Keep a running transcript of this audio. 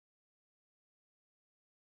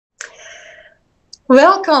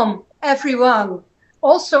Welcome, everyone.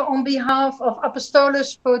 Also on behalf of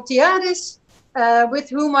Apostolis Fotiadis, with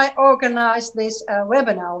whom I organized this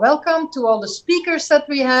webinar. Welcome to all the speakers that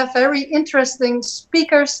we have, very interesting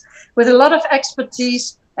speakers with a lot of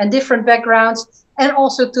expertise and different backgrounds, and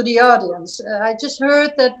also to the audience. I just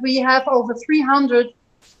heard that we have over 300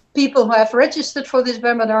 people who have registered for this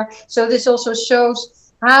webinar, so this also shows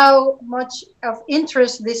how much of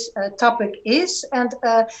interest this topic is. And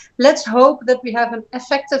let's hope that we have an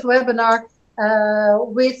effective webinar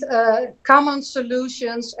with common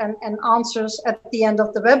solutions and answers at the end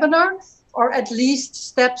of the webinar, or at least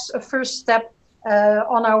steps, a first step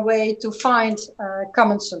on our way to find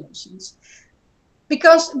common solutions.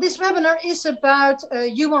 Because this webinar is about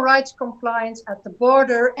human rights compliance at the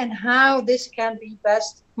border and how this can be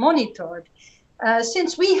best monitored.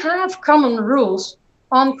 Since we have common rules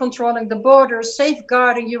on controlling the border,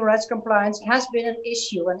 safeguarding human rights compliance has been an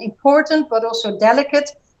issue, an important but also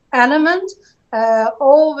delicate element,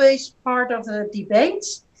 always part of the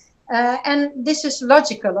debates. And this is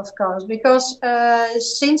logical, of course, because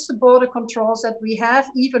since the border controls that we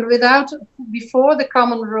have, even before the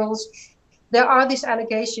common rules, there are this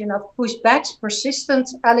allegation of pushbacks, persistent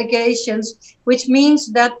allegations, which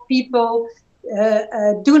means that people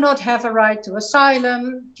do not have a right to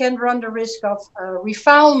asylum, can run the risk of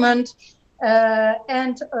refoulement,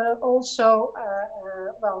 and also,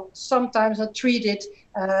 well, sometimes are treated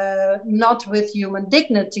not with human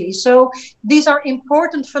dignity. So these are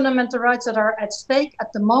important fundamental rights that are at stake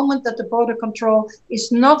at the moment that the border control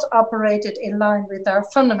is not operated in line with our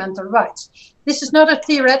fundamental rights. This is not a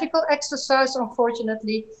theoretical exercise,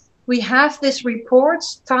 unfortunately. We have these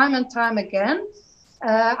reports time and time again.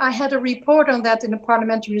 I had a report on that in the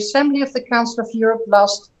Parliamentary Assembly of the Council of Europe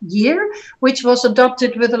last year, which was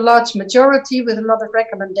adopted with a large majority, with a lot of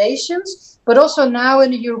recommendations. But also now in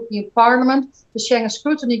the European Parliament, the Schengen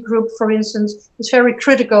Scrutiny Group, for instance, is very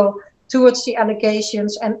critical towards the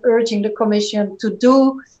allegations and urging the Commission to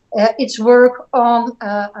do its work on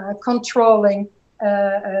controlling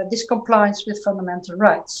this compliance with fundamental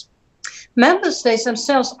rights. Member states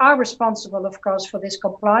themselves are responsible, of course, for this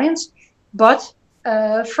compliance, but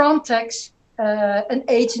FRONTEX, an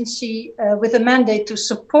agency with a mandate to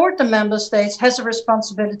support the member states, has a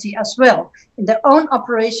responsibility as well in their own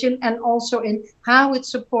operation and also in how it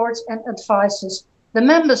supports and advises the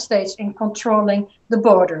member states in controlling the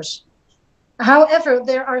borders. However,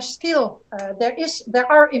 there are still there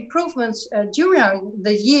are improvements during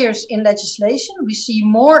the years in legislation. We see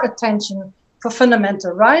more attention for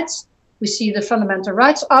fundamental rights. We see the fundamental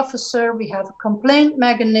rights officer. We have a complaint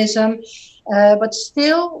mechanism. But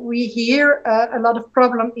still, we hear a lot of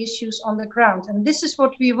problem issues on the ground. And this is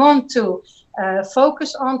what we want to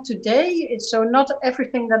focus on today. So not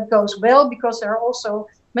everything that goes well, because there are also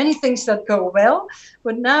many things that go well.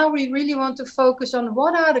 But now we really want to focus on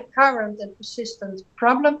what are the current and persistent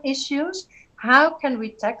problem issues. How can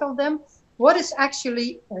we tackle them? What is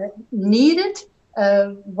actually needed?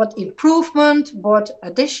 What improvement, what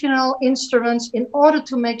additional instruments in order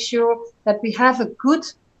to make sure that we have a good,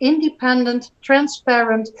 independent,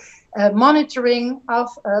 transparent monitoring of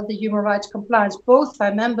the human rights compliance, both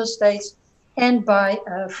by member states and by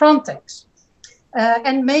FRONTEX.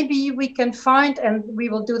 And maybe we can find, and we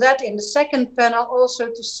will do that in the second panel also,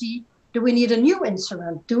 to see, do we need a new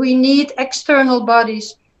instrument? Do we need external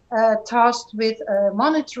bodies tasked with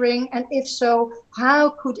monitoring? And if so, how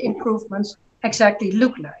could improvements exactly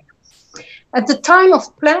look like? At the time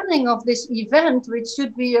of planning of this event, which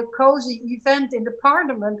should be a cozy event in the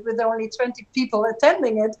Parliament with only 20 people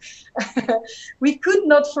attending it, we could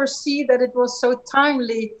not foresee that it was so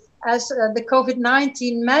timely, as the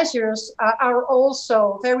COVID-19 measures are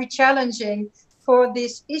also very challenging for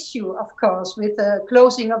this issue, of course, with the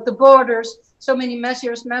closing of the borders, so many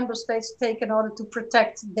measures member states take in order to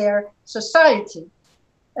protect their society.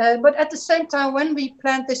 But at the same time, when we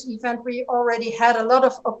planned this event, we already had a lot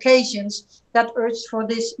of occasions that urged for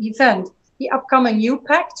this event. The upcoming new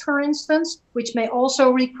pact, for instance, which may also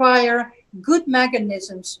require good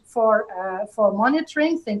mechanisms for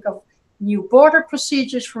monitoring. Think of new border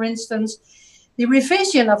procedures, for instance. The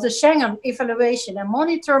revision of the Schengen evaluation and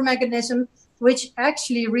monitor mechanism, which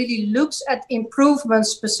actually really looks at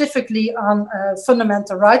improvements specifically on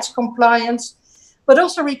fundamental rights compliance. But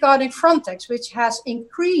also regarding FRONTEX, which has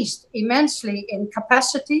increased immensely in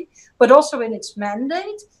capacity, but also in its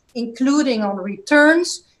mandate, including on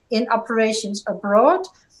returns in operations abroad,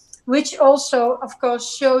 which also, of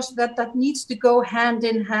course, shows that that needs to go hand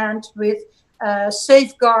in hand with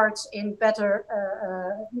safeguards in better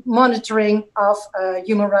monitoring of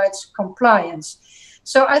human rights compliance.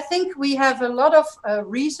 So I think we have a lot of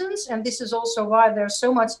reasons, and this is also why there's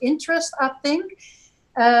so much interest, I think.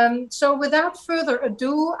 So without further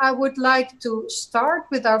ado, I would like to start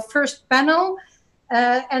with our first panel.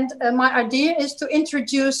 My idea is to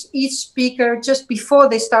introduce each speaker just before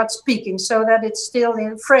they start speaking, so that it's still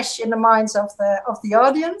fresh in the minds of the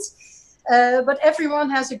audience. But everyone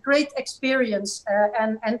has a great experience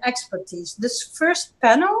and expertise. This first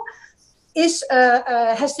panel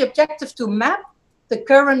has the objective to map the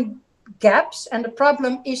current gaps and the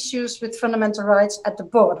problem issues with fundamental rights at the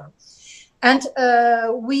border. And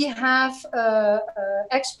we have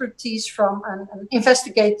expertise from an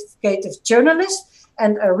investigative journalist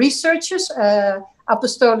and researchers,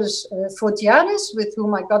 Apostolis Fotiadis, with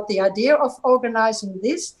whom I got the idea of organizing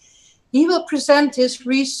this. He will present his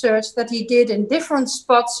research that he did in different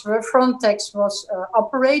spots where FRONTEX was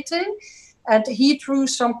operating, and he drew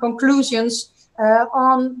some conclusions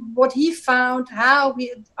on what he found, how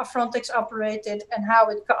FRONTEX operated, and how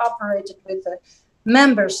it cooperated with the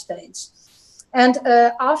member states. And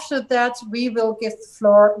after that, we will give the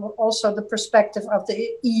floor also the perspective of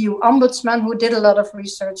the EU Ombudsman, who did a lot of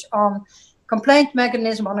research on complaint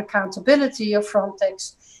mechanism, on accountability of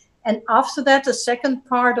FRONTEX. And after that, the second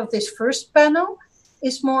part of this first panel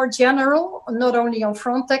is more general, not only on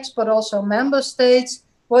FRONTEX, but also member states,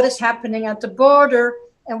 what is happening at the border,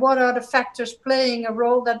 and what are the factors playing a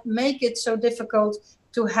role that make it so difficult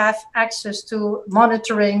to have access to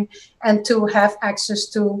monitoring and to have access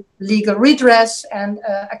to legal redress and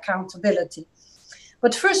accountability.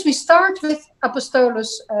 But first we start with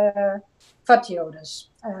Apostolis Fotiadis.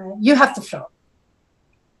 You have the floor.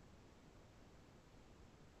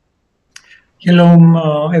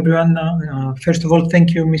 Hello, everyone. First of all,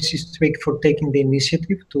 thank you, Mrs. Strik, for taking the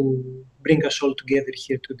initiative to bring us all together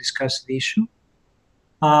here to discuss the issue.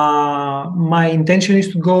 My intention is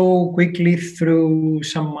to go quickly through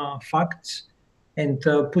some facts and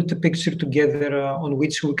put the picture together on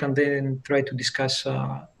which we can then try to discuss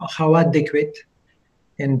how adequate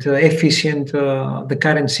and efficient the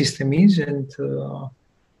current system is, and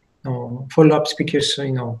follow-up speakers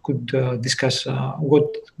could discuss what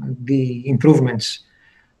the improvements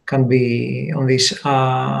can be on this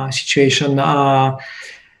situation.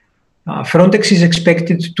 FRONTEX is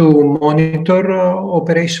expected to monitor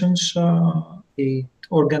operations it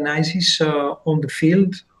organizes on the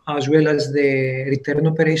field, as well as the return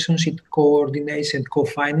operations it coordinates and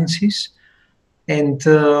co-finances. And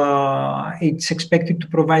it's expected to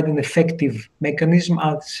provide an effective mechanism,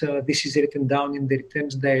 as this is written down in the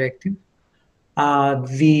Returns Directive.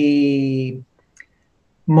 The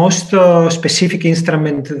most specific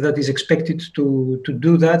instrument that is expected to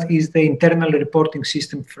do that is the internal reporting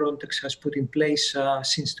system FRONTEX has put in place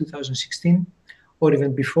since 2016 or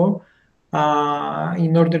even before,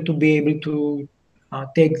 in order to be able to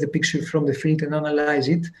take the picture from the field and analyze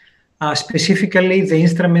it. Specifically, the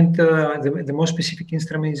instrument, the most specific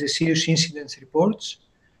instrument is the serious incidents reports,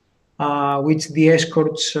 which the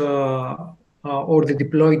escorts or the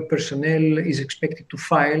deployed personnel is expected to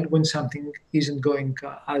file when something isn't going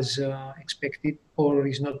as expected or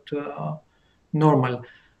is not normal.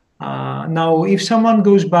 Now, if someone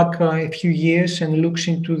goes back a few years and looks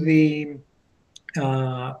into the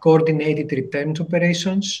coordinated returns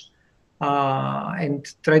operations and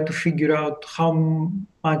try to figure out how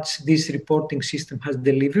much this reporting system has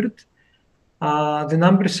delivered, the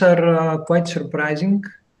numbers are quite surprising.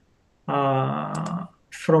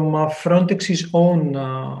 From FRONTEX's own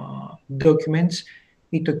documents,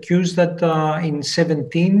 it occurs that in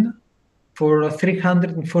 2017, for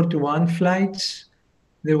 341 flights,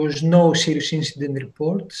 there was no serious incident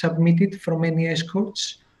report submitted from any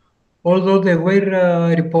escorts, although there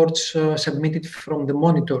were reports submitted from the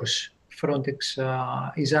monitors. FRONTEX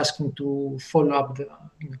is asking to follow up,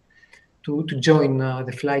 to join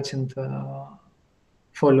the flights and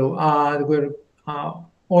follow. There were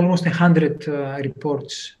almost 100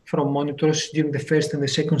 reports from monitors during the first and the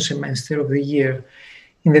second semester of the year.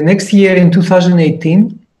 In the next year, in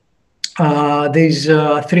 2018, there's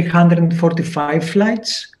 345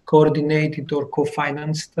 flights coordinated or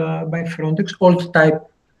co-financed by FRONTEX. All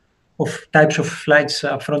types of flights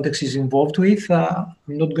FRONTEX is involved with. I'm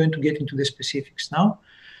not going to get into the specifics now.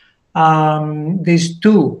 There's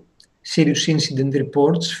 2 serious incident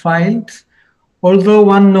reports filed, although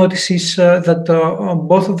one notices that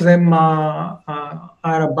both of them are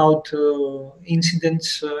about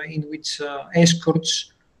incidents in which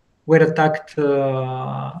escorts were attacked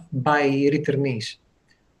by returnees.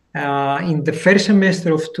 In the first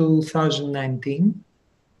semester of 2019,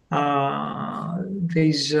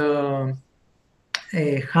 there's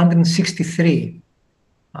 163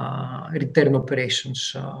 return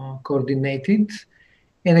operations coordinated.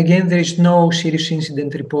 And again, there is no serious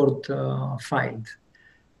incident report filed.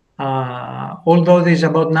 Although there is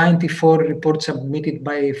about 94 reports submitted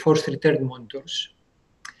by forced return monitors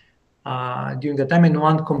during the time, and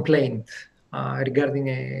one complaint regarding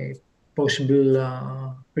a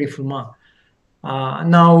possible refoulement.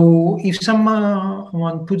 Now, if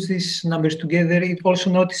someone puts these numbers together, it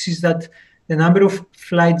also notices that the number of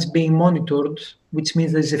flights being monitored, which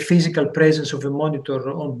means there's a physical presence of a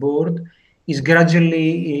monitor on board, is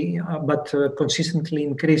gradually but consistently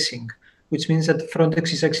increasing, which means that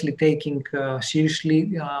Frontex is actually taking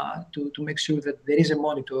seriously to make sure that there is a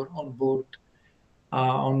monitor on board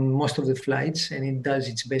on most of the flights, and it does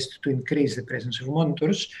its best to increase the presence of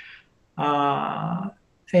monitors.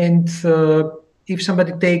 If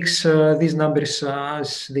somebody takes these numbers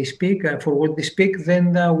as they speak, for what they speak,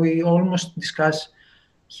 then we almost discuss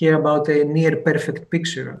here about a near perfect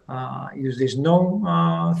picture. There's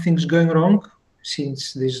no things going wrong,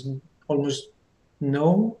 since there's almost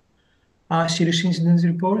no serious incident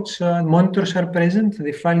reports. Monitors are present,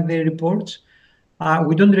 they file their reports.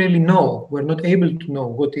 We don't really know, we're not able to know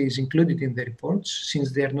what is included in the reports,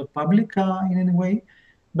 since they are not public in any way.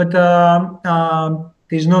 But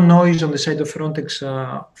there's no noise on the side of Frontex,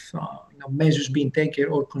 measures being taken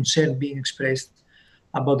or concern being expressed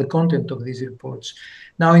about the content of these reports.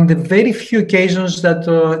 Now, in the very few occasions that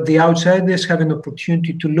the outsiders have an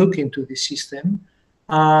opportunity to look into the system,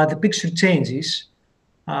 the picture changes.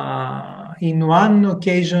 In one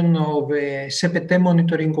occasion of a CPT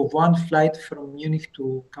monitoring of one flight from Munich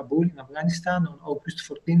to Kabul in Afghanistan on August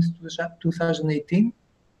 14th, 2018,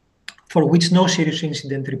 for which no serious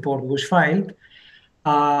incident report was filed,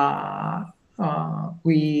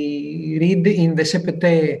 we read in the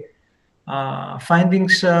CPT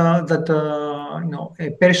findings that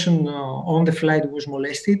a person on the flight was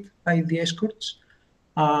molested by the escorts,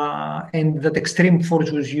 and that extreme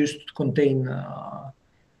force was used to contain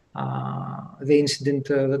the incident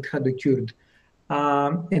that had occurred.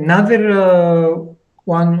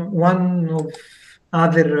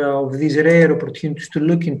 One of these rare opportunities to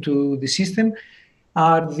look into the system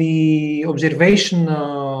are the observation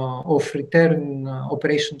of return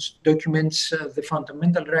operations documents the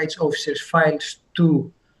fundamental rights officers files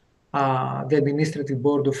to the administrative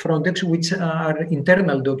board of Frontex, which are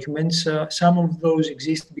internal documents. Some of those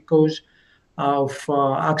exist because of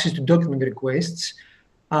access to document requests.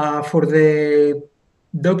 For the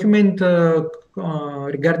document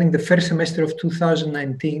regarding the first semester of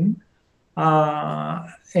 2019,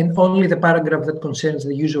 and only the paragraph that concerns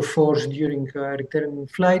the use of force during return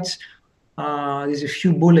flights, there's a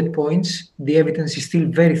few bullet points. The evidence is still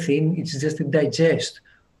very thin. It's just a digest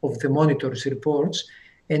of the monitor's reports.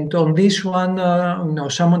 And on this one,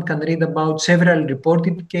 someone can read about several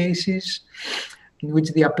reported cases in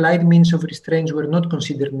which the applied means of restraints were not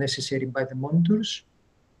considered necessary by the monitors,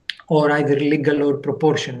 or either legal or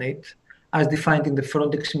proportionate, as defined in the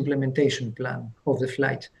Frontex implementation plan of the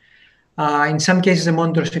flight. In some cases, the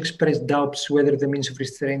monitors expressed doubts whether the means of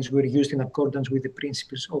restraints were used in accordance with the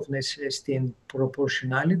principles of necessity and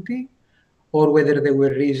proportionality, or whether they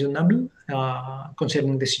were reasonable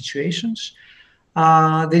concerning the situations.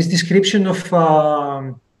 There's description of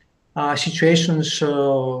situations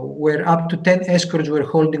where up to 10 escorts were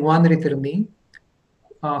holding one returnee,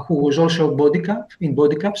 who was also in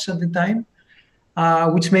body cups at the time,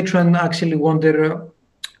 which makes one actually wonder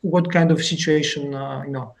what kind of situation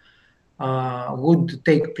would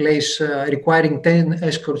take place requiring 10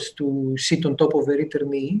 escorts to sit on top of a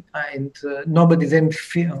returnee, and nobody then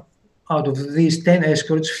out of these 10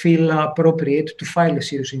 escorts feel appropriate to file a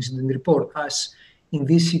serious incident report, as in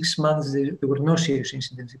these 6 months there were no serious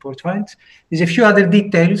incident reports filed. There's a few other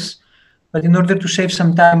details, but in order to save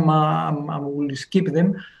some time, I will skip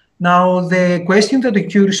them. Now, the question that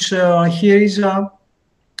occurs here is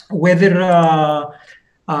whether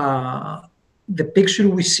the picture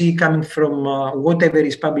we see coming from whatever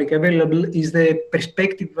is publicly available is the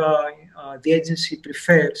perspective the agency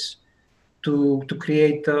prefers to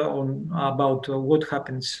create about what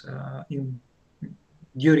happens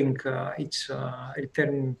during its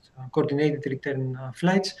coordinated return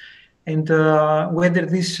flights, and whether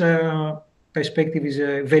this perspective is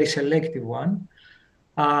a very selective one.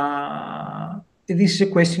 This is a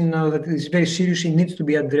question that is very serious and needs to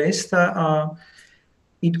be addressed.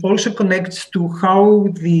 It also connects to how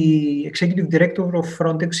the executive director of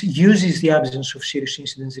Frontex uses the absence of serious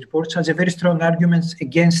incidents reports as a very strong argument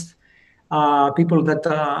against people that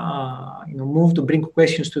move to bring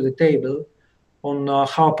questions to the table on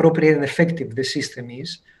how appropriate and effective the system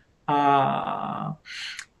is.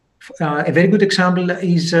 A very good example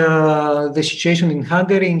is the situation in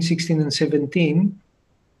Hungary in 16 and 17,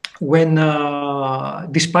 when,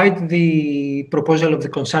 despite the proposal of the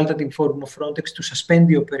consultative forum of FRONTEX to suspend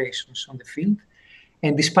the operations on the field,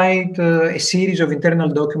 and despite a series of internal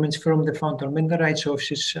documents from the fundamental rights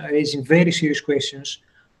offices raising very serious questions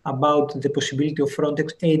about the possibility of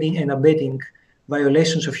FRONTEX aiding and abetting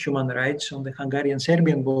violations of human rights on the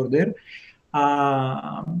Hungarian-Serbian border,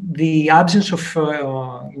 the absence of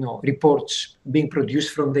reports being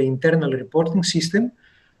produced from the internal reporting system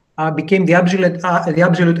became the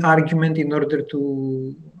absolute argument in order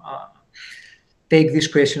to take these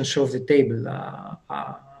questions off the table.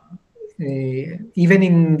 Even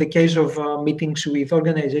in the case of meetings with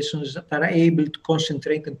organizations that are able to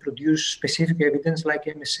concentrate and produce specific evidence, like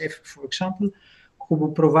MSF, for example,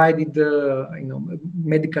 who provided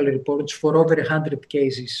medical reports for over 100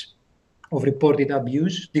 cases of reported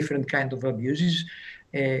abuse, different kinds of abuses,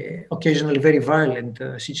 occasionally very violent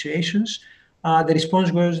situations. The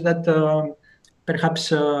response was that perhaps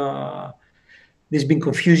there's been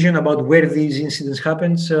confusion about where these incidents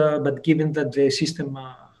happened, but given that the system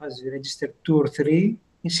has registered 2 or 3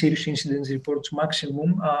 serious incidents reports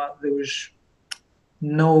maximum, there was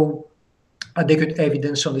no adequate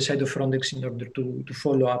evidence on the side of FRONTEX in order to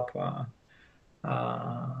follow up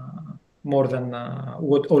more than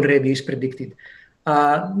what already is predicted.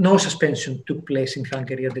 No suspension took place in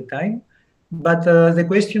Hungary at the time, but the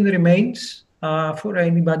question remains for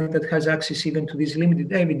anybody that has access even to this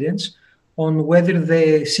limited evidence on whether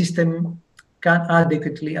the system can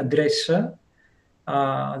adequately address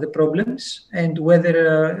the problems and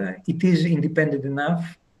whether it is independent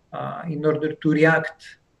enough in order to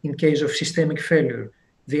react in case of systemic failure.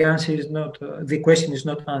 The answer is not, the question is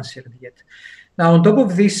not answered yet. Now, on top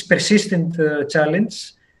of this persistent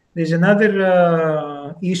challenge, there's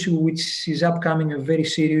another issue which is upcoming and very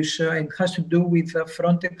serious and has to do with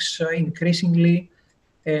FRONTEX increasingly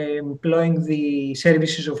employing the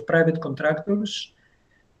services of private contractors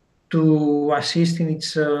to assist in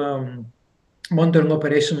its monitoring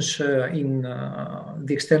operations in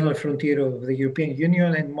the external frontier of the European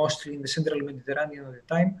Union and mostly in the central Mediterranean at the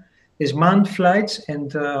time. There's manned flights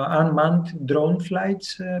and unmanned drone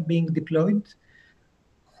flights being deployed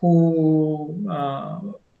who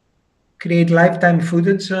create lifetime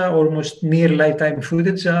footage, almost near lifetime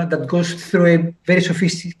footage that goes through a very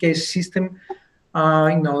sophisticated system,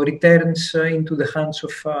 returns into the hands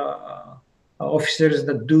of officers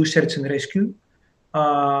that do search and rescue,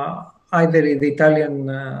 either the Italian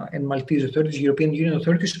and Maltese authorities, European Union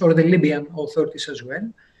authorities, or the Libyan authorities as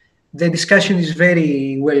well. The discussion is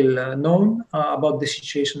very well known about the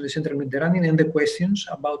situation in the Central Mediterranean and the questions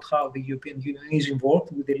about how the European Union is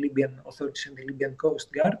involved with the Libyan authorities and the Libyan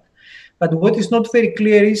Coast Guard. But what is not very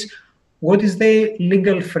clear is what is the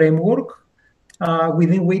legal framework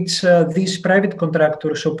within which these private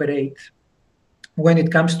contractors operate when it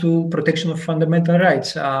comes to protection of fundamental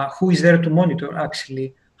rights. Who is there to monitor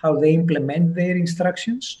actually how they implement their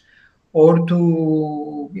instructions, or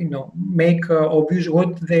to make obvious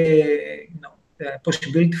what the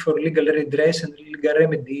possibility for legal redress and legal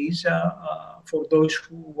remedies for those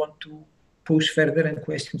who want to push further and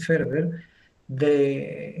question further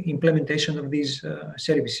the implementation of these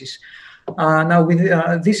services. Now,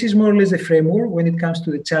 this is more or less the framework when it comes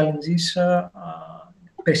to the challenges,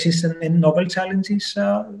 persistent and novel challenges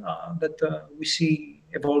that we see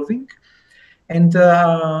evolving. And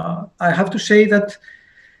I have to say that,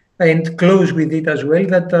 and close with it as well,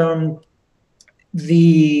 that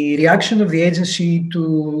the reaction of the agency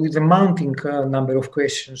to the mounting number of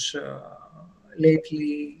questions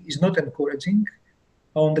lately is not encouraging.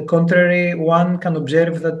 On the contrary, one can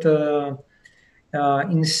observe that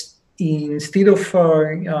instead of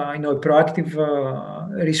a proactive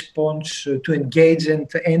response to engage and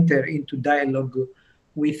to enter into dialogue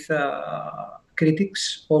with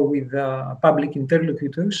critics or with public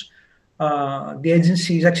interlocutors, the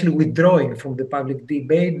agency is actually withdrawing from the public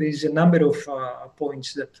debate. There is a number of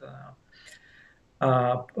points that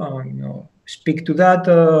speak to that.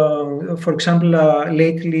 For example,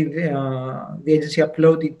 lately the agency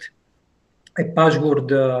uploaded a password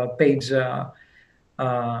page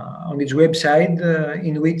on its website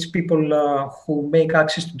in which people who make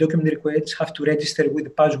access to document requests have to register with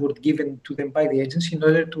the password given to them by the agency in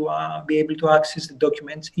order to be able to access the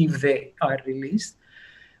documents if they are released,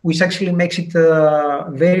 which actually makes it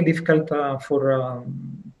very difficult for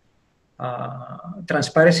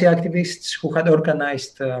transparency activists who had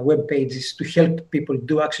organized web pages to help people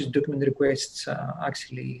do access document requests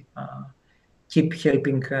actually keep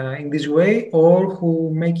helping in this way, or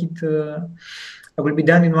who make it will be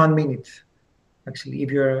done in 1 minute actually,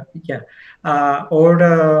 if you're,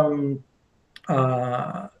 or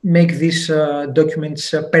make these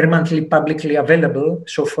documents permanently publicly available,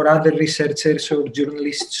 so for other researchers or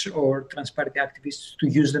journalists or transparency activists to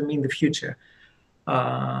use them in the future.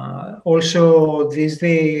 Also, this is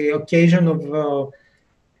the occasion of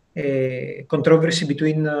a controversy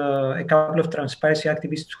between a couple of transparency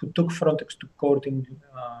activists who took Frontex to court in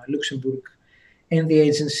Luxembourg, and the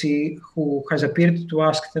agency, who has appeared to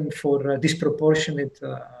ask them for disproportionate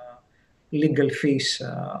legal fees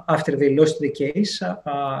after they lost the case,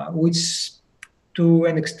 which to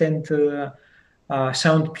an extent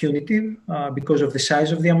sound punitive because of the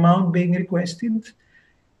size of the amount being requested.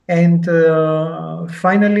 And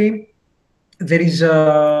finally, there is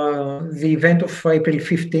the event of April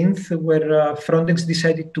 15th, where Frontex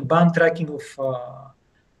decided to ban tracking of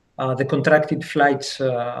the contracted flights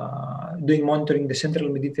doing monitoring the central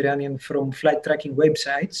Mediterranean from flight tracking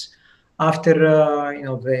websites after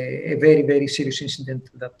a very, very serious incident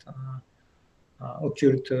that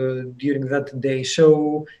occurred during that day.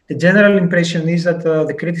 So the general impression is that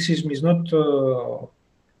the criticism is not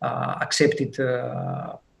accepted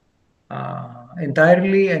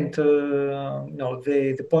entirely, and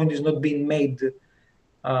the point is not being made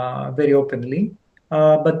very openly.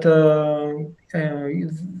 But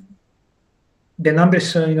the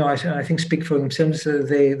numbers, I think, speak for themselves.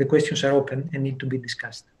 The questions are open and need to be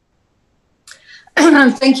discussed.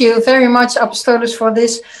 Thank you very much, Apostolis, for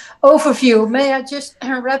this overview. May I just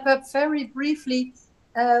wrap up very briefly?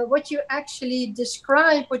 What you actually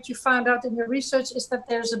describe, what you found out in your research, is that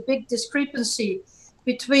there's a big discrepancy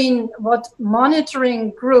between what monitoring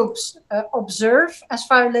groups observe as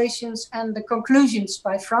violations and the conclusions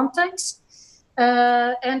by Frontex,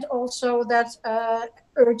 and also that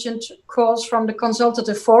urgent calls from the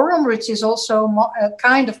Consultative Forum, which is also a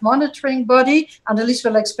kind of monitoring body, and Annelies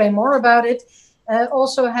will explain more about it,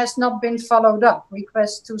 also has not been followed up,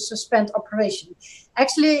 requests to suspend operation.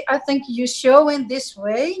 Actually, I think you show in this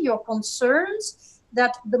way your concerns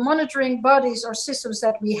that the monitoring bodies or systems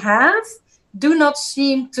that we have do not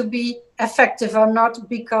seem to be effective, or not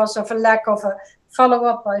because of a lack of a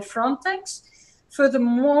follow-up by Frontex.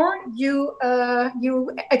 Furthermore, you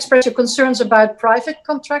express your concerns about private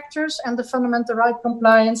contractors and the fundamental right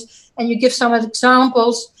compliance, and you give some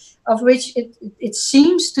examples of which it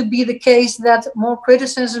seems to be the case that more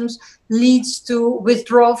criticisms leads to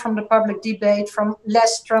withdrawal from the public debate, from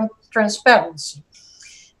less transparency.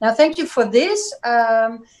 Now, thank you for this.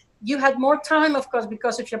 You had more time, of course,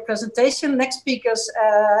 because of your presentation. Next speakers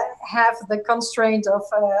have the constraint of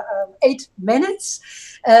 8 minutes,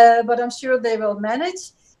 but I'm sure they will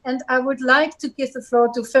manage. And I would like to give the floor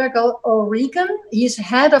to Fergal O'Regan. He's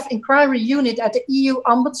head of inquiry unit at the EU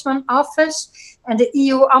Ombudsman Office. And the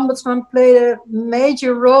EU Ombudsman played a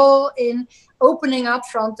major role in opening up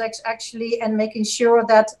Frontex, actually, and making sure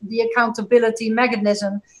that the accountability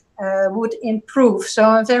mechanism would improve. So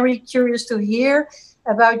I'm very curious to hear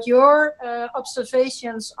about your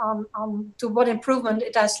observations on to what improvement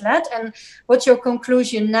it has led, and what's your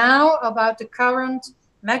conclusion now about the current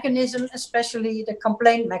mechanism, especially the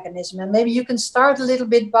complaint mechanism. And maybe you can start a little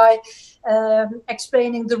bit by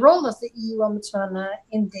explaining the role of the EU Ombudsman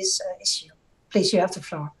in this issue. Please, you have the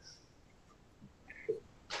floor.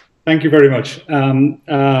 Thank you very much.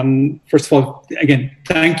 First of all, again,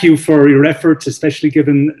 thank you for your efforts, especially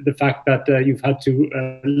given the fact that you've had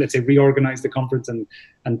to, let's say, reorganize the conference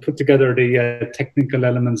and put together the technical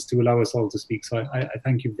elements to allow us all to speak. So I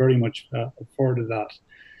thank you very much for that.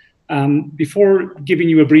 Before giving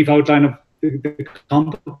you a brief outline of the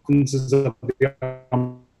competences of the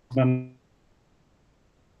Ombudsman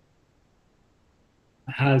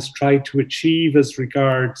has tried to achieve as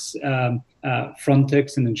regards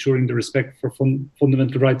Frontex and ensuring the respect for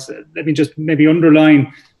fundamental rights. Let me just maybe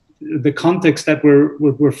underline the context that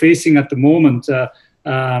we're facing at the moment.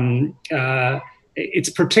 It's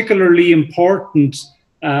particularly important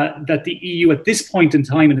that the EU at this point in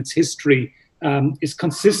time in its history is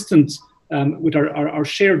consistent with our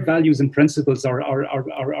shared values and principles, our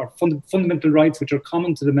fundamental rights, which are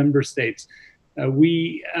common to the member states.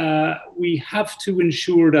 We have to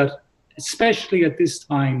ensure that, especially at this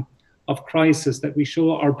time of crisis, that we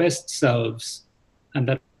show our best selves and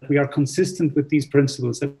that we are consistent with these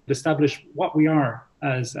principles that establish what we are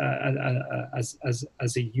as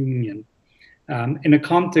a union. In a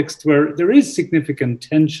context where there is significant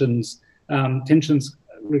tensions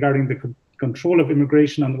regarding the control of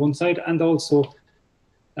immigration on the one side, and also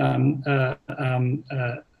the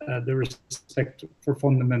respect for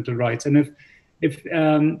fundamental rights. And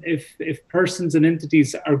if persons and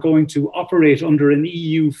entities are going to operate under an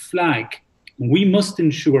EU flag, we must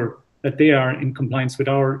ensure that they are in compliance with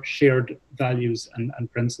our shared values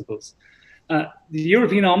and principles. The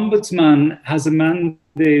European Ombudsman has a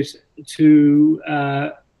mandate to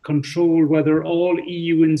control whether all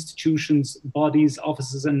EU institutions, bodies,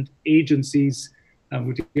 offices and agencies,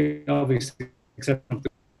 with the obvious exception of the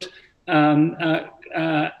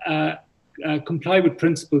comply with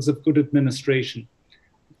principles of good administration.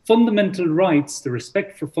 Fundamental rights, the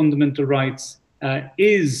respect for fundamental rights,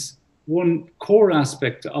 is one core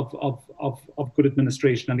aspect of good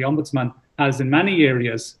administration, and the Ombudsman has in many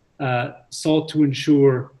areas sought to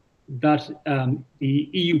ensure that the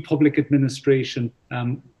EU public administration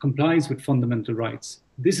complies with fundamental rights.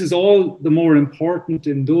 This is all the more important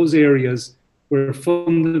in those areas where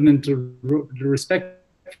the respect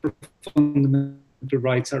for fundamental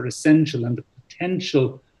rights are essential, and the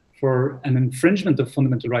potential for an infringement of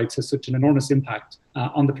fundamental rights has such an enormous impact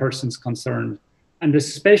on the persons concerned, and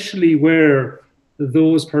especially where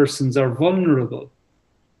those persons are vulnerable,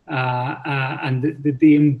 and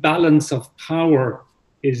the imbalance of power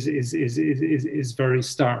is very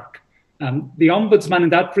stark. The Ombudsman in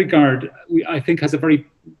that regard, I think, has a very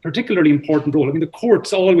particularly important role. I mean, the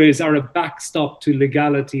courts always are a backstop to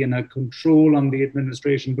legality and a control on the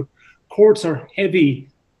administration, but courts are heavy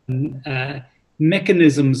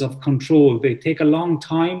mechanisms of control. They take a long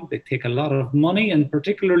time, they take a lot of money, and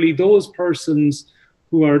particularly those persons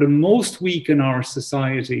who are the most weak in our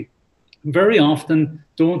society very often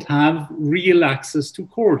don't have real access to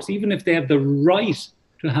courts, even if they have the right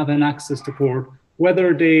to have an access to court.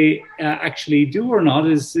 Whether they actually do or not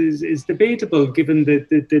is debatable, given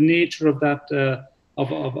the nature of that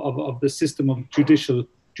of the system of judicial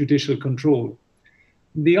control.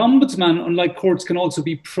 The Ombudsman, unlike courts, can also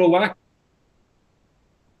be proactive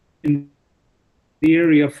in the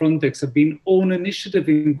area of FRONTEX, have been own initiative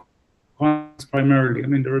inquiries primarily. I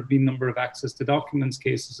mean, there have been a number of access to documents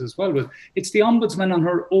cases as well, but it's the Ombudsman on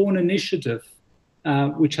her own initiative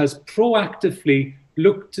which has proactively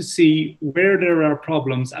looked to see where there are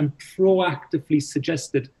problems and proactively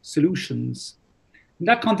suggested solutions. In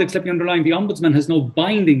that context, let me underline, the Ombudsman has no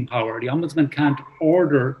binding power. The Ombudsman can't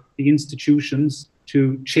order the institutions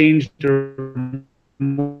to change their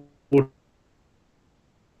more.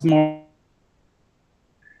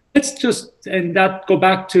 Let's just go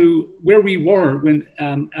back to where we were when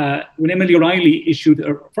Emily O'Reilly issued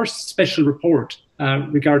her first special report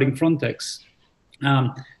regarding FRONTEX.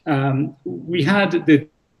 We had the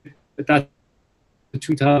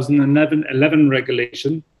 2011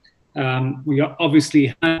 regulation. We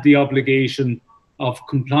obviously had the obligation of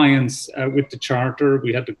compliance with the Charter.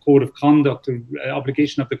 We had the Code of Conduct, the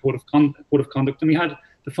obligation of the Code of Conduct, and we had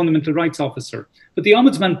the Fundamental Rights Officer. But the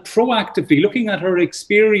Ombudsman proactively, looking at her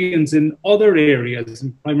experience in other areas,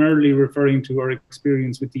 and primarily referring to her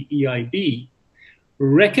experience with the EIB,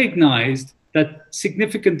 recognized that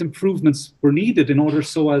significant improvements were needed in order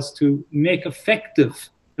so as to make effective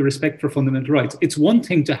the respect for fundamental rights. It's one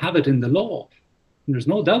thing to have it in the law. And there's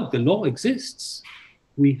no doubt the law exists.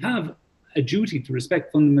 We have a duty to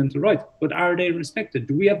respect fundamental rights, but are they respected?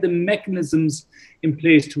 Do we have the mechanisms in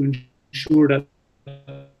place to ensure that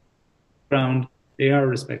they are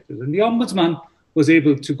respected? And the Ombudsman was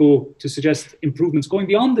able to go to suggest improvements going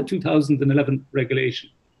beyond the 2011 regulation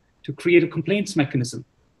to create a complaints mechanism.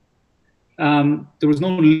 There was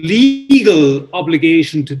no legal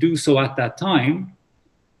obligation to do so at that time,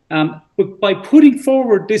 but by putting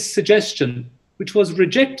forward this suggestion, which was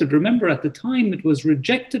rejected, remember at the time it was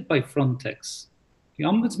rejected by FRONTEX. The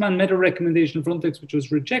Ombudsman made a recommendation of FRONTEX which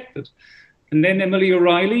was rejected. And then Emily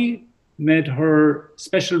O'Reilly made her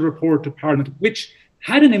special report to Parliament, which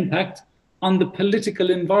had an impact on the political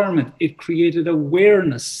environment. It created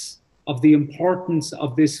awareness of the importance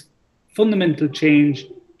of this fundamental change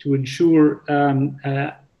to ensure an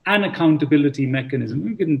accountability mechanism.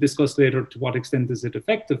 We can discuss later to what extent is it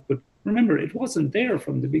effective, but remember, it wasn't there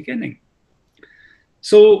from the beginning.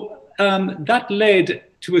 So that led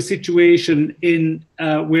to a situation in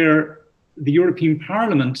where the European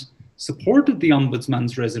Parliament supported the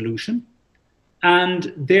Ombudsman's resolution,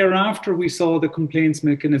 and thereafter we saw the complaints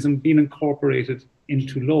mechanism being incorporated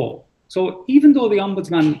into law. So even though the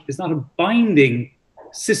Ombudsman is not a binding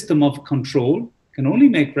system of control, can only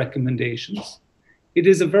make recommendations, it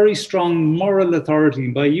is a very strong moral authority.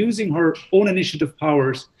 By using her own initiative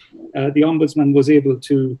powers, the Ombudsman was able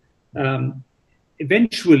to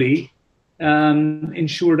eventually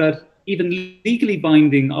ensure that even legally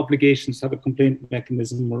binding obligations to have a complaint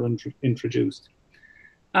mechanism were introduced.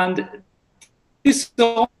 And this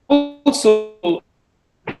also,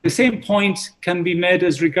 the same point can be made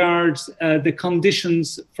as regards the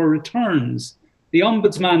conditions for returns. the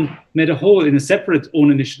Ombudsman made a whole, in a separate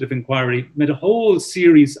own initiative inquiry, made a whole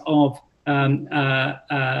series of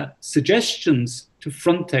suggestions to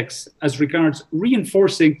FRONTEX as regards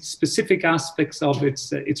reinforcing specific aspects of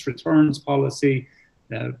its returns policy,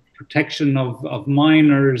 protection of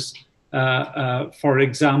minors, for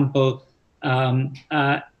example.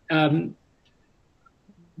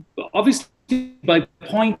 Obviously, by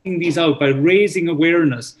pointing these out, by raising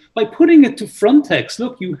awareness, by putting it to FRONTEX,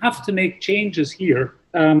 look, you have to make changes here.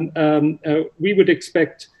 We would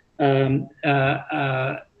expect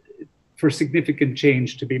for significant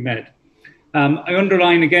change to be made. I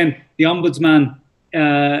underline again, the Ombudsman,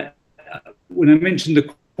 when I mentioned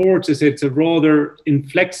the courts, it's a rather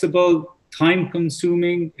inflexible,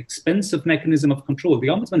 time-consuming, expensive mechanism of control. The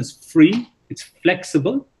Ombudsman is free, it's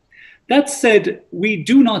flexible. That said, we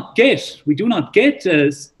do not get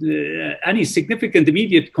any significant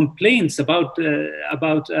immediate complaints about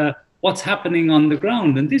what's happening on the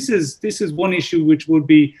ground, and this is one issue which would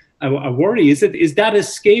be a worry. Is that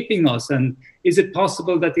escaping us, and is it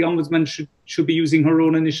possible that the Ombudsman should be using her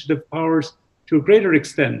own initiative powers to a greater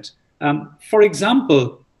extent? For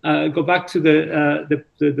example, go back to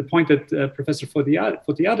the point that Professor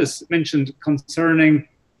Fotiadis mentioned concerning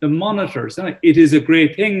the monitors. It is a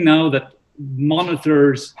great thing now that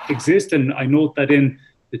monitors exist, and I note that in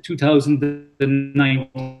the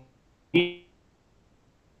 2019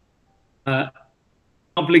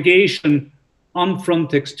 obligation on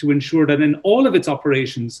FRONTEX to ensure that in all of its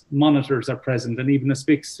operations, monitors are present, and even a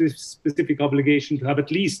specific obligation to have at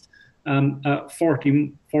least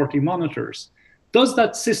 40 monitors. Does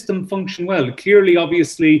that system function well? Clearly,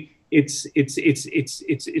 obviously, it's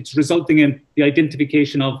resulting in the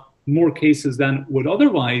identification of more cases than would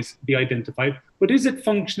otherwise be identified. But is it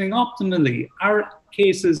functioning optimally? Are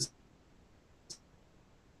cases,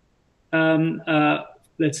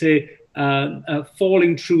 let's say,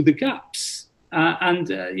 falling through the gaps?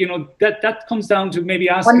 You know, that comes down to maybe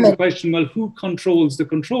asking the question, well, who controls the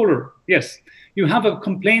controller? Yes, you have a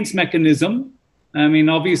complaints mechanism. I mean,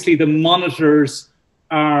 obviously the monitors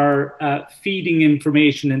are feeding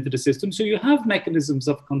information into the system, so you have mechanisms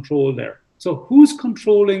of control there. So who's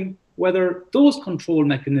controlling whether those control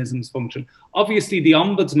mechanisms function? Obviously the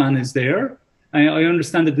Ombudsman is there. I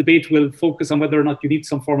understand the debate will focus on whether or not you need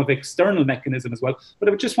some form of external mechanism as well, but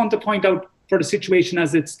I would just want to point out, for the situation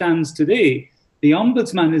as it stands today, the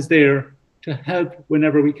Ombudsman is there to help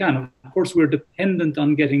whenever we can. Of course, we're dependent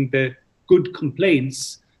on getting the good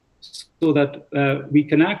complaints so that we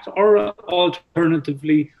can act, or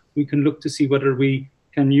alternatively, we can look to see whether we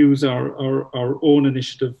can use our own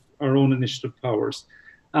initiative powers.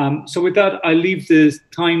 So with that, I leave the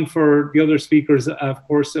time for the other speakers. Of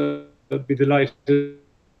course, I'd be delighted.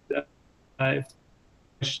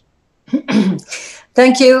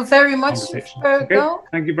 Thank you very much. Okay.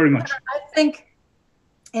 Thank you very much. I think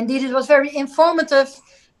indeed it was very informative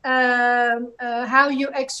how you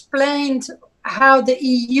explained how the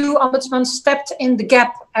EU Ombudsman stepped in the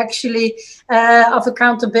gap, actually, of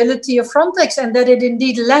accountability of FRONTEX, and that it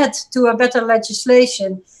indeed led to a better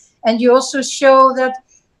legislation. And you also show that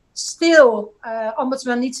still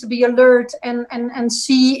Ombudsman needs to be alert and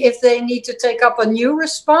see if they need to take up a new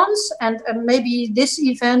response, and maybe this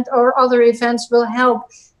event or other events will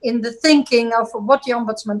help in the thinking of what the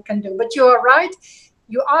Ombudsman can do. But you are right,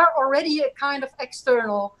 you are already a kind of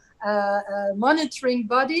external monitoring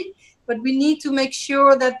body, but we need to make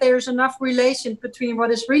sure that there's enough relation between what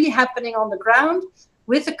is really happening on the ground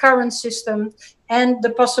with the current system and the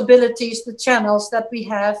possibilities, the channels that we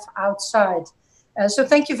have outside. So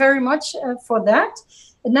thank you very much for that.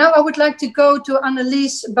 And now I would like to go to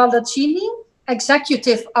Annelies Ballaccini,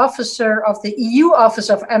 Executive Officer of the EU Office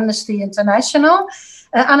of Amnesty International.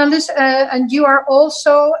 Annelies, and you are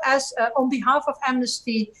also, as on behalf of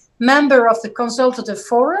Amnesty, member of the Consultative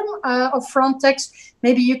Forum of FRONTEX.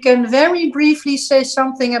 Maybe you can very briefly say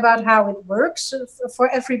something about how it works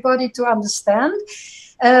for everybody to understand.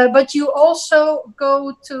 But you also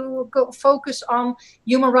go focus on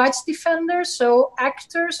human rights defenders, so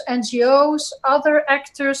actors, NGOs, other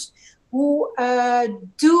actors who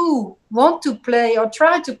do want to play or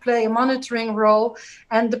try to play a monitoring role,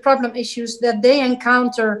 and the problem issues that they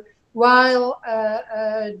encounter while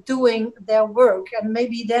doing their work. And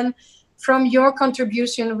maybe then from your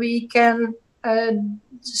contribution we can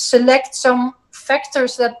select some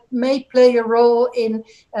factors that may play a role in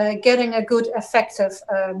getting a good, effective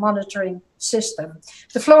monitoring system.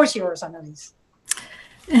 The floor is yours, Annelies.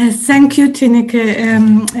 Thank you, Tineke,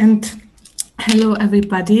 and hello,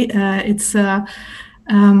 everybody. It's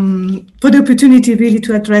for the opportunity really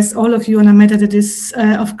to address all of you on a matter that is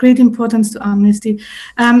of great importance to Amnesty.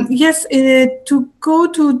 Yes, to go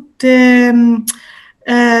to the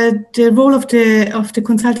role of the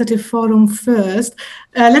consultative forum first,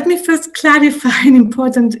 let me first clarify an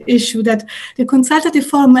important issue, that the consultative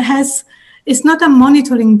forum is not a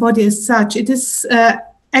monitoring body as such. It is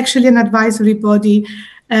actually an advisory body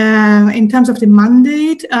in terms of the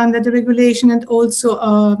mandate under the regulation, and also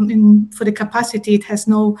for the capacity.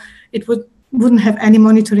 It wouldn't have any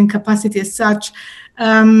monitoring capacity as such.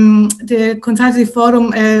 The consultative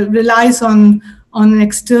forum relies on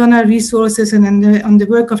external resources and on the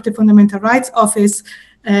work of the Fundamental Rights Office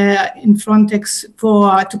in FRONTEX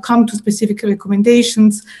to come to specific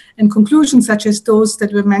recommendations and conclusions, such as those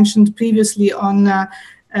that were mentioned previously on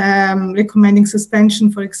recommending suspension,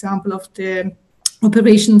 for example, of the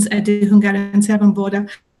operations at the Hungarian-Serbian border.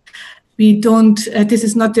 We don't. This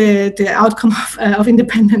is not the outcome of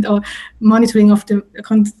independent or monitoring of the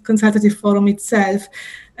consultative forum itself.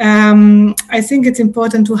 I think it's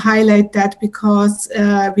important to highlight that, because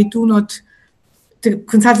the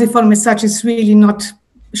consultative forum as such is really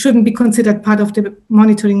shouldn't be considered part of the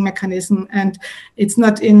monitoring mechanism, and it's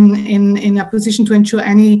not in a position to ensure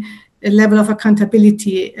any level of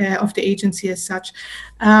accountability of the agency as such.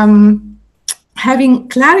 Having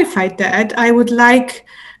clarified that, I would like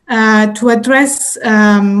to address,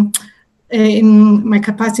 in my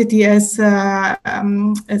capacity as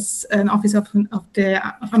an officer of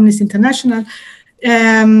Amnesty International,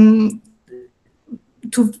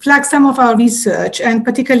 to flag some of our research, and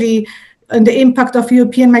particularly on the impact of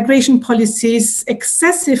European migration policies'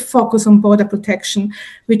 excessive focus on border protection,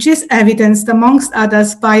 which is evidenced, amongst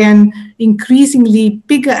others, by an increasingly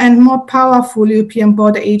bigger and more powerful European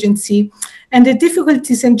border agency, and the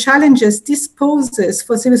difficulties and challenges this poses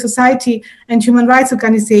for civil society and human rights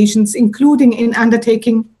organizations, including in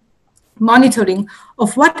undertaking monitoring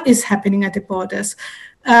of what is happening at the borders.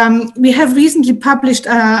 We have recently published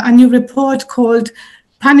a new report called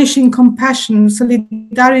Punishing Compassion,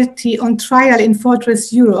 Solidarity on Trial in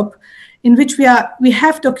Fortress Europe, in which we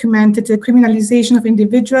have documented the criminalization of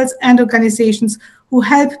individuals and organizations who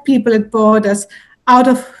help people at borders out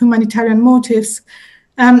of humanitarian motives.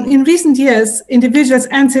 In recent years, individuals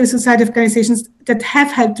and civil society organizations that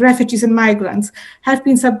have helped refugees and migrants have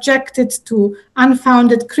been subjected to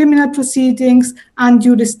unfounded criminal proceedings,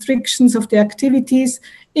 undue restrictions of their activities,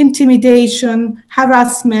 intimidation,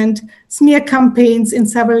 harassment, smear campaigns in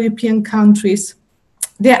several European countries.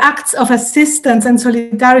 Their acts of assistance and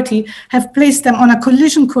solidarity have placed them on a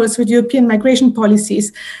collision course with European migration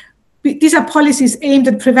policies. These are policies aimed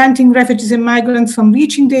at preventing refugees and migrants from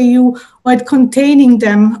reaching the EU, or at containing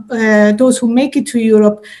them, those who make it to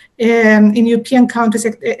Europe, in European countries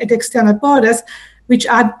at external borders, which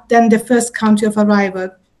are then the first country of arrival.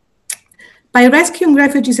 By rescuing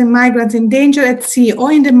refugees and migrants in danger at sea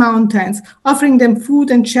or in the mountains, offering them food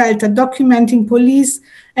and shelter, documenting police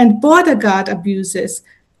and border guard abuses,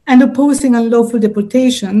 and opposing unlawful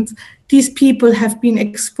deportations, these people have been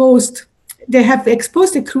exposed. They have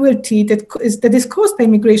exposed the cruelty that is caused by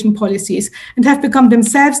immigration policies, and have become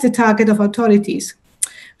themselves the target of authorities.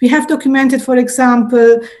 We have documented, for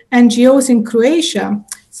example, NGOs in Croatia,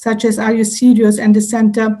 such as Are You Serious and the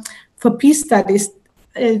Center for Peace Studies,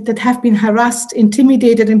 that have been harassed,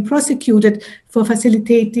 intimidated, and prosecuted for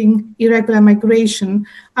facilitating irregular migration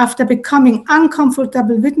after becoming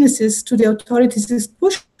uncomfortable witnesses to the authorities'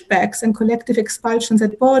 pushbacks and collective expulsions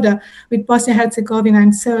at border with Bosnia-Herzegovina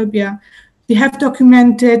and Serbia. We have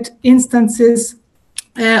documented instances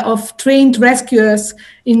of trained rescuers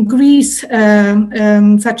in Greece,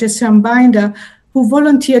 such as Sam Binder, who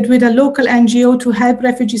volunteered with a local NGO to help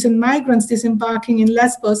refugees and migrants disembarking in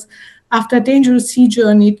Lesbos after a dangerous sea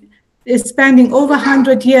journey, spending over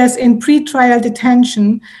 100 years in pre-trial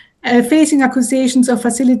detention, facing accusations of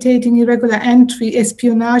facilitating irregular entry,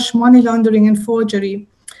 espionage, money laundering, and forgery.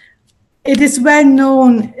 It is well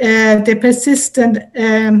known the persistent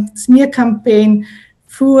smear campaign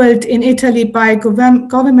fueled in Italy by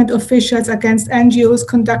government officials against NGOs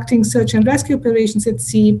conducting search and rescue operations at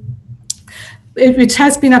sea, which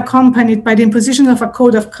has been accompanied by the imposition of a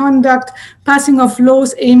code of conduct, passing of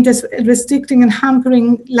laws aimed at restricting and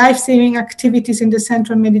hampering life-saving activities in the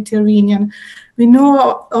central Mediterranean. We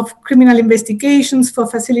know of criminal investigations for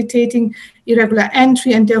facilitating irregular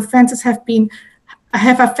entry, and the offenses have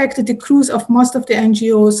affected the crews of most of the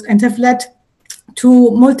NGOs and have led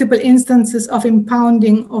to multiple instances of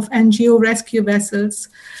impounding of NGO rescue vessels.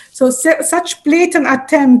 So such blatant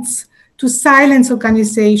attempts to silence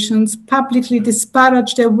organizations, publicly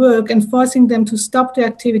disparage their work, and forcing them to stop their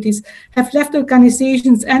activities have left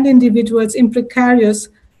organizations and individuals in precarious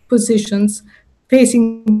positions,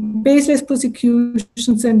 facing baseless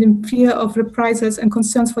prosecutions and in fear of reprisals and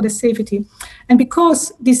concerns for their safety. And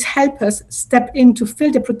because these helpers step in to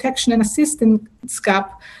fill the protection and assistance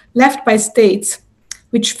gap left by states,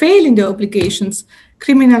 which fail in their obligations,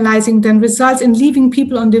 criminalizing them results in leaving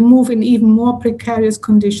people on the move in even more precarious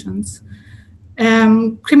conditions.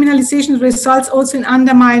 Criminalization results also in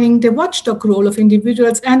undermining the watchdog role of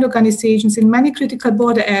individuals and organizations in many critical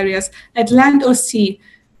border areas at land or sea.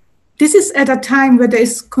 This is at a time where there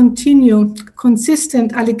is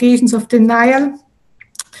consistent allegations of denial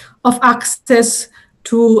of access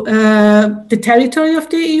to the territory of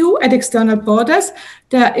the EU at external borders.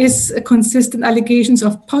 There is consistent allegations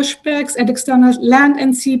of pushbacks at external land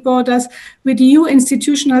and sea borders, with EU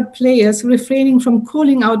institutional players refraining from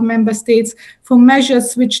calling out member states for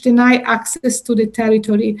measures which deny access to the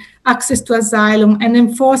territory, access to asylum, and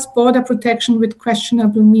enforce border protection with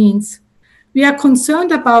questionable means. We are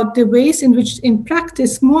concerned about the ways in which, in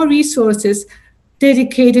practice, more resources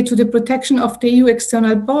dedicated to the protection of the EU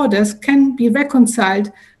external borders can be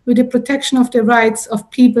reconciled with the protection of the rights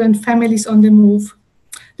of people and families on the move.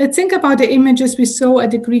 Let's think about the images we saw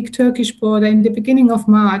at the Greek-Turkish border in the beginning of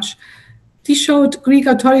March. These showed Greek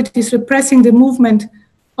authorities repressing the movement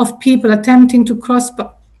of people attempting to cross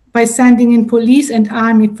by sending in police and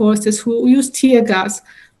army forces who used tear gas,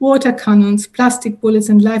 water cannons, plastic bullets,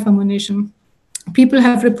 and live ammunition. People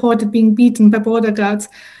have reported being beaten by border guards,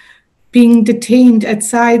 being detained at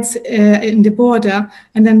sites in the border,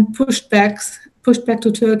 and then pushed back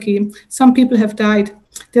to Turkey. Some people have died.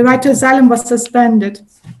 The right to asylum was suspended.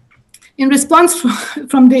 In response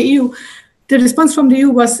from the EU, the response from the EU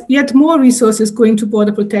was yet more resources going to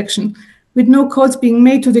border protection, with no calls being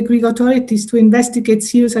made to the Greek authorities to investigate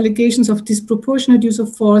serious allegations of disproportionate use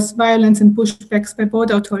of force, violence, and pushbacks by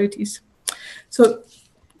border authorities. So,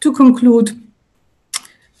 to conclude,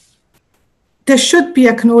 there should be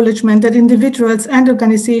acknowledgement that individuals and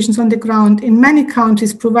organizations on the ground in many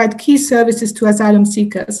countries provide key services to asylum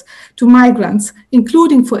seekers, to migrants,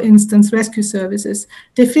 including, for instance, rescue services.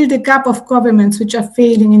 They fill the gap of governments which are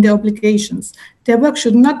failing in their obligations. Their work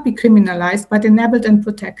should not be criminalized, but enabled and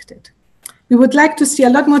protected. We would like to see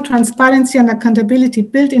a lot more transparency and accountability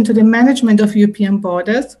built into the management of European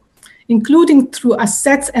borders, including through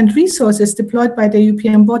assets and resources deployed by the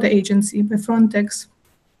European Border Agency, by FRONTEX.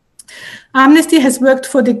 Amnesty has worked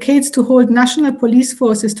for decades to hold national police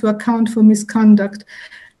forces to account for misconduct,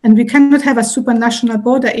 and we cannot have a supranational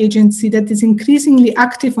border agency that is increasingly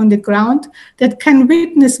active on the ground, that can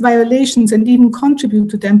witness violations and even contribute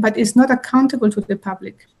to them, but is not accountable to the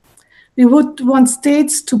public. We would want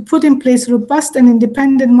states to put in place robust and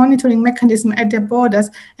independent monitoring mechanisms at their borders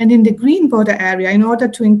and in the green border area in order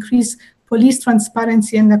to increase police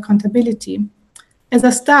transparency and accountability. As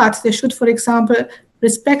a start, they should, for example,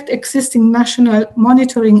 respect existing national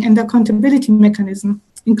monitoring and accountability mechanism,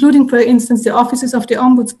 including, for instance, the offices of the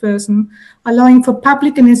ombudsperson, allowing for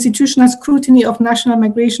public and institutional scrutiny of national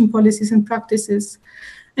migration policies and practices.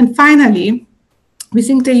 And finally, we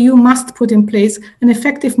think the EU must put in place an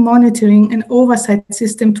effective monitoring and oversight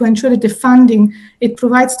system to ensure that the funding it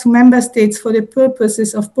provides to member states for the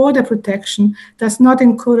purposes of border protection does not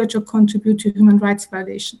encourage or contribute to human rights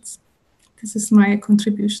violations. This is my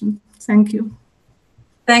contribution. Thank you.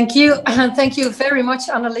 Thank you. Thank you very much,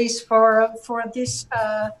 Annelies, for this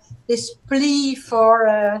this plea for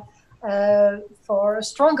a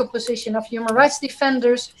stronger position of human rights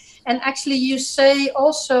defenders. And actually, you say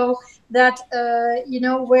also that you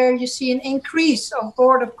know, where you see an increase of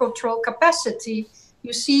border control capacity,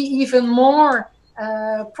 you see even more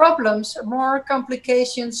problems, more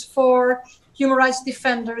complications for human rights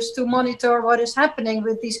defenders to monitor what is happening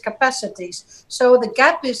with these capacities. So the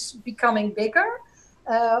gap is becoming bigger.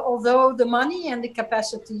 Although the money and the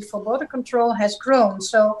capacity for border control has grown.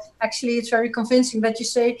 So actually it's very convincing that you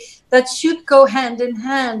say that should go hand in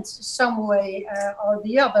hand some way or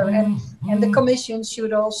the other. And the Commission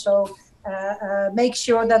should also make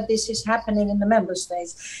sure that this is happening in the member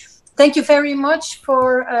states. Thank you very much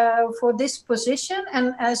for this position, and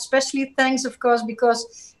especially thanks, of course, because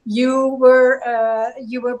you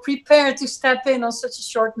were prepared to step in on such a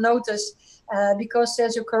short notice. Because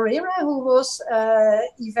Sergio Carrera, who was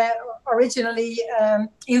originally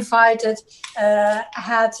invited,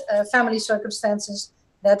 had family circumstances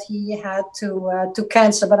that he had to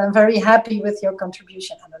cancel. But I'm very happy with your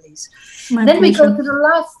contribution, Annelies. Then we go to the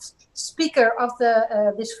last speaker of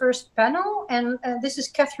this first panel, and this is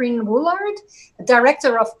Catherine Woolard,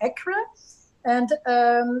 Director of ECRA. And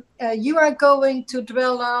you are going to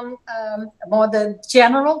dwell on more the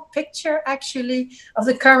general picture, actually, of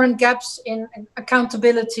the current gaps in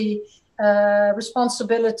accountability,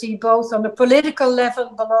 responsibility, both on the political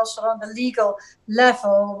level, but also on the legal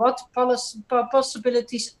level. What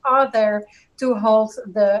possibilities are there to hold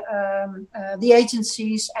the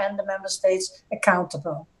agencies and the member states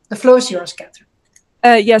accountable? The floor is yours, Catherine.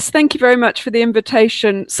 Yes, thank you very much for the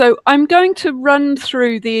invitation. So I'm going to run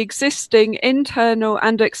through the existing internal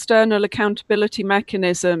and external accountability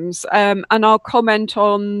mechanisms, and I'll comment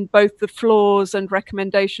on both the flaws and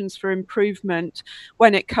recommendations for improvement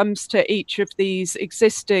when it comes to each of these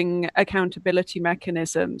existing accountability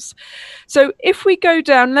mechanisms. So if we go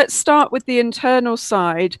down, let's start with the internal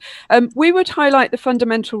side. We would highlight the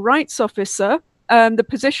Fundamental Rights Officer. The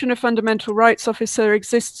position of Fundamental Rights Officer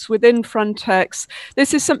exists within FRONTEX.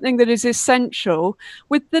 This is something that is essential.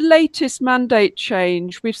 With the latest mandate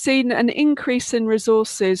change, we've seen an increase in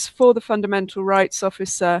resources for the Fundamental Rights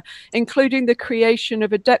Officer, including the creation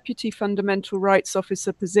of a Deputy Fundamental Rights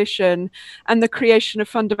Officer position and the creation of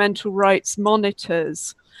fundamental rights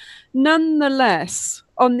monitors. Nonetheless,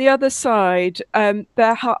 on the other side,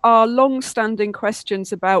 there are long-standing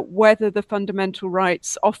questions about whether the Fundamental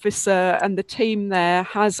Rights Officer and the team there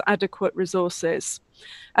has adequate resources.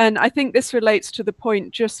 And I think this relates to the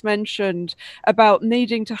point just mentioned about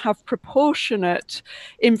needing to have proportionate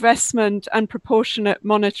investment and proportionate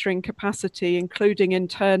monitoring capacity, including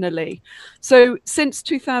internally. So since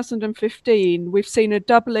 2015, we've seen a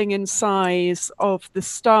doubling in size of the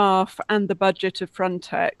staff and the budget of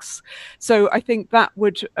FRONTEX. So I think that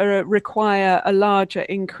would require a larger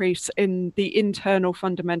increase in the internal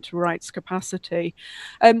fundamental rights capacity.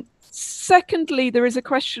 Secondly, there is a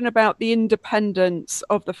question about the independence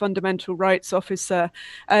of the Fundamental Rights Officer,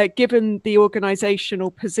 given the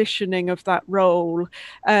organisational positioning of that role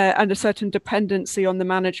and a certain dependency on the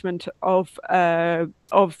management of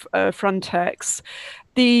FRONTEX.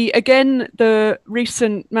 Again, the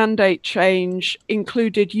recent mandate change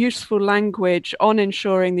included useful language on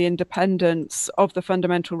ensuring the independence of the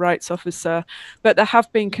Fundamental Rights Officer, but there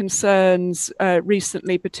have been concerns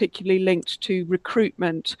recently, particularly linked to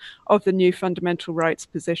recruitment of the new fundamental rights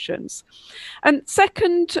positions. And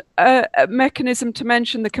second mechanism to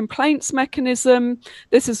mention, the complaints mechanism.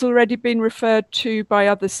 This has already been referred to by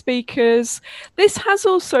other speakers. This has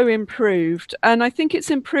also improved, and I think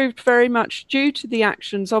it's improved very much due to the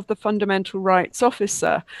actions of the Fundamental Rights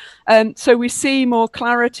Officer. So we see more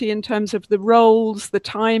clarity in terms of the roles, the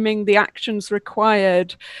timing, the actions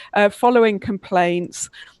required following complaints.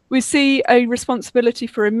 We see a responsibility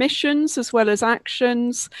for omissions as well as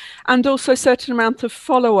actions, and also a certain amount of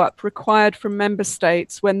follow-up required from member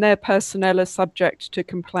states when their personnel are subject to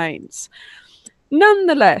complaints.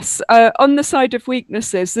 Nonetheless, on the side of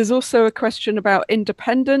weaknesses, there's also a question about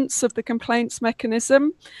independence of the complaints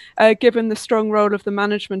mechanism, given the strong role of the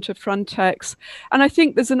management of FRONTEX. And I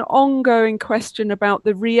think there's an ongoing question about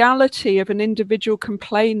the reality of an individual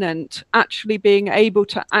complainant actually being able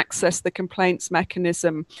to access the complaints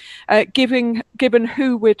mechanism, given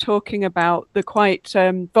who we're talking about, the quite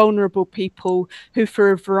vulnerable people who,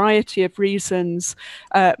 for a variety of reasons,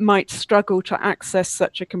 might struggle to access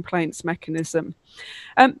such a complaints mechanism.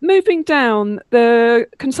 Moving down, the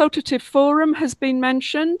consultative forum has been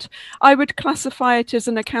mentioned. I would classify it as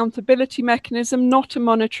an accountability mechanism, not a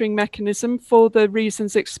monitoring mechanism, for the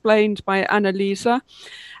reasons explained by Annalisa.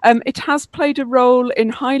 It has played a role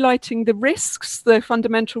in highlighting the risks, the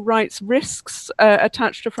fundamental rights risks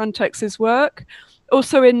attached to FRONTEX's work,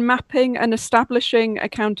 also in mapping and establishing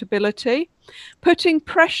accountability, putting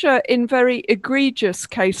pressure in very egregious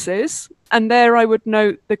cases. And there I would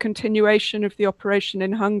note the continuation of the operation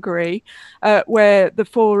in Hungary, where the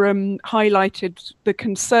forum highlighted the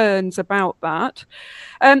concerns about that.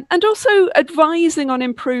 And also advising on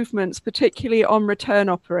improvements, particularly on return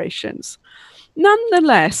operations.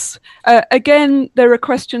 Nonetheless, again, there are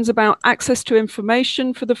questions about access to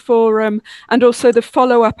information for the forum and also the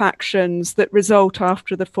follow-up actions that result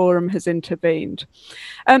after the forum has intervened.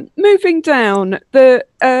 Moving down, the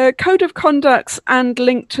code of conducts and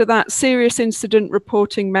linked to that serious incident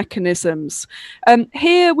reporting mechanisms.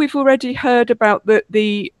 Here we've already heard about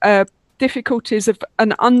the difficulties of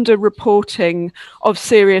an underreporting of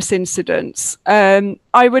serious incidents.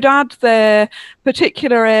 I would add there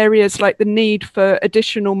particular areas like the need for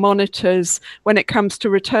additional monitors when it comes to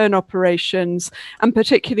return operations, and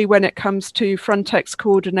particularly when it comes to FRONTEX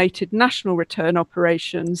coordinated national return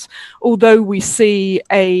operations, although we see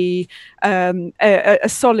a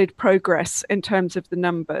solid progress in terms of the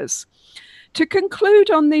numbers. To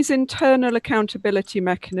conclude on these internal accountability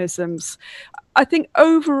mechanisms, I think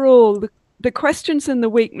overall the questions and the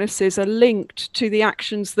weaknesses are linked to the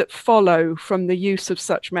actions that follow from the use of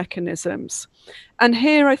such mechanisms. And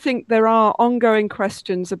here I think there are ongoing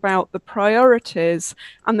questions about the priorities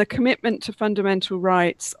and the commitment to fundamental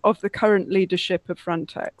rights of the current leadership of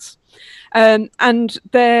FRONTEX. And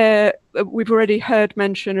there, we've already heard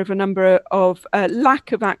mention of a number of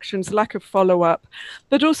lack of actions, lack of follow-up,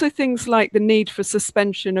 but also things like the need for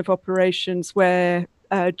suspension of operations where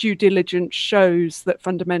due diligence shows that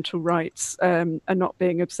fundamental rights are not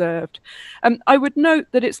being observed. I would note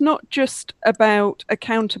that it's not just about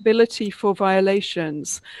accountability for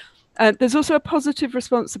violations. There's also a positive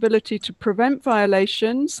responsibility to prevent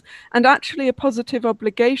violations and actually a positive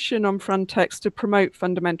obligation on FRONTEX to promote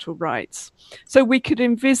fundamental rights. So we could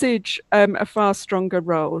envisage a far stronger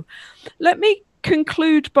role. Let me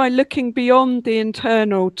conclude by looking beyond the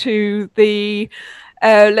internal to the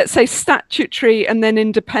let's say statutory and then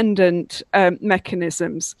independent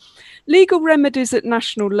mechanisms. Legal remedies at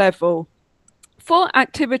national level. For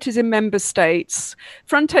activities in member states,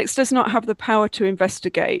 FRONTEX does not have the power to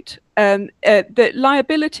investigate. The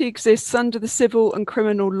liability exists under the civil and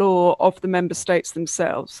criminal law of the member states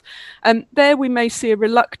themselves. There we may see a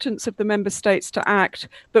reluctance of the member states to act,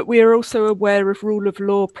 but we are also aware of rule of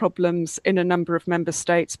law problems in a number of member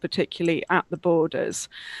states, particularly at the borders.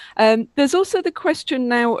 There's also the question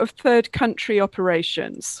now of third country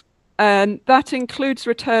operations. That includes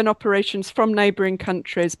return operations from neighbouring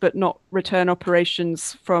countries, but not return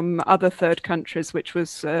operations from other third countries, which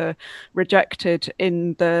was rejected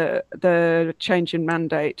in the change in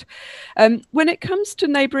mandate. When it comes to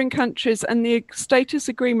neighbouring countries and the status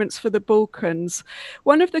agreements for the Balkans,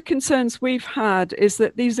 one of the concerns we've had is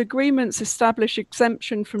that these agreements establish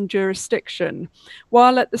exemption from jurisdiction,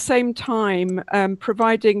 while at the same time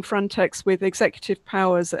providing FRONTEX with executive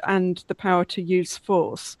powers and the power to use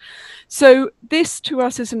force. So this to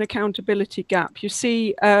us is an accountability gap. You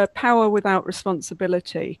see power without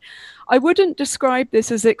responsibility. I wouldn't describe this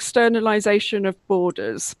as externalization of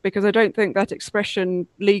borders, because I don't think that expression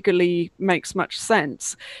legally makes much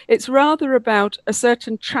sense. It's rather about a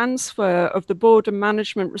certain transfer of the border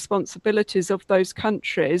management responsibilities of those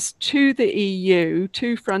countries to the EU,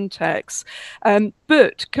 to FRONTEX,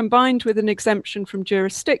 but combined with an exemption from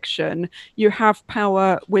jurisdiction, you have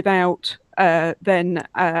power without then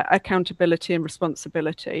accountability and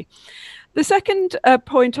responsibility. The second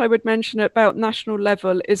point I would mention about national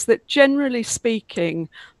level is that generally speaking,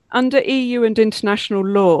 under EU and international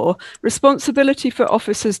law, responsibility for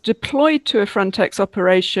officers deployed to a FRONTEX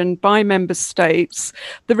operation by member states,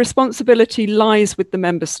 the responsibility lies with the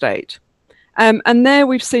member state. And there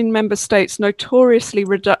we've seen member states notoriously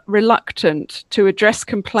reluctant to address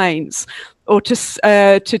complaints or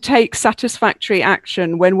to take satisfactory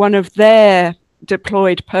action when one of their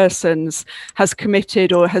deployed persons has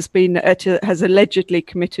committed or has allegedly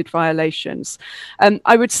committed violations.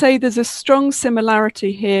 I would say there's a strong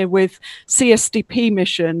similarity here with CSDP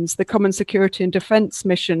missions, the Common Security and Defence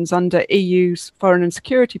missions under EU's foreign and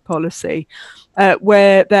security policy,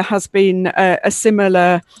 where there has been a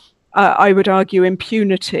similar I would argue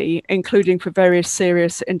impunity, including for various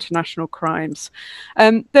serious international crimes.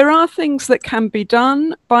 There are things that can be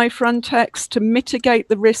done by FRONTEX to mitigate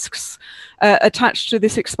the risks attached to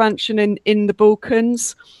this expansion in the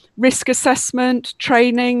Balkans. Risk assessment,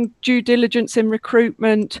 training, due diligence in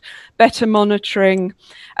recruitment, better monitoring,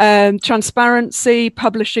 transparency,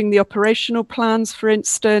 publishing the operational plans, for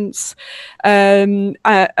instance, to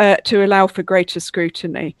allow for greater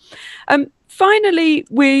scrutiny. Finally,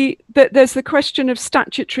 there's the question of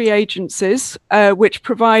statutory agencies, which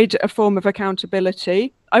provide a form of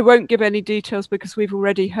accountability. I won't give any details because we've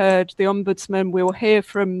already heard the Ombudsman. We'll hear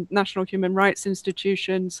from national human rights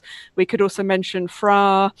institutions. We could also mention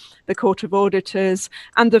FRA, the Court of Auditors,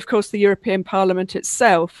 and of course the European Parliament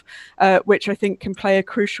itself, which I think can play a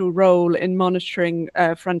crucial role in monitoring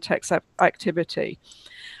FRONTEX activity.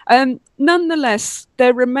 Nonetheless,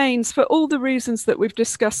 there remains, for all the reasons that we've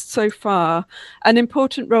discussed so far, an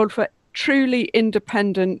important role for truly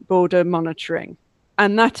independent border monitoring.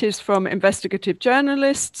 And that is from investigative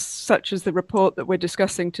journalists, such as the report that we're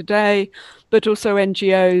discussing today, but also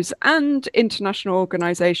NGOs and international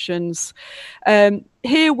organizations.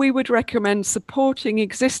 Here we would recommend supporting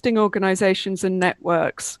existing organizations and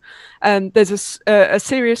networks. There's a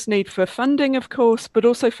serious need for funding, of course, but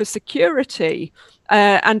also for security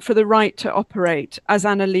and for the right to operate, as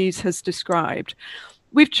Annelies has described.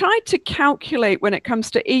 We've tried to calculate, when it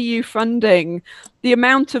comes to EU funding, the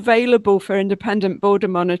amount available for independent border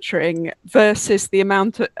monitoring versus the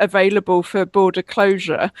amount available for border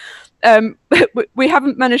closure. we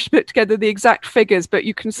haven't managed to put together the exact figures, but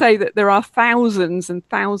you can say that there are thousands and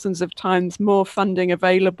thousands of times more funding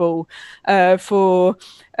available for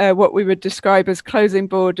what we would describe as closing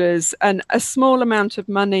borders, and a small amount of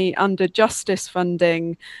money under justice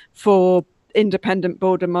funding for independent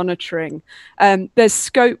border monitoring. There's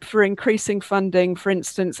scope for increasing funding, for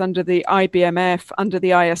instance, under the IBMF, under the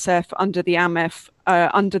ISF, under the AMEF,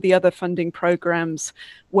 under the other funding programs,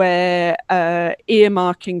 where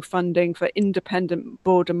earmarking funding for independent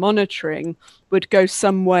border monitoring would go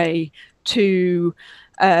some way to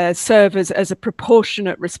serve as a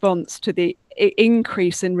proportionate response to the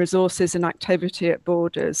increase in resources and activity at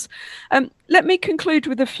borders. Let me conclude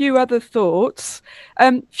with a few other thoughts.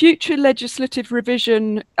 Future legislative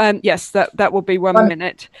revision, yes, that will be 1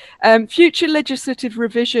 minute. Future legislative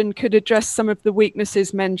revision could address some of the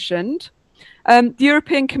weaknesses mentioned. The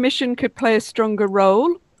European Commission could play a stronger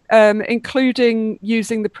role, including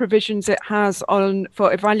using the provisions it has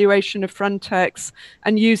for evaluation of FRONTEX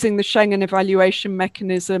and using the Schengen evaluation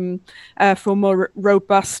mechanism for more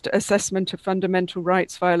robust assessment of fundamental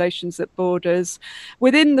rights violations at borders.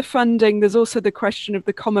 Within the funding, there's also the question of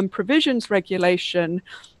the Common Provisions Regulation,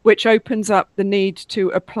 which opens up the need to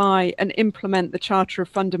apply and implement the Charter of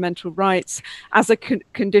Fundamental Rights as a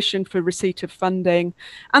condition for receipt of funding.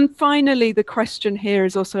 And finally, the question here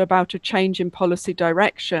is also about a change in policy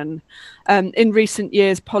direction. In recent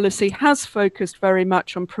years, policy has focused very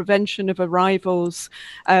much on prevention of arrivals,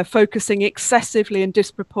 focusing excessively and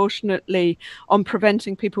disproportionately on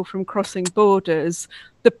preventing people from crossing borders.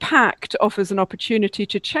 The Pact offers an opportunity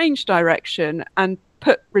to change direction and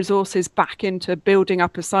put resources back into building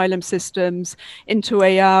up asylum systems, into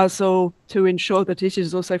EASO to ensure that it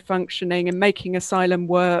is also functioning and making asylum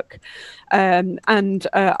work. And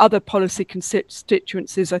other policy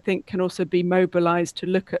constituencies, I think, can also be mobilized to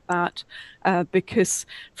look at that because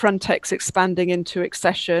Frontex expanding into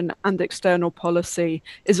accession and external policy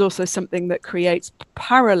is also something that creates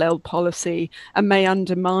parallel policy and may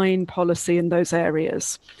undermine policy in those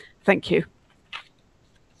areas. Thank you.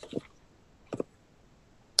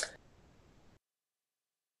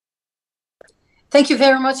 Thank you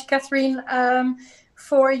very much, Catherine,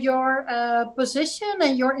 for your position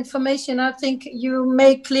and your information. I think you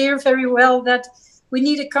made clear very well that we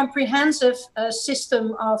need a comprehensive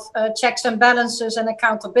system of checks and balances and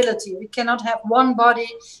accountability. We cannot have one body,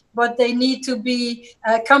 but they need to be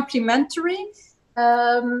complementary.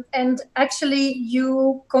 And actually,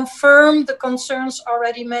 you confirm the concerns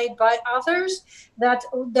already made by others, that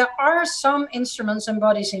there are some instruments and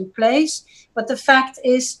bodies in place, but the fact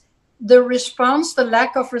is, the response, the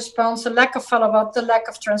lack of response, the lack of follow-up, the lack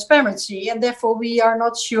of transparency, and therefore we are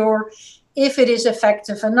not sure if it is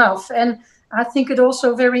effective enough. And I think it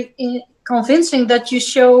also very convincing that you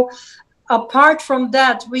show, apart from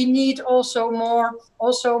that, we need also more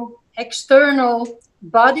external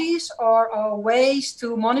bodies or ways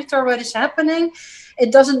to monitor what is happening.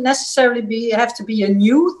 It doesn't necessarily have to be a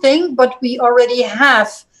new thing, but we already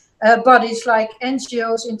have bodies like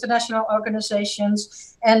NGOs, international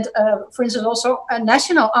organizations, and for instance also a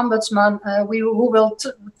national ombudsman who will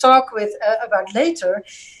talk with about later.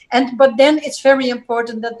 But then it's very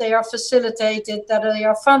important that they are facilitated, that they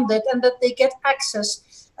are funded, and that they get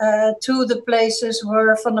access to the places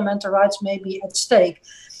where fundamental rights may be at stake.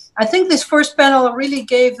 I think this first panel really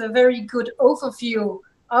gave a very good overview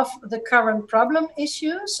of the current problem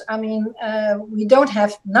issues. I mean, we don't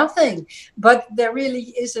have nothing, but there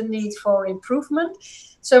really is a need for improvement.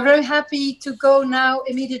 So very happy to go now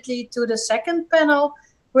immediately to the second panel,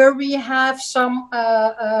 where we have some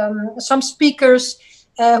speakers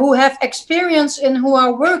who have experience and who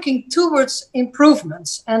are working towards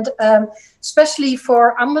improvements. And especially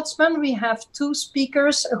for Ombudsman, we have two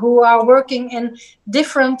speakers who are working in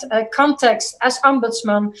different contexts as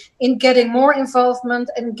Ombudsman in getting more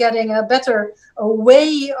involvement and getting a better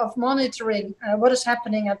way of monitoring what is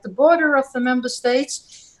happening at the border of the member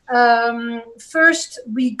states. First,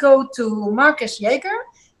 we go to Marcus Jaeger.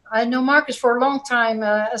 I know Marcus for a long time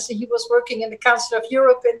as he was working in the Council of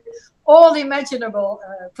Europe in all imaginable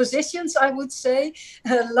positions, I would say,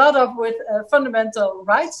 a lot of with fundamental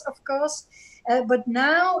rights, of course. But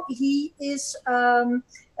now he is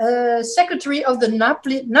secretary of the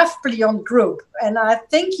Napoleon Group. And I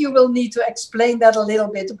think you will need to explain that a little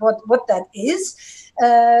bit, what that is.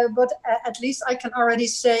 But at least I can already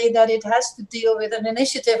say that it has to deal with an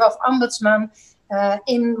initiative of Ombudsman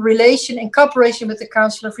in cooperation with the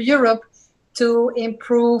Council of Europe to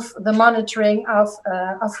improve the monitoring of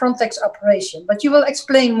Frontex operation. But you will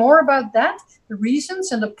explain more about that, the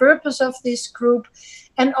reasons and the purpose of this group.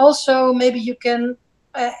 And also maybe you can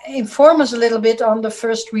inform us a little bit on the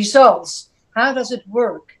first results. How does it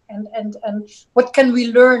work? And what can we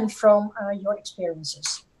learn from your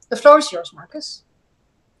experiences? The floor is yours, Marcus.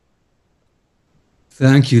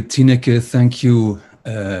 Thank you, Tineke. Thank you,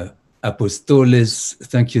 Apostolis.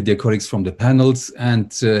 Thank you, dear colleagues from the panels.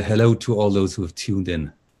 And hello to all those who have tuned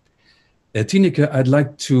in. Tineke, I'd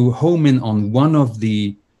like to home in on one of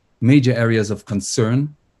the major areas of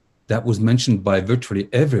concern that was mentioned by virtually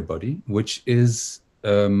everybody, which is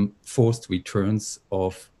forced returns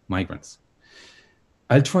of migrants.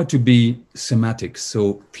 I'll try to be semantic,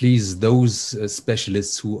 so please, those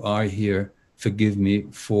specialists who are here, forgive me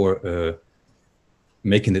for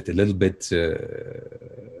making it a little bit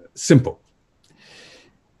simple.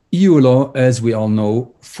 EU law, as we all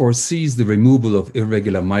know, foresees the removal of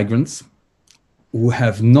irregular migrants who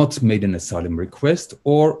have not made an asylum request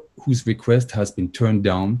or whose request has been turned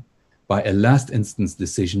down by a last instance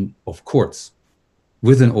decision of courts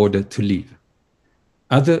with an order to leave.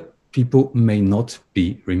 Other people may not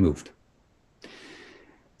be removed.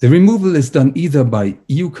 The removal is done either by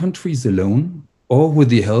EU countries alone or with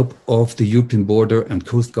the help of the European Border and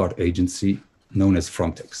Coast Guard Agency, known as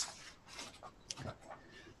FRONTEX.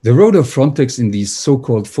 The role of FRONTEX in these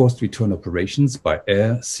so-called forced return operations by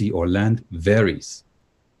air, sea, or land varies.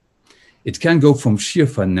 It can go from sheer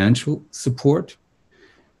financial support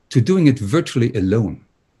to doing it virtually alone.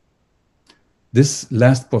 This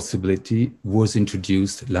last possibility was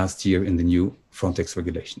introduced last year in the new FRONTEX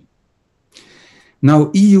regulation. Now,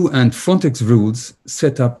 EU and FRONTEX rules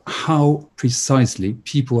set up how precisely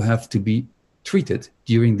people have to be treated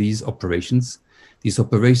during these operations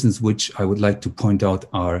which I would like to point out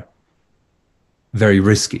are very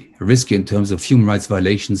risky in terms of human rights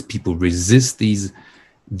violations. People resist these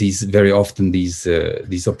very often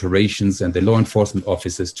these operations, and the law enforcement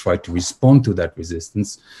officers try to respond to that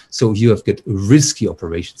resistance. So you have got risky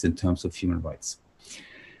operations in terms of human rights.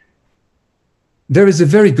 There is a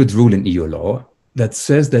very good rule in EU law that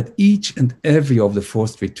says that each and every of the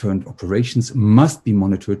forced return operations must be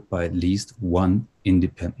monitored by at least one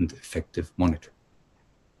independent, effective monitor.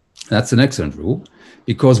 That's an excellent rule,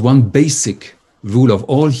 because one basic rule of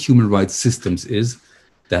all human rights systems is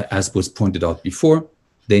that, as was pointed out before,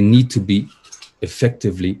 they need to be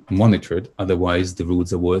effectively monitored, otherwise the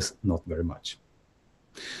rules are worth not very much.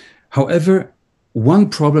 However, one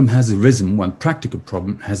problem has arisen, one practical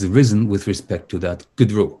problem has arisen with respect to that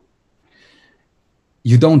good rule.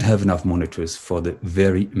 You don't have enough monitors for the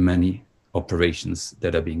very many operations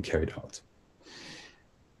that are being carried out.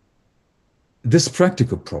 This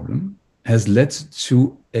practical problem has led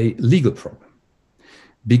to a legal problem,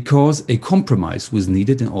 because a compromise was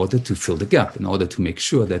needed in order to fill the gap, in order to make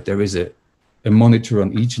sure that there is a monitor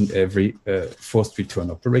on each and every forced return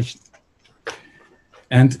operation.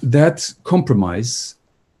 And that compromise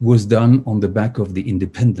was done on the back of the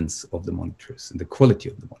independence of the monitors and the quality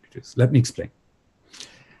of the monitors. Let me explain.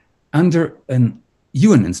 Under an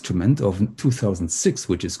UN instrument of 2006,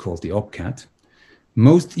 which is called the OPCAT,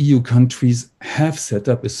 most EU countries have set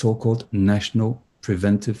up a so-called national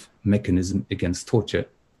preventive mechanism against torture.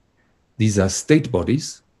 These are state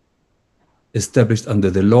bodies established under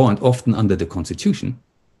the law and often under the constitution,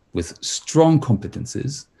 with strong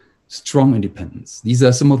competences, strong independence. These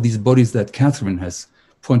are some of these bodies that Catherine has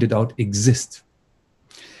pointed out exist.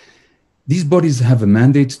 These bodies have a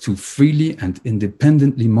mandate to freely and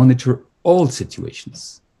independently monitor all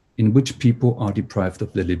situations in which people are deprived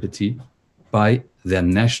of their liberty by their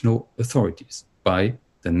national authorities, by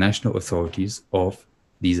the national authorities of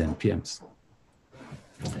these NPMs.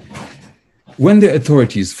 When the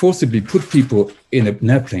authorities forcibly put people in an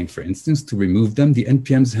airplane, for instance, to remove them, the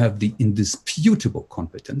NPMs have the indisputable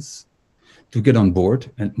competence to get on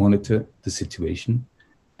board and monitor the situation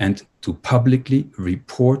and to publicly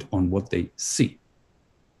report on what they see.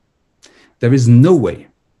 There is no way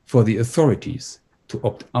for the authorities to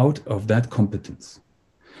opt out of that competence.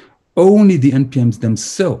 Only the NPMs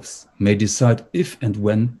themselves may decide if and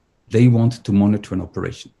when they want to monitor an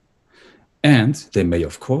operation. And they may,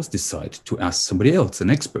 of course, decide to ask somebody else, an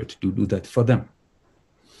expert, to do that for them.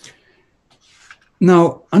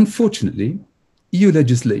 Now, unfortunately, EU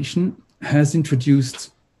legislation has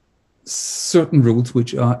introduced certain rules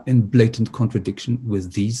which are in blatant contradiction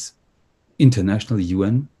with these international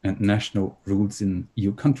UN and national rules in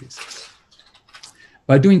EU countries.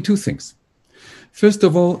 By doing two things. First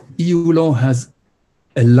of all, EU law has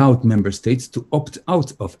allowed member states to opt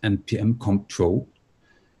out of NPM control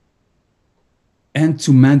and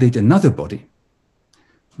to mandate another body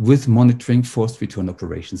with monitoring forced return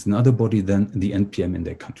operations, another body than the NPM in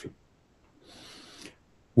their country.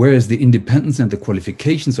 Whereas the independence and the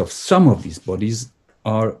qualifications of some of these bodies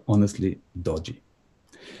are honestly dodgy.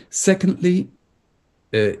 Secondly,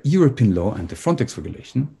 European law and the FRONTEX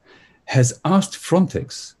regulation has asked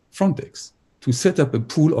Frontex to set up a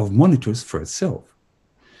pool of monitors for itself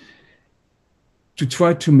to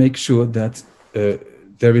try to make sure that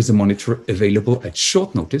there is a monitor available at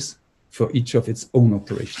short notice for each of its own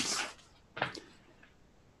operations.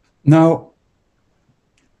 Now,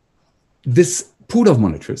 this pool of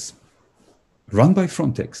monitors run by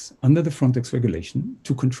Frontex under the Frontex regulation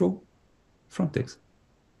to control Frontex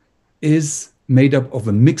is made up of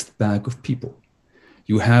a mixed bag of people.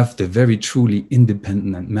 You have the very truly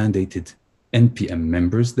independent and mandated NPM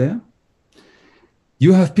members there.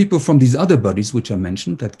 You have people from these other bodies which I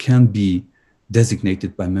mentioned that can be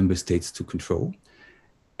designated by member states to control.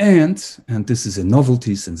 And this is a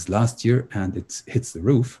novelty since last year and it hits the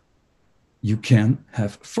roof, you can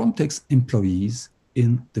have Frontex employees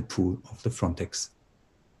in the pool of the Frontex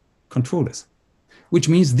controllers, which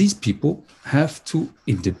means these people have to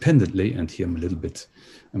independently, and here I'm a little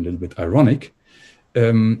bit ironic,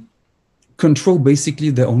 control basically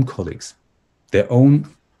their own colleagues, their own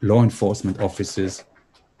law enforcement officers,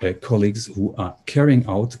 colleagues who are carrying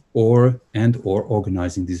out or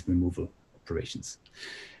organizing these removal operations.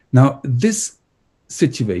 Now, this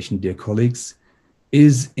situation, dear colleagues,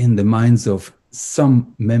 is in the minds of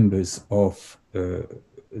some members of the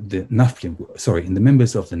NAFPLIM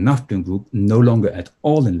group no longer at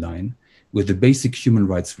all in line with the basic human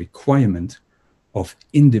rights requirement of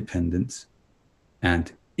independent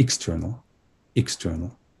and external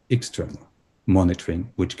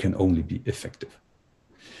monitoring, which can only be effective.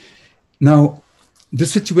 Now, the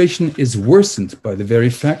situation is worsened by the very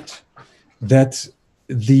fact that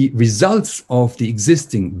the results of the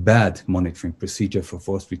existing bad monitoring procedure for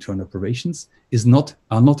forced return operations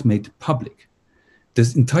are not made public.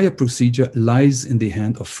 This entire procedure lies in the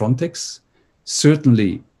hand of Frontex,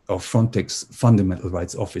 certainly of Frontex fundamental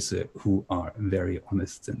rights officer who are very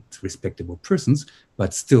honest and respectable persons,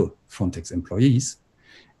 but still Frontex employees.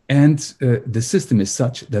 And the system is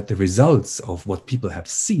such that the results of what people have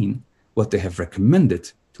seen, what they have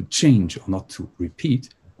recommended to change or not to repeat,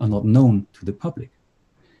 are not known to the public.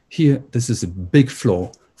 Here, this is a big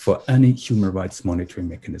flaw for any human rights monitoring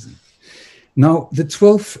mechanism. Now, the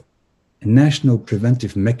 12 national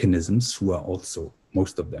preventive mechanisms, who are also,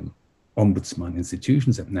 most of them, ombudsman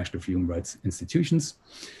institutions and national human rights institutions,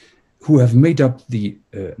 who have made up the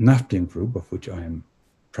NAFPLIM group, of which I am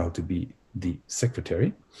proud to be the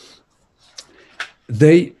secretary,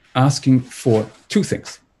 they asking for two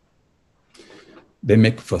things. They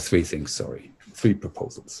make for three things, sorry, three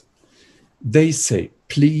proposals. They say,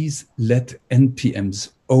 please let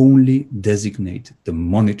NPMs only designate the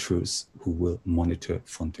monitors who will monitor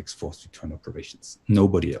Frontex forced return operations,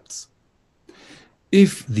 nobody else.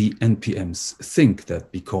 If the NPMs think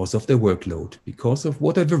that because of their workload, because of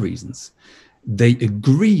whatever reasons, they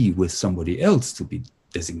agree with somebody else to be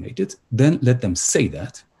designated, then let them say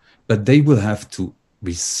that, but they will have to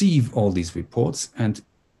receive all these reports and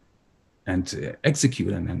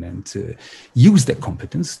execute and use their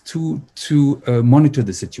competence to monitor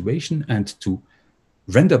the situation and to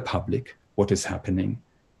render public what is happening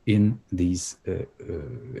in these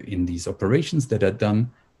operations that are done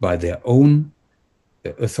by their own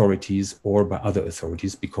authorities or by other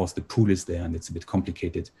authorities, because the pool is there and it's a bit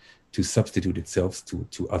complicated to substitute itself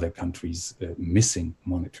to other countries' missing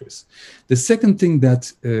monitors. The second thing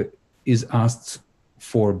that is asked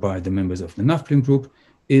for by the members of the NAFPLIM group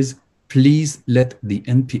is, please let the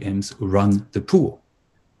NPMs run the pool,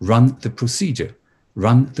 run the procedure,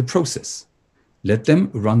 run the process. Let them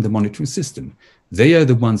run the monitoring system. They are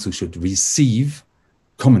the ones who should receive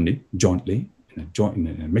commonly, jointly,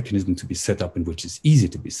 in a mechanism to be set up and which is easy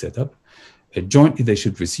to be set up. Jointly, they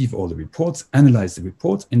should receive all the reports, analyze the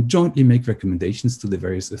reports, and jointly make recommendations to the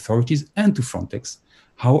various authorities and to Frontex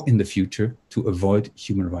how in the future to avoid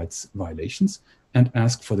human rights violations and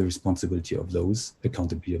ask for the responsibility of those,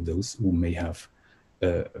 accountability of those who may have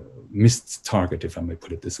missed target, if I may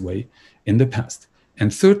put it this way, in the past.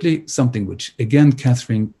 And thirdly, something which, again,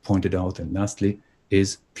 Catherine pointed out, and lastly,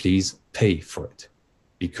 is please pay for it.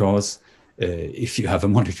 Because if you have a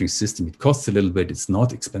monitoring system, it costs a little bit, it's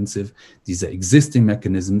not expensive. These are existing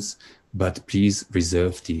mechanisms, but please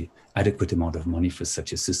reserve the adequate amount of money for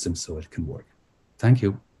such a system so it can work. Thank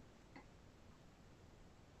you.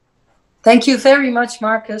 Thank you very much,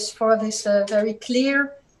 Marcus, for this very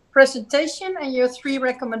clear presentation. And your three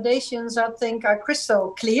recommendations, I think, are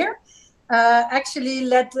crystal clear. Actually,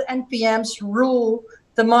 let the NPMs rule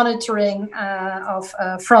the monitoring of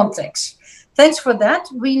Frontex. Thanks for that.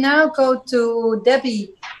 We now go to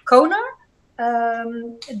Debbie Konar,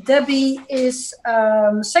 Debbie is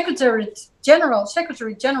Secretary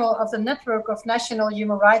General of the Network of National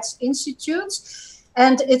Human Rights Institutes.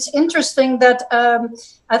 And it's interesting that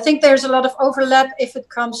I think there's a lot of overlap if it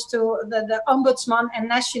comes to the Ombudsman and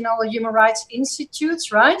National Human Rights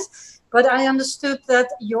Institutes, right? But I understood that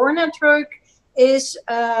your network is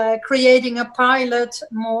creating a pilot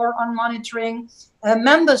more on monitoring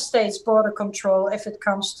member states' border control if it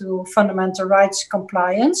comes to fundamental rights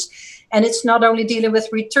compliance. And it's not only dealing with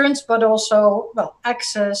returns, but also, well,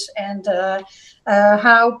 access and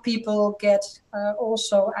how people get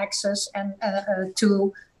also access and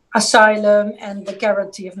to asylum and the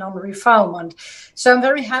guarantee of non-refoulement. So I'm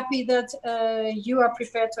very happy that you are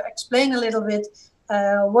prepared to explain a little bit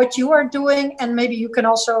what you are doing, and maybe you can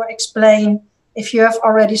also explain if you have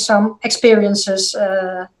already some experiences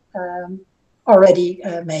already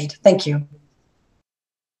made. Thank you.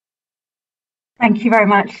 Thank you very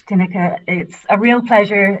much, Tineke. It's a real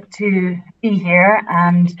pleasure to be here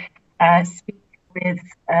and speak with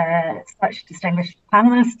such distinguished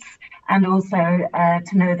panelists, and also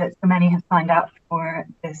to know that so many have signed up for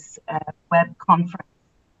this web conference.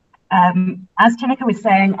 As Tineke was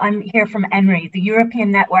saying, I'm here from ENRI, the European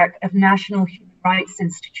Network of National Human Rights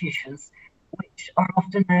Institutions, which are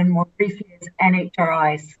often known more briefly as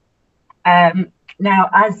NHRIs. Now,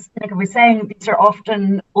 as Tineke was saying, these are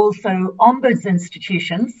often also ombuds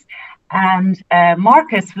institutions, and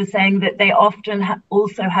Marcus was saying that they often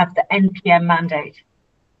also have the NPM mandate.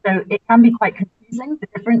 So it can be quite confusing, the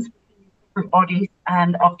difference between different bodies,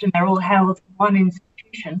 and often they're all held in one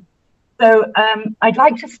institution. So I'd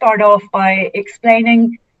like to start off by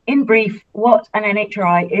explaining in brief what an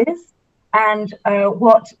NHRI is and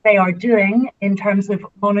what they are doing in terms of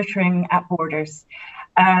monitoring at borders.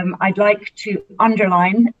 I'd like to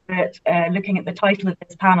underline that looking at the title of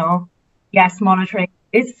this panel, yes, monitoring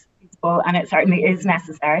is feasible and it certainly is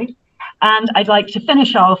necessary. And I'd like to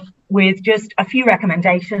finish off with just a few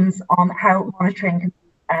recommendations on how monitoring can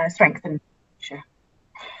be strengthened in the future.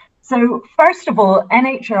 So first of all,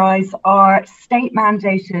 NHRIs are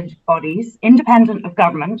state-mandated bodies, independent of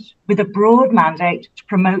government, with a broad mandate to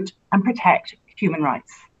promote and protect human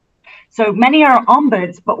rights. So many are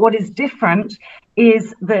ombuds, but what is different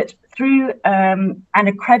is that through an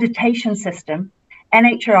accreditation system,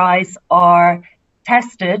 NHRIs are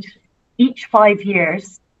tested each 5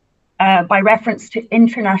 years by reference to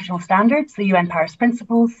international standards, the UN Paris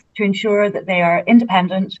Principles, to ensure that they are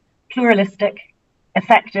independent, pluralistic,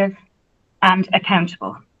 effective, and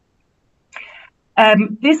accountable.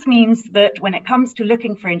 This means that when it comes to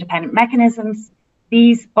looking for independent mechanisms,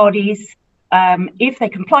 these bodies, if they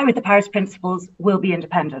comply with the Paris Principles, will be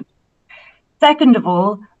independent. Second of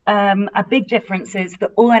all, a big difference is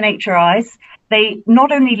that all NHRIs, they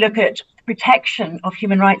not only look at protection of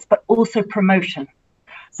human rights, but also promotion.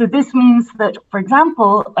 So this means that, for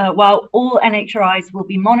example, while all NHRIs will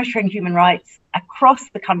be monitoring human rights across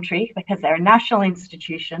the country because they're a national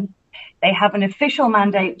institution, they have an official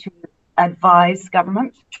mandate to advise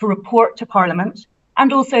government, to report to Parliament,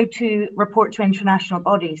 and also to report to international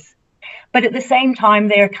bodies. But at the same time,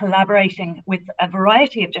 they are collaborating with a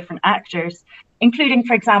variety of different actors, including,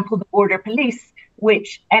 for example, the border police,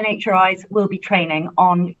 which NHRIs will be training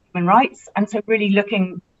on human rights, and so really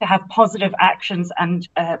looking to have positive actions and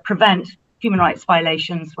prevent human rights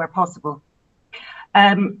violations where possible.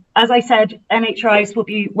 As I said, NHRIs will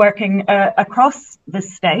be working across the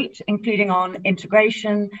state, including on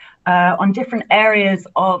integration, on different areas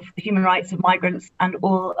of the human rights of migrants and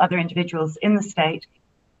all other individuals in the state.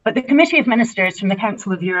 But the Committee of Ministers from the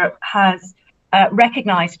Council of Europe has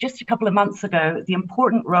recognised just a couple of months ago the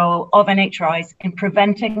important role of NHRIs in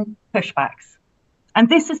preventing pushbacks. And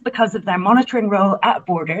this is because of their monitoring role at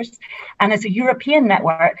borders. And as a European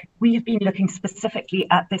network, we have been looking specifically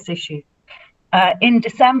at this issue. In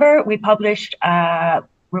December, we published a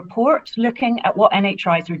report looking at what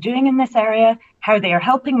NHRIs are doing in this area, how they are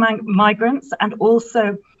helping migrants, and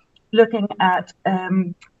also looking at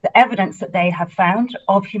the evidence that they have found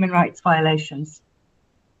of human rights violations.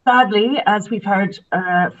 Sadly, as we've heard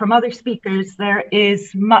from other speakers, there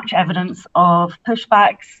is much evidence of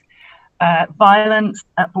pushbacks, violence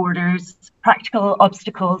at borders, practical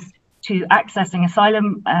obstacles to accessing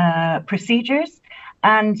asylum procedures,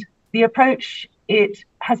 and the approach, it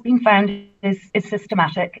has been found, is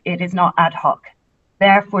systematic. It is not ad hoc.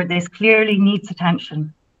 Therefore, this clearly needs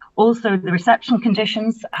attention. Also, the reception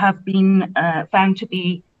conditions have been found to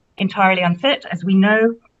be entirely unfit. As we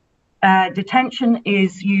know, detention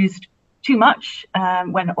is used too much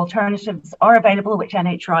when alternatives are available, which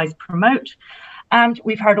NHRIs promote. And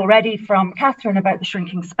we've heard already from Catherine about the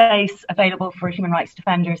shrinking space available for human rights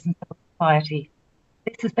defenders and civil society.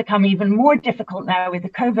 This has become even more difficult now with the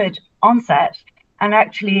COVID onset, and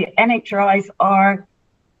actually NHRIs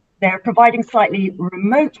they're providing slightly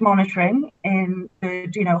remote monitoring in the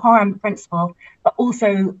do no harm principle, but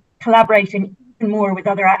also collaborating even more with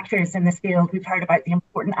other actors in this field. We've heard about the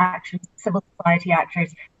important actions, civil society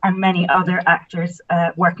actors, and many other actors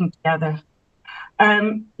working together.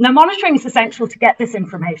 Now, monitoring is essential to get this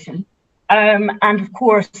information, and of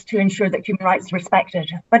course to ensure that human rights are respected.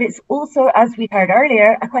 But it's also, as we heard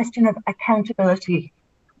earlier, a question of accountability.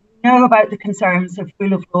 We know about the concerns of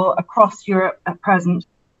rule of law across Europe at present.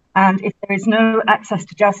 And if there is no access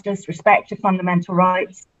to justice, respect for fundamental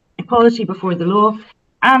rights, equality before the law,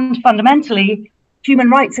 and fundamentally human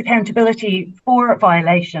rights accountability for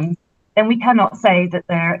violations, then we cannot say that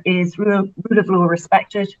there is rule of law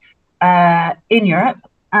respected in Europe.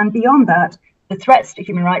 And beyond that, the threats to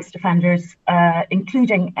human rights defenders,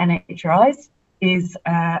 including NHRIs, is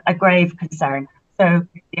a grave concern. So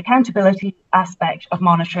the accountability aspect of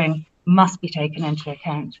monitoring must be taken into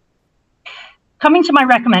account. Coming to my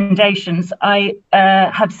recommendations, I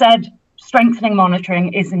have said strengthening monitoring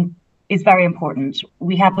is very important.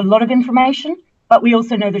 We have a lot of information, but we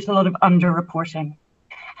also know there's a lot of underreporting.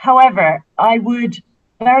 However, I would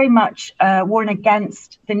very much warn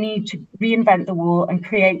against the need to reinvent the wheel and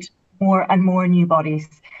create more and more new bodies.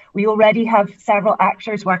 We already have several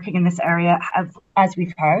actors working in this area, as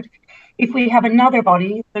we've heard. If we have another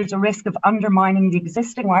body, there's a risk of undermining the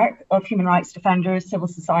existing work of human rights defenders, civil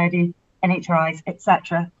society, NHRIs,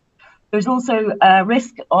 etc. There's also a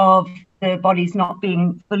risk of the bodies not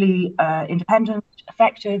being fully independent,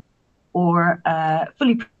 effective, or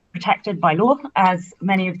fully protected by law, as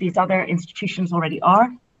many of these other institutions already are,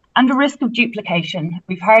 and a risk of duplication.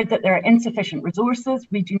 We've heard that there are insufficient resources.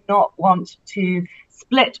 We do not want to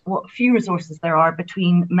split what few resources there are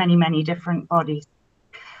between many, many different bodies.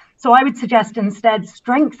 So I would suggest instead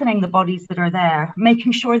strengthening the bodies that are there,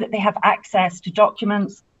 making sure that they have access to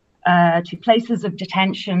documents, to places of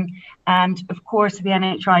detention, and of course the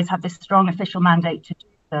NHRIs have this strong official mandate to do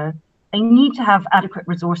so. They need to have adequate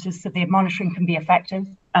resources so the monitoring can be effective,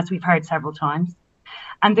 as we've heard several times.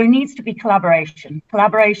 And there needs to be collaboration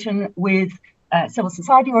with civil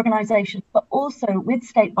society organisations, but also with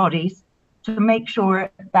state bodies to make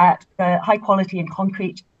sure that the high quality and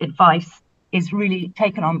concrete advice is really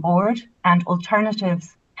taken on board and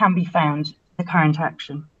alternatives can be found to the current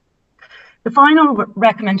action. The final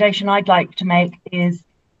recommendation I'd like to make is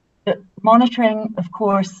that monitoring, of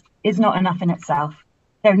course, is not enough in itself.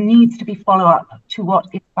 There needs to be follow-up to what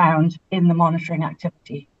is found in the monitoring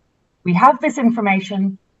activity. We have this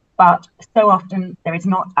information, but so often there is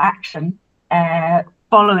not action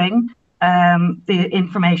following the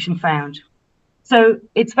information found. So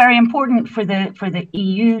it's very important for the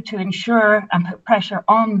EU to ensure and put pressure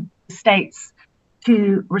on the states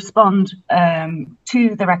to respond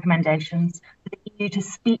to the recommendations, for the EU to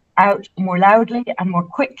speak out more loudly and more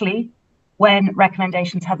quickly when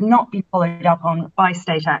recommendations have not been followed up on by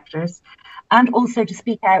state actors, and also to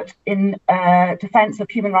speak out in defence of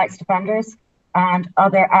human rights defenders and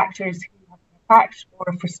other actors who have been attacked or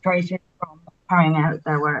frustrated from carrying out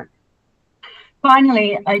their work.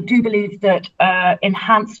 Finally, I do believe that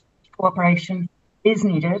enhanced cooperation is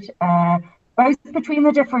needed, both between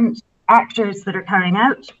the different actors that are carrying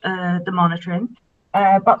out the monitoring,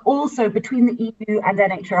 but also between the EU and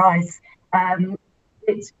NHRIs.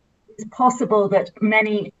 It's possible that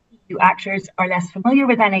many EU actors are less familiar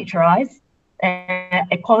with NHRIs.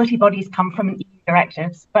 Equality bodies come from EU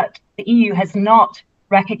directives, but the EU has not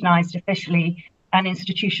recognised officially an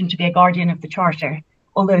institution to be a guardian of the Charter,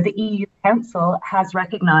 although the EU Council has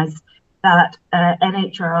recognised that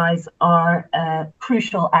NHRIs are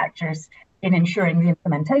crucial actors in ensuring the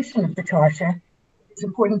implementation of the Charter. It's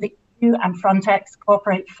important that EU and FRONTEX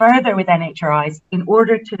cooperate further with NHRIs in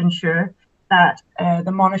order to ensure that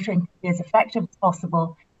the monitoring can be as effective as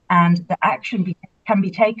possible and the action can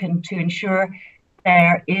be taken to ensure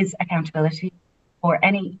there is accountability for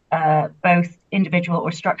any both individual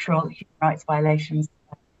or structural human rights violations.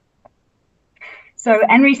 So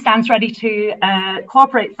ENRI stands ready to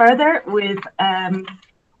cooperate further with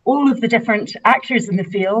all of the different actors in the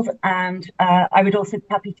field, and I would also be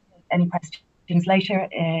happy to take any questions later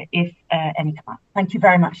if any come up. Thank you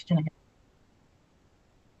very much, Tineke.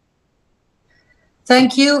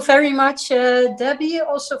 Thank you very much, Debbie,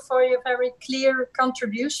 also for your very clear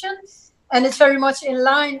contribution. And it's very much in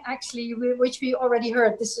line, actually, with which we already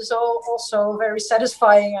heard. This is all also very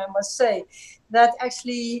satisfying, I must say, that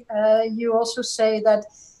actually you also say that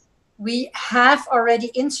we have already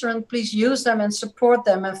instruments, please use them and support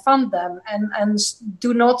them and fund them, and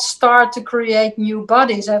do not start to create new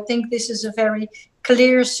bodies. I think this is a very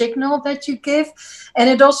clear signal that you give. And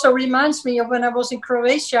it also reminds me of when I was in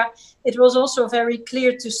Croatia, it was also very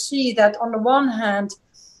clear to see that on the one hand,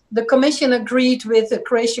 the Commission agreed with the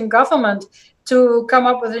Croatian government to come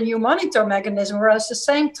up with a new monitor mechanism, whereas at the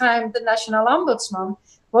same time, the National Ombudsman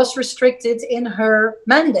was restricted in her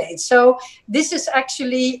mandate. So this is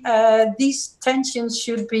actually, these tensions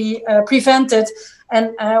should be prevented,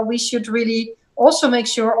 and we should really also make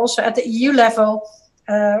sure, also at the EU level,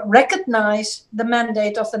 recognize the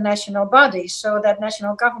mandate of the national bodies, so that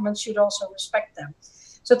national governments should also respect them.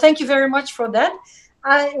 So thank you very much for that.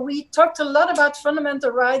 We talked a lot about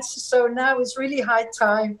fundamental rights, so now it's really high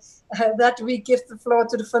time that we give the floor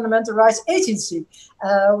to the Fundamental Rights Agency,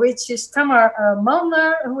 which is Tamar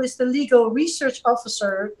Malnar, who is the Legal Research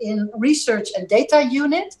Officer in Research and Data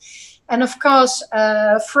Unit. And of course,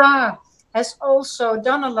 FRA has also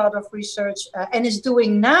done a lot of research and is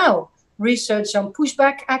doing now research on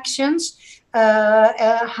pushback actions,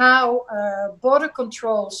 how border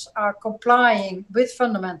controls are complying with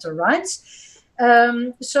fundamental rights.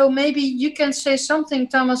 So maybe you can say something,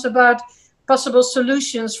 Thomas, about possible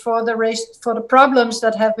solutions for the problems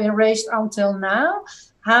that have been raised until now,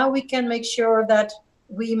 how we can make sure that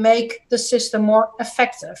we make the system more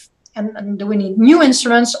effective. And do we need new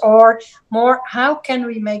instruments, or more, how can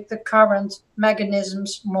we make the current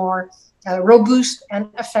mechanisms more robust and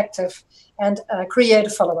effective, and create a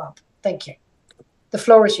follow-up? Thank you. The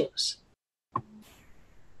floor is yours.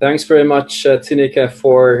 Thanks very much, Tineke,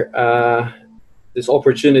 for this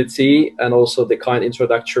opportunity and also the kind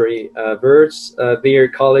introductory words. Dear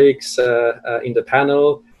colleagues in the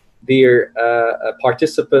panel, dear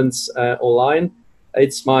participants online,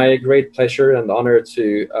 it's my great pleasure and honor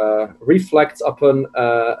to reflect upon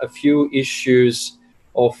a few issues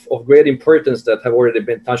of great importance that have already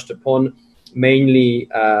been touched upon, mainly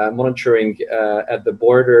monitoring at the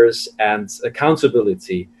borders and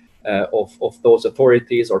accountability of those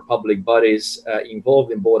authorities or public bodies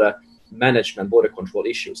involved in border management, border control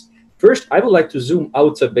issues. First, I would like to zoom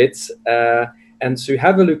out a bit and to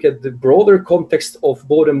have a look at the broader context of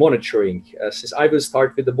border monitoring. Since I will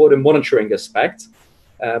start with the border monitoring aspect,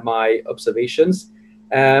 my observations,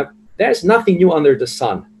 there's nothing new under the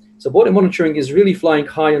sun. So border monitoring is really flying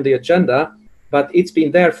high on the agenda, but it's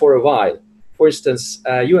been there for a while. For instance,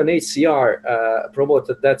 UNHCR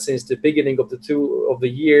promoted that since the beginning of the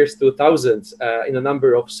years 2000 in a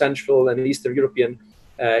number of Central and Eastern European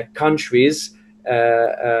countries.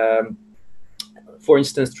 For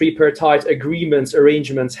instance, tripartite agreements,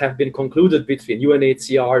 arrangements have been concluded between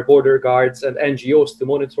UNHCR, border guards, and NGOs to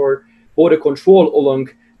monitor border control along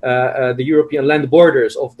the European land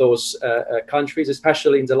borders of those countries,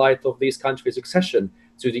 especially in the light of these countries' accession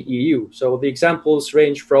to the EU. So the examples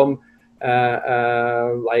range from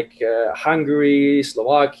Hungary,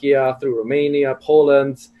 Slovakia, through Romania,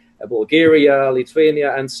 Poland, Bulgaria,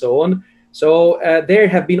 Lithuania, and so on. So there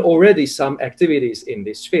have been already some activities in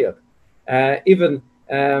this field. Even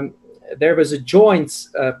there was a joint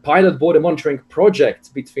pilot border monitoring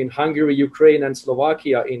project between Hungary, Ukraine, and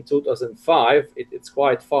Slovakia in 2005. It's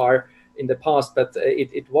quite far in the past, but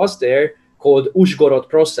it was there, called Uzhgorod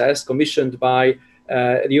process, commissioned by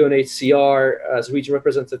the UNHCR as regional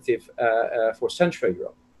representative for Central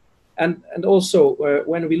Europe. And also,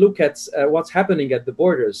 when we look at what's happening at the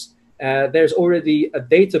borders, there's already a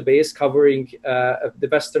database covering the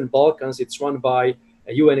Western Balkans. It's run by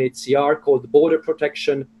UNHCR called Border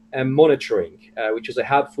Protection and Monitoring, which is a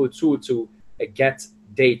helpful tool to get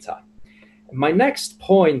data. My next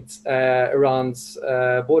point around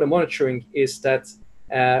border monitoring is that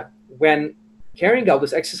when carrying out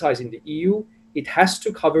this exercise in the EU, it has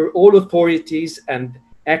to cover all authorities and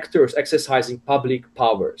actors exercising public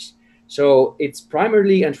powers. So it's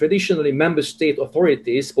primarily and traditionally member state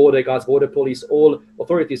authorities, border guards, border police, all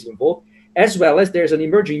authorities involved, as well as there's an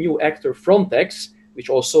emerging new actor, FRONTEX, which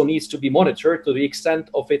also needs to be monitored to the extent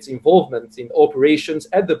of its involvement in operations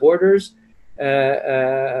at the borders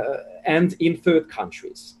and in third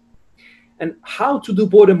countries. And how to do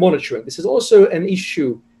border monitoring? This is also an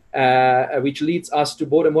issue which leads us to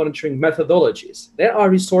border monitoring methodologies. There are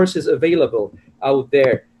resources available out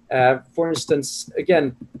there. For instance,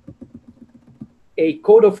 again, a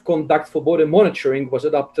code of conduct for border monitoring was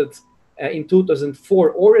adopted in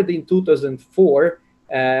 2004. Already in 2004,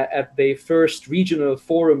 at the first regional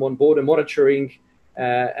forum on border monitoring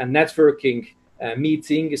and networking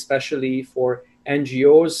meeting, especially for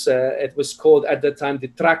NGOs. It was called at that time the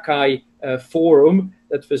Trakai Forum.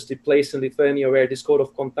 That was the place in Lithuania where this code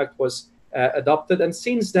of conduct was adopted. And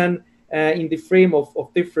since then, in the frame of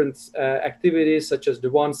different activities, such as the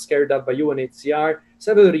ones carried out by UNHCR.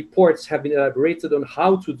 Several reports have been elaborated on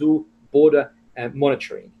how to do border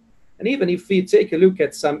monitoring. And even if we take a look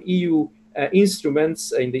at some EU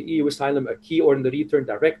instruments in the EU Asylum Acquis or in the Return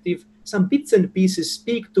Directive, some bits and pieces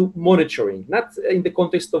speak to monitoring, not in the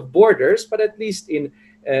context of borders, but at least in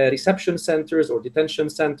reception centers or detention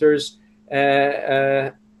centers,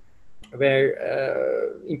 where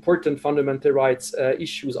important fundamental rights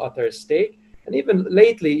issues are at stake. And even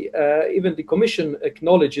lately, even the Commission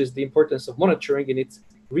acknowledges the importance of monitoring in its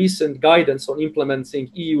recent guidance on implementing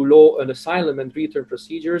EU law on asylum and return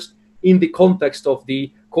procedures in the context of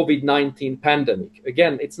the COVID-19 pandemic.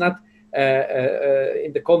 Again, it's not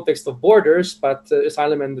in the context of borders, but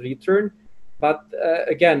asylum and return. But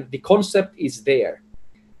again, the concept is there.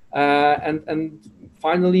 And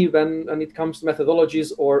finally, when it comes to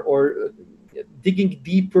methodologies or digging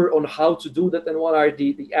deeper on how to do that and what are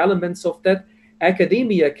the elements of that,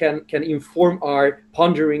 academia can inform our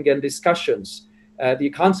pondering and discussions. The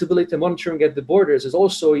accountability and monitoring at the borders is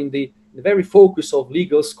also in the very focus of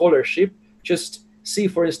legal scholarship. Just see,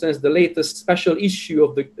 for instance, the latest special issue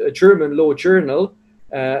of the German Law Journal,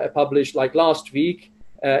 published like last week,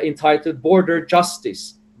 entitled Border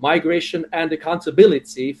Justice, Migration and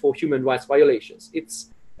Accountability for Human Rights Violations. It's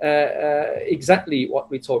exactly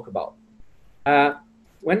what we talk about.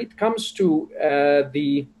 When it comes to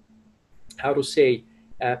the, how to say,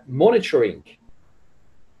 monitoring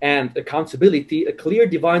and accountability, a clear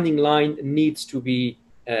dividing line needs to be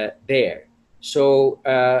there. So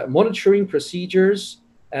monitoring procedures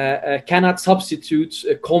cannot substitute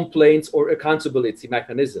complaints or accountability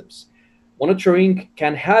mechanisms. Monitoring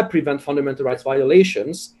can help prevent fundamental rights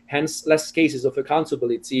violations, hence less cases of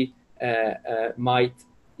accountability might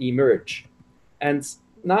emerge. And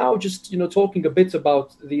now just talking a bit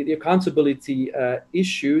about the accountability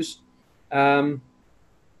issues.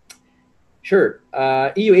 Sure,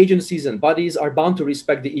 EU agencies and bodies are bound to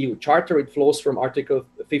respect the EU Charter. It flows from Article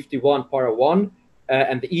 51, Para 1.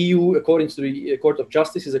 And the EU, according to the Court of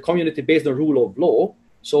Justice, is a community based on rule of law.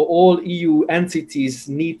 So all EU entities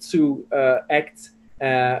need to act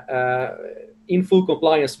in full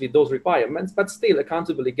compliance with those requirements, but still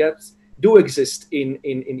accountability gaps do exist in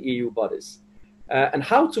EU bodies. And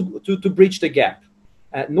how to bridge the gap?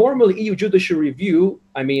 Normal EU judicial review,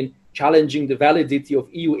 I mean, challenging the validity of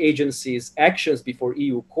EU agencies' actions before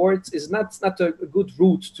EU courts is not a good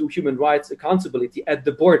route to human rights accountability at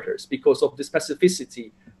the borders because of the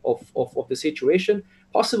specificity of the situation.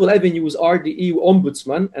 Possible avenues are the EU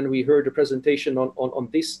Ombudsman, and we heard a presentation on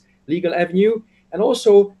this legal avenue, and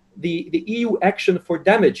also the EU action for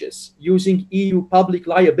damages using EU public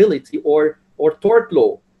liability or tort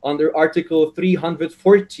law under Article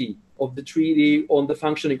 340 of the Treaty on the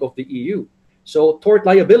Functioning of the EU. So tort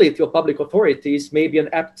liability of public authorities may be an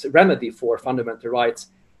apt remedy for fundamental rights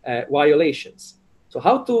violations. So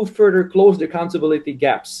how to further close the accountability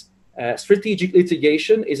gaps? Strategic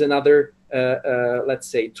litigation is another, let's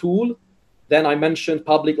say, tool. Then I mentioned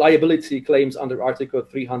public liability claims under Article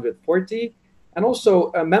 340. And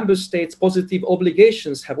also member states' positive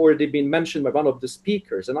obligations have already been mentioned by one of the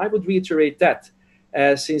speakers. And I would reiterate that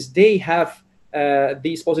since they have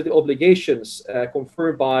these positive obligations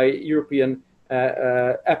conferred by European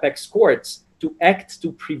apex courts to act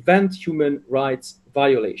to prevent human rights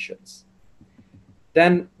violations.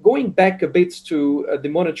 Then going back a bit to the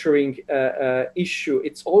monitoring issue,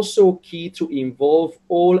 it's also key to involve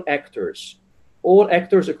all actors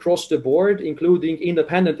across the board, including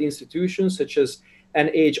independent institutions such as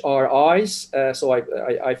NHRIs. So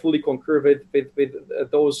I fully concur with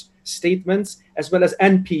those statements, as well as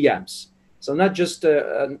NPMs. So not just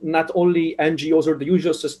not only NGOs or the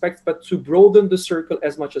usual suspects, but to broaden the circle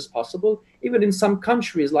as much as possible. Even in some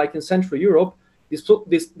countries, like in Central Europe,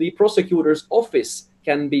 the prosecutor's office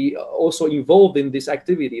can be also involved in this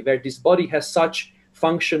activity, where this body has such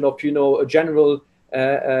function of, a general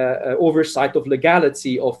oversight of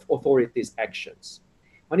legality of authorities' actions.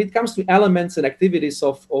 When it comes to elements and activities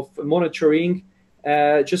of monitoring,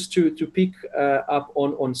 just to pick up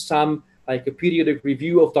on some, like a periodic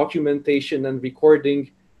review of documentation and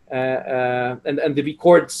recording, and the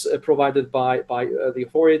records provided by the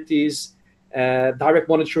authorities, direct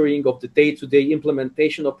monitoring of the day-to-day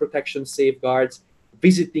implementation of protection safeguards,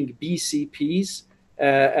 visiting BCPs,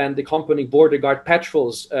 and accompanying border guard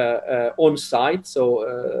patrols on site,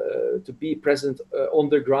 so to be present on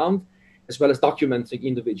the ground, as well as documenting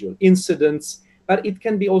individual incidents. But it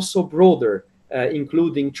can be also broader,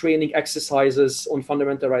 including training exercises on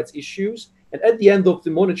fundamental rights issues. And at the end of the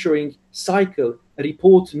monitoring cycle, a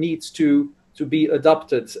report needs to to be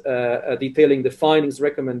adopted, detailing the findings,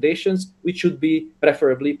 recommendations, which should be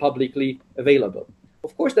preferably publicly available.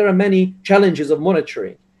 Of course, there are many challenges of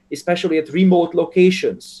monitoring, especially at remote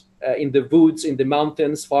locations, in the woods, in the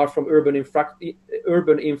mountains, far from urban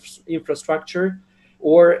infrastructure,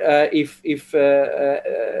 or if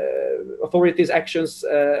authorities' actions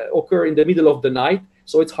occur in the middle of the night.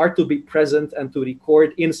 So it's hard to be present and to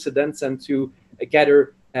record incidents and to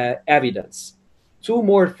gather evidence. Two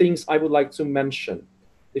more things I would like to mention.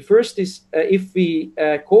 The first is if we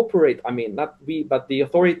cooperate, I mean, not we, but the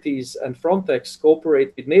authorities and Frontex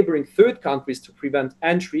cooperate with neighboring third countries to prevent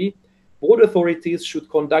entry, both authorities should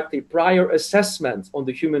conduct a prior assessment on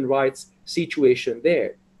the human rights situation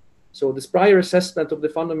there. So this prior assessment of the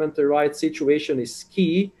fundamental rights situation is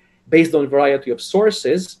key, based on a variety of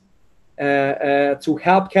sources, to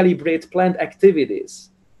help calibrate planned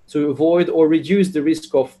activities, to avoid or reduce the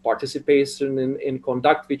risk of participation in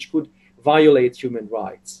conduct which could violate human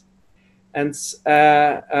rights. And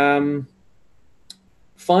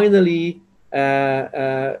finally,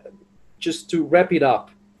 just to wrap it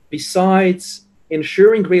up, besides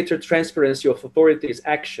ensuring greater transparency of authorities'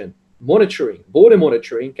 action, monitoring, border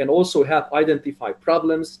monitoring, can also help identify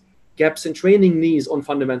problems, gaps in training needs on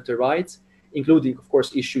fundamental rights, including, of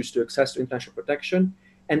course, issues to access to international protection.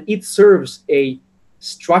 And it serves a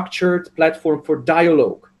structured platform for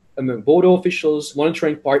dialogue among border officials,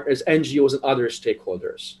 monitoring partners, NGOs, and other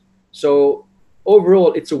stakeholders. So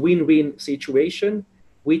overall, it's a win-win situation,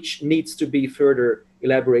 which needs to be further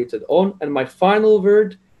elaborated on. And my final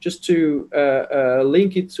word, just to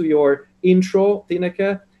link it to your intro,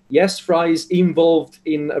 Tineke, yes, FRA is involved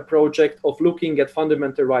in a project of looking at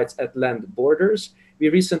fundamental rights at land borders. We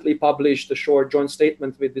recently published a short joint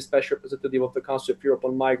statement with the Special Representative of the Council of Europe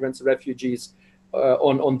on Migrants and Refugees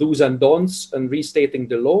on do's and don'ts and restating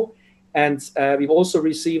the law. And we've also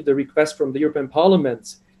received a request from the European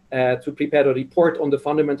Parliament to prepare a report on the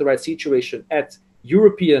fundamental rights situation at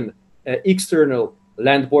European external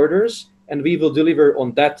land borders. And we will deliver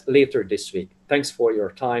on that later this week. Thanks for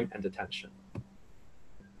your time and attention.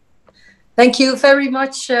 Thank you very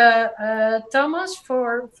much, Thomas,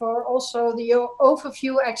 for also the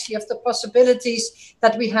overview actually of the possibilities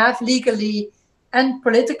that we have legally and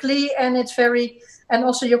politically, and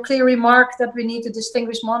also your clear remark that we need to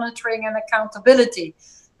distinguish monitoring and accountability.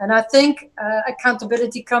 And I think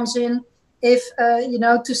accountability comes in if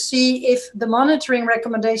to see if the monitoring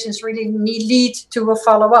recommendations really lead to a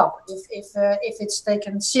follow-up, if it's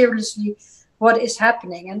taken seriously what is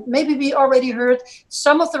happening. And maybe we already heard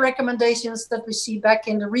some of the recommendations that we see back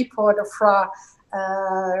in the report of FRA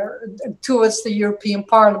towards the European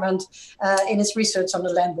Parliament in its research on the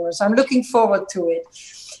land borders. I'm looking forward to it.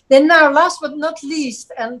 Then now, last but not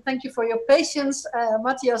least, and thank you for your patience,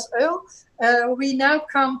 Matthias Eul, we now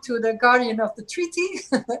come to the guardian of the treaty.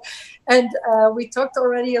 And we talked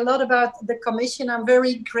already a lot about the Commission. I'm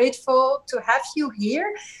very grateful to have you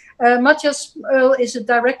here. Matthias Eul is the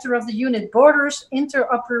director of the unit Borders,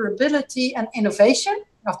 Interoperability and Innovation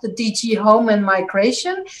of the DG Home and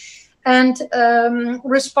Migration, and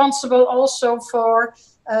responsible also for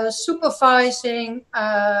supervising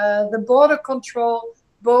the border control,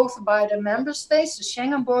 both by the member states, the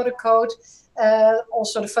Schengen Border Code,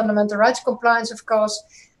 also the fundamental rights compliance, of course,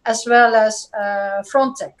 as well as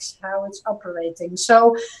FRONTEX, how it's operating.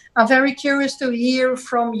 So I'm very curious to hear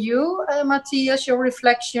from you, Matthias, your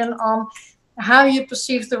reflection on how you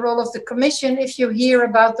perceive the role of the Commission if you hear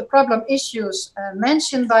about the problem issues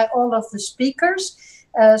mentioned by all of the speakers,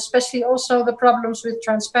 especially also the problems with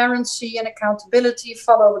transparency and accountability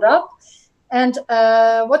followed up, and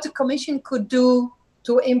what the Commission could do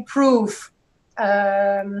to improve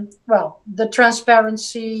the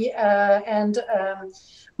transparency and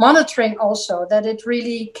monitoring also, that it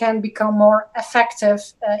really can become more effective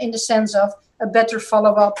in the sense of a better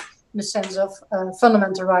follow-up, in the sense of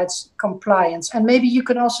fundamental rights compliance. And maybe you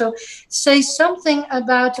can also say something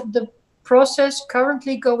about the process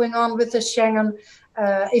currently going on with the Schengen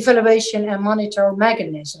evaluation and monitor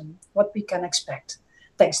mechanism, what we can expect.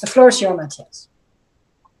 Thanks. The floor is yours, Matthias.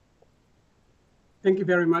 Thank you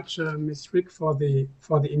very much, Ms. Strik, for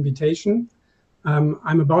the invitation.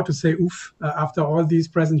 I'm about to say oof after all these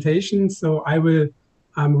presentations, so I will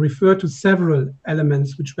refer to several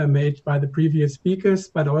elements which were made by the previous speakers,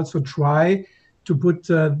 but also try to put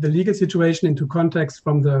the legal situation into context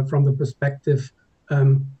from the perspective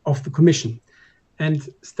of the Commission. And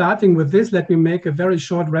starting with this, let me make a very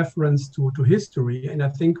short reference to history. And I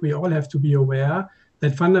think we all have to be aware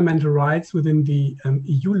that fundamental rights within the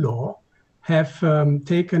EU law have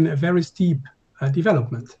taken a very steep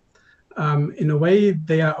development. in a way,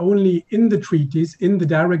 they are only in the treaties, in the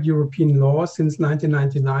direct European law since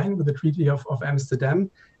 1999 with the Treaty of Amsterdam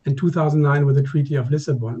and 2009 with the Treaty of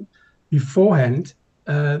Lisbon. Beforehand,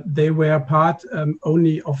 they were part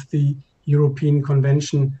only of the European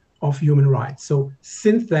Convention of Human Rights. So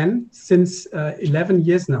since then, since 11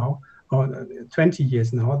 years now, or 20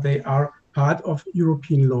 years now, they are part of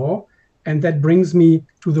European law. And that brings me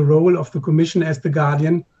to the role of the Commission as the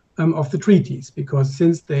guardian of the treaties, because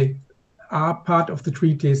since they are part of the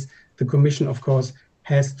treaties, the Commission, of course,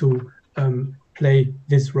 has to play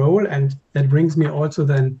this role. And that brings me also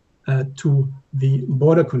then to the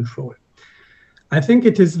border control. I think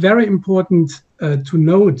it is very important to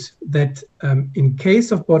note that in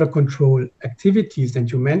case of border control activities,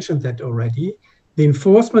 and you mentioned that already, the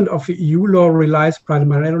enforcement of the EU law relies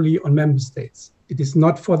primarily on member states. It is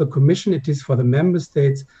not for the Commission, it is for the member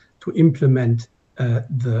states to implement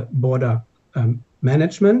the border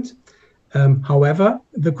management. However,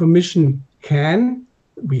 the Commission can,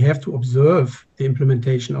 we have to observe the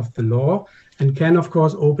implementation of the law, and can, of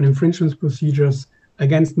course, open infringement procedures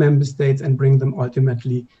against member states and bring them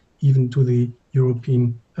ultimately even to the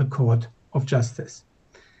European Court of Justice.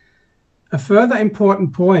 A further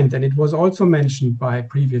important point, and it was also mentioned by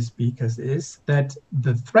previous speakers, is that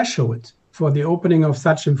the threshold for the opening of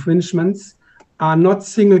such infringements are not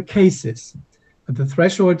single cases, but the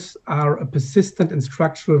thresholds are a persistent and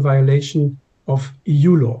structural violation of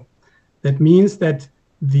EU law. That means that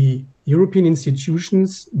the European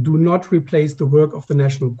institutions do not replace the work of the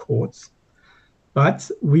national courts, but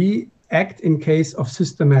we act in case of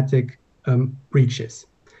systematic breaches.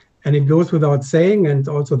 And it goes without saying, and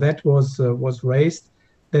also that was raised,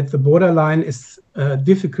 that the borderline is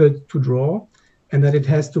difficult to draw, and that it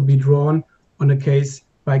has to be drawn on a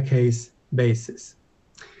case-by-case basis.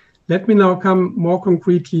 Let me now come more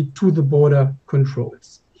concretely to the border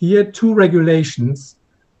controls. Here, two regulations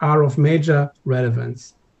are of major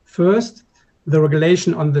relevance. First, the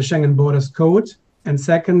regulation on the Schengen Borders Code, and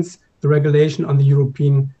second, the regulation on the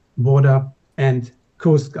European Border and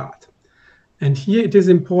Coast Guard. And here it is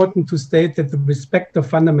important to state that the respect of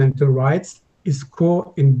fundamental rights is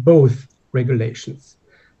core in both regulations.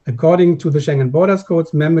 According to the Schengen Borders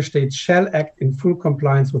Codes, member states shall act in full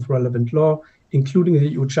compliance with relevant law, including the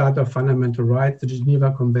EU Charter of Fundamental Rights, the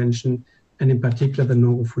Geneva Convention, and in particular the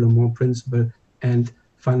non-refoulement principle and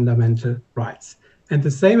fundamental rights. And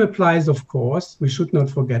the same applies, of course, we should not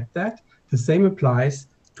forget that, the same applies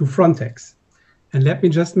to FRONTEX. And let me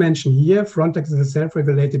just mention here, FRONTEX is a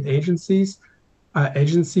self-regulated agency.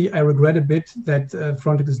 I regret a bit that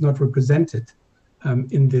FRONTEX is not represented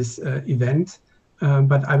in this event,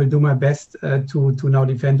 but I will do my best to now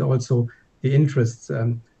defend also the interests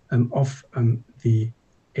of the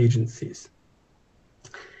agencies.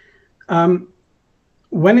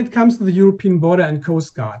 When it comes to the European Border and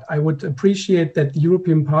Coast Guard, I would appreciate that the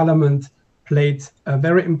European Parliament played a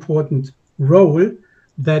very important role,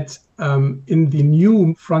 that in the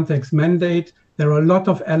new FRONTEX mandate, there are a lot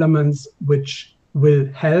of elements which will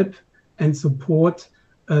help and support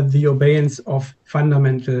the obeyance of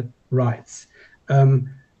fundamental rights.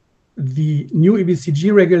 The new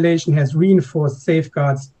EBCG regulation has reinforced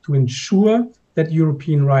safeguards to ensure that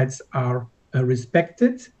European rights are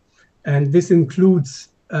respected. And this includes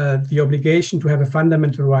the obligation to have a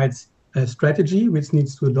fundamental rights strategy, which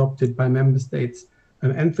needs to be adopted by member states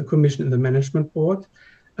and the Commission and the Management Board,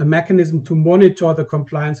 a mechanism to monitor the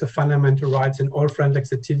compliance of fundamental rights in all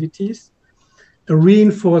FRONTEX activities, a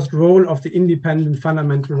reinforced role of the independent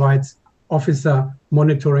fundamental rights officer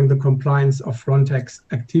monitoring the compliance of FRONTEX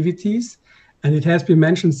activities. And it has been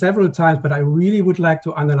mentioned several times, but I really would like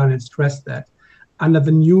to underline and stress that under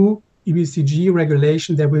the new EBCG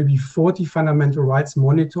regulation, there will be 40 fundamental rights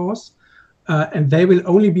monitors, and they will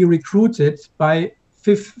only be recruited by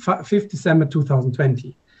 5th December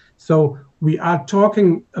 2020. So we are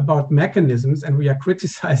talking about mechanisms, and we are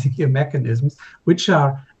criticizing here mechanisms which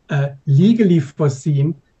are legally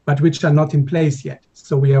foreseen, but which are not in place yet.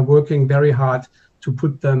 So we are working very hard to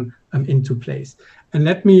put them into place. And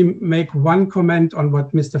let me make one comment on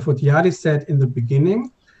what Mr. Fotiadis said in the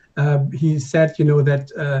beginning. He said,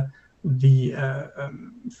 that the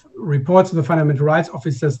reports of the fundamental rights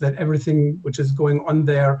officers, that everything which is going on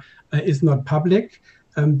there is not public.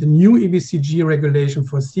 The new EBCG regulation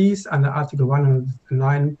foresees under Article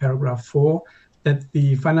 109, paragraph 4, that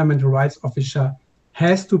the fundamental rights officer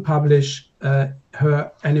has to publish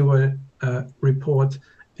her annual report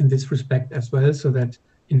in this respect as well, so that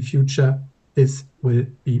in future this will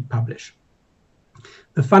be published.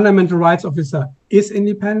 The fundamental rights officer is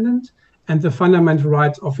independent, and the fundamental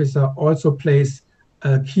rights officer also plays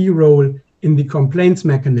a key role in the complaints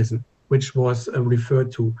mechanism which was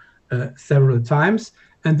referred to several times.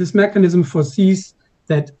 And this mechanism foresees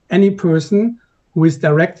that any person who is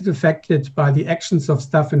directly affected by the actions of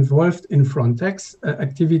staff involved in Frontex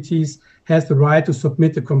activities has the right to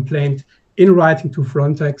submit a complaint in writing to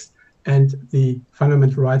Frontex, and the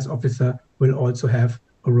fundamental rights officer will also have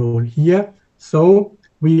a role here. So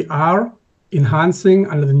we are enhancing,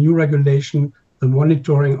 under the new regulation, the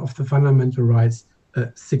monitoring of the fundamental rights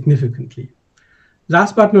significantly.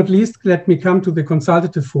 Last but not least, let me come to the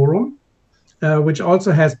consultative forum, which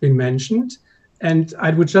also has been mentioned. And I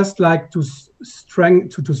would just like to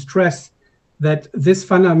stress that this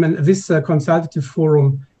consultative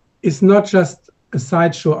forum is not just a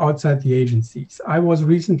sideshow outside the agencies. I was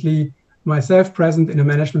recently myself present in a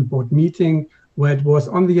management board meeting where it was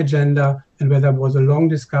on the agenda and where there was a long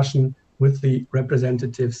discussion with the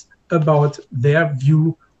representatives about their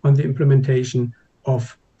view on the implementation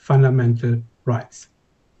of fundamental rights.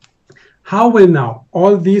 How will now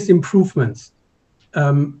all these improvements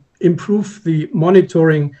improve the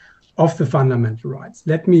monitoring of the fundamental rights?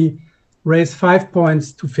 Let me raise 5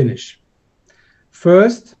 points to finish.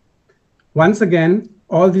 First, once again,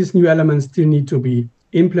 all these new elements still need to be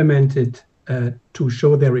implemented to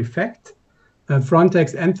show their effect.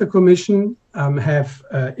 Frontex and the Commission have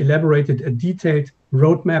elaborated a detailed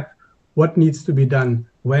roadmap, what needs to be done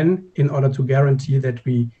when, in order to guarantee that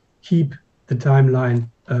we keep the timeline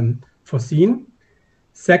foreseen.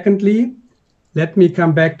 Secondly, let me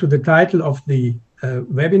come back to the title of the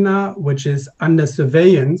webinar, which is Under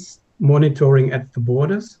Surveillance, Monitoring at the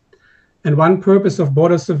Borders. And one purpose of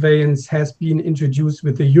border surveillance has been introduced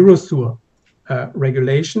with the Eurosur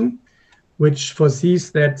regulation, which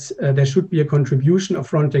foresees that there should be a contribution of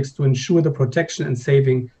Frontex to ensure the protection and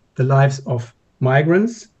saving the lives of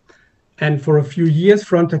migrants. And for a few years,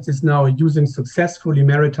 Frontex is now using successfully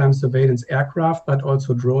maritime surveillance aircraft, but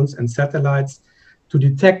also drones and satellites to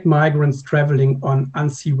detect migrants traveling on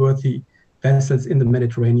unseaworthy vessels in the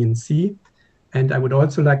Mediterranean Sea. And I would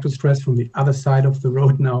also like to stress from the other side of the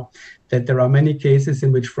road now that there are many cases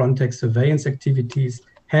in which Frontex surveillance activities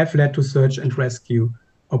have led to search and rescue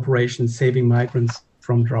operations, saving migrants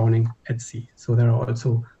from drowning at sea. So there are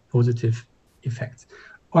also positive effects.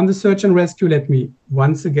 On the search and rescue, let me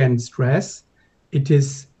once again stress, it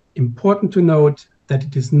is important to note that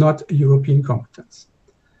it is not a European competence.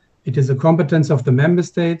 It is a competence of the member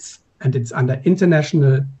states, and it's under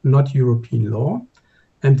international, not European law.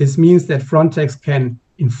 And this means that Frontex can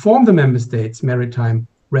inform the member states' maritime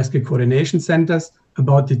rescue coordination centers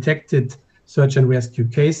about detected search and rescue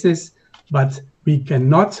cases, but we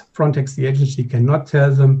cannot, Frontex, the agency, cannot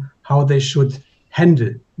tell them how they should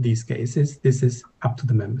handle these cases. This is up to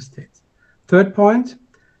the member states. Third point,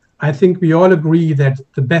 I think we all agree that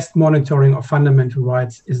the best monitoring of fundamental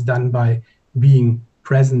rights is done by being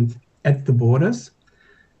present at the borders.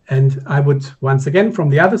 And I would, once again, from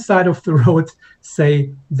the other side of the road,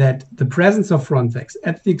 say that the presence of Frontex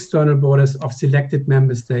at the external borders of selected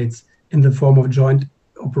member states in the form of joint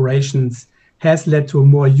operations has led to a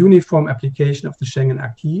more uniform application of the Schengen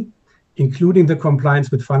acquis, including the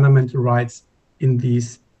compliance with fundamental rights in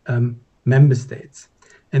these member states.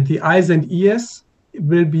 And the eyes and ears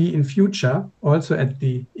will be in future also at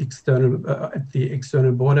the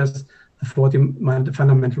external borders, the 40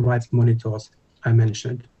 fundamental rights monitors I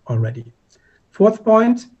mentioned already. Fourth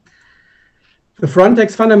point, the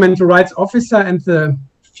Frontex fundamental rights officer and the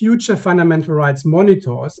future fundamental rights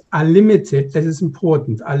monitors are limited, that is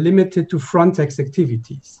important, are limited to Frontex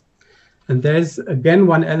activities. And there's again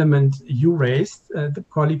one element you raised, the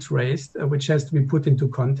colleagues raised, which has to be put into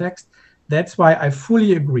context. That's why I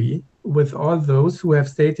fully agree with all those who have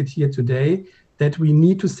stated here today that we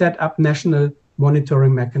need to set up national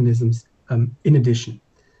monitoring mechanisms in addition.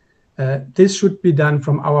 This should be done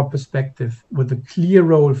from our perspective with a clear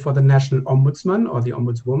role for the national ombudsman or the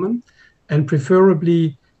ombudswoman, and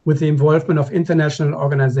preferably with the involvement of international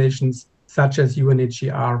organizations such as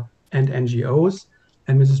UNHCR and NGOs.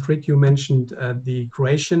 And Mrs. Strik, you mentioned the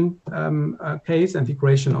Croatian case and the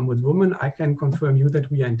Croatian ombudswoman. I can confirm you that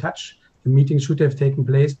we are in touch. The meeting should have taken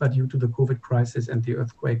place, but due to the COVID crisis and the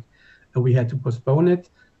earthquake, we had to postpone it.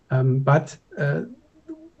 But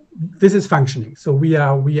this is functioning. So we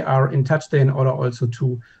are in touch there in order also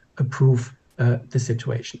to approve the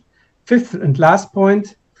situation. Fifth and last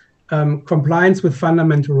point, compliance with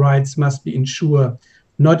fundamental rights must be ensured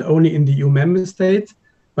not only in the EU member state,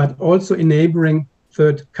 but also in neighboring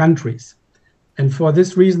third countries. And for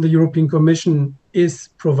this reason, the European Commission is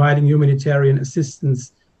providing humanitarian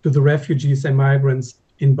assistance to the refugees and migrants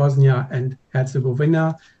in Bosnia and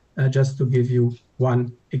Herzegovina, just to give you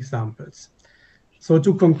one example. So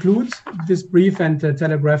to conclude this brief and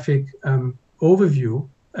telegraphic overview,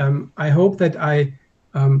 I hope that I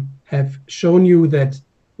have shown you that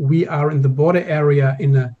we are in the border area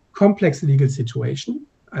in a complex legal situation.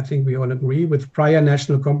 I think we all agree, with prior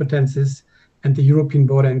national competences and the European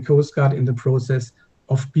Border and Coast Guard in the process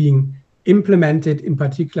of being implemented, in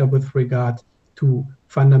particular with regard to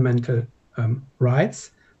fundamental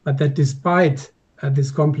rights. But that despite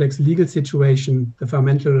this complex legal situation, the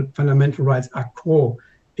fundamental rights are core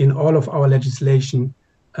in all of our legislation,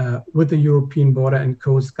 with the European Border and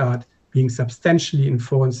Coast Guard being substantially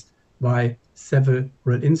enforced by several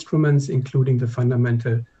instruments, including the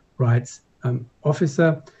Fundamental Rights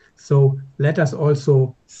Officer. So let us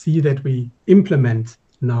also see that we implement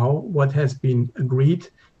now what has been agreed.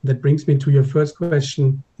 That brings me to your first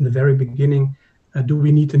question in the very beginning. Do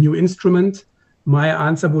we need a new instrument? My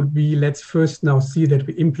answer would be, let's first now see that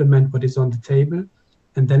we implement what is on the table,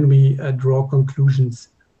 and then we draw conclusions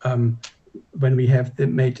when we have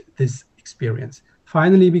made this experience.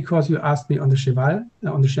 Finally, because you asked me on the Cheval,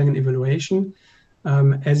 on the Schengen evaluation,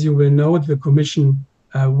 as you will know, the Commission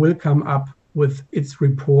will come up with its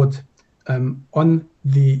report on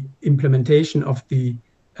the implementation of the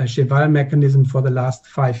Cheval mechanism for the last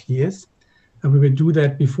 5 years. And we will do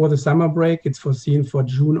that before the summer break. It's foreseen for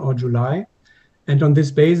June or July. And on this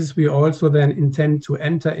basis, we also then intend to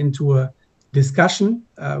enter into a discussion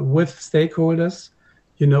with stakeholders,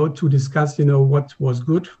 to discuss, what was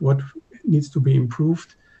good, what needs to be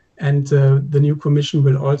improved. And the new Commission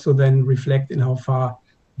will also then reflect in how far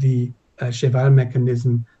the Cheval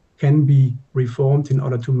mechanism can be reformed in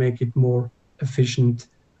order to make it more efficient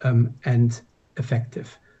and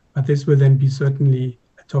effective. But this will then be certainly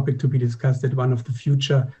a topic to be discussed at one of the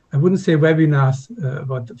future, I wouldn't say webinars,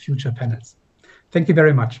 but the future panels. Thank you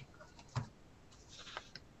very much.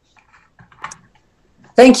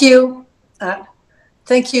 Thank you.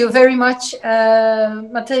 Thank you very much,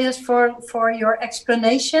 Matthias, for your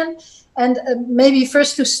explanation. And maybe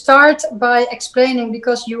first to start by explaining,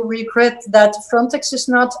 because you regret that Frontex is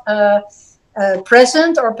not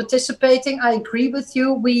present or participating. I agree with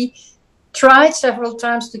you. We tried several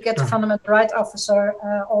times to get the Fundamental Rights Officer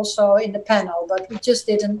also in the panel, but we just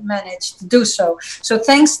didn't manage to do so. So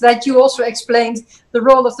thanks that you also explained the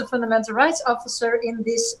role of the Fundamental Rights Officer in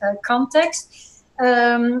this context.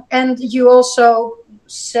 And you also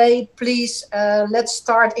say, please, let's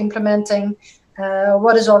start implementing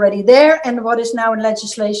what is already there and what is now in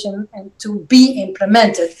legislation and to be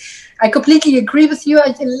implemented. I completely agree with you.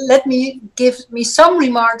 Let me give me some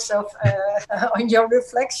remarks of on your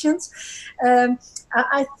reflections.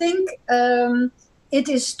 I think it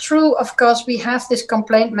is true, of course, we have this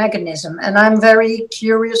complaint mechanism, and I'm very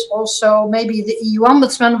curious also, maybe the EU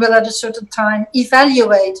Ombudsman will at a certain time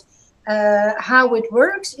evaluate how it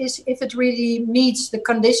works, is if it really meets the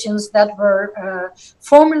conditions that were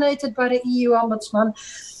formulated by the EU Ombudsman.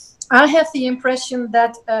 I have the impression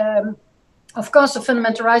that of course, the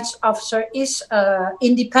Fundamental Rights Officer is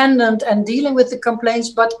independent and dealing with the complaints,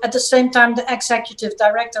 but at the same time, the Executive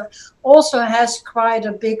Director also has quite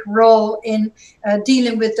a big role in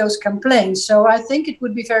dealing with those complaints. So I think it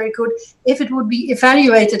would be very good if it would be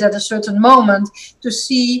evaluated at a certain moment to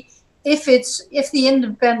see if the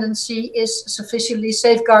independency is sufficiently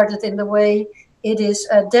safeguarded in the way it is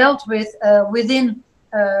dealt with within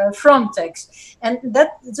Frontex. And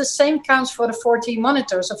that the same counts for the 40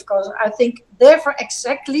 monitors, of course. I think therefore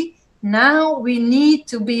exactly now we need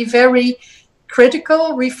to be very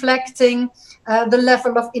critical, reflecting the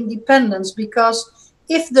level of independence, because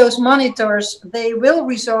if those monitors, they will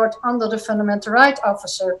resort under the Fundamental Rights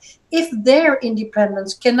Officer, if their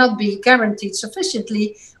independence cannot be guaranteed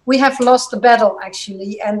sufficiently, we have lost the battle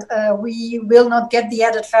actually, and we will not get the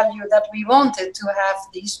added value that we wanted to have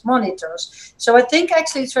these monitors. So I think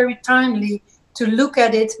actually it's very timely to look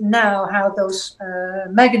at it now, how those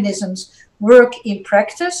mechanisms work in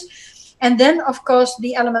practice. And then, of course,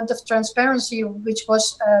 the element of transparency, which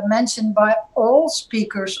was mentioned by all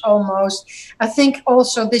speakers almost. I think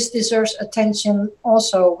also this deserves attention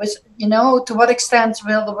also with, to what extent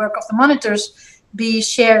will the work of the monitors be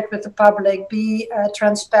shared with the public, be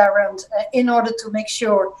transparent in order to make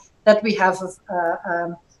sure that we have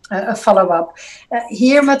a follow-up.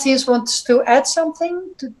 Here, Matthias wants to add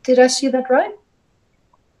something. Did I see that right?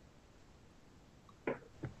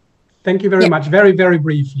 Thank you very much. Very, very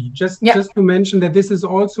briefly. Just to mention that this is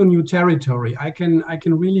also new territory. I can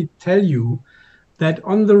really tell you that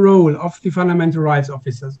on the role of the fundamental rights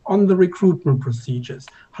officers, on the recruitment procedures,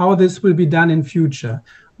 how this will be done in future,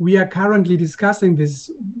 we are currently discussing this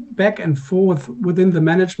back and forth within the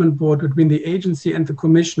management board between the agency and the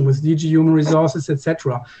commission with DG Human Resources,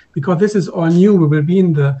 etc. Because this is all new. We will be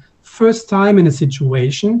in the first time in a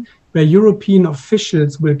situation where European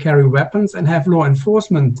officials will carry weapons and have law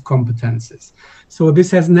enforcement competences. So this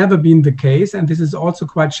has never been the case, and this is also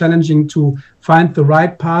quite challenging to find the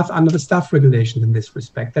right path under the staff regulations in this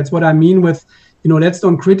respect. That's what I mean with, you know, let's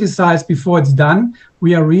don't criticize before it's done.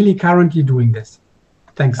 We are really currently doing this.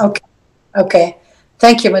 Thanks. Okay. Okay.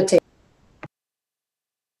 Thank you, Matthias.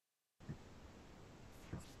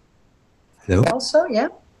 Hello? Also, yeah?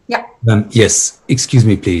 Yeah. Yes, excuse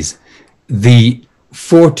me, please. The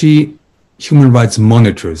 40 human rights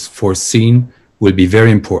monitors foreseen will be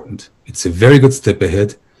very important. It's a very good step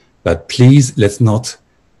ahead, but please let's not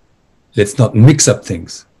mix up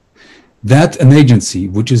things. That an agency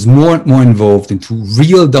which is more and more involved into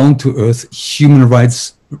real down-to-earth human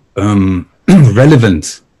rights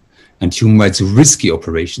relevant and human rights risky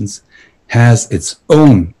operations has its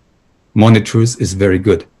own monitors is very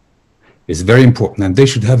good. It's very important, and they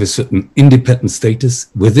should have a certain independent status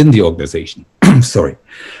within the organization. Sorry.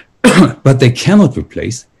 But they cannot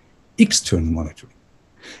replace external monitoring.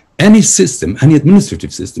 Any system, any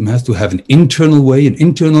administrative system has to have an internal way, an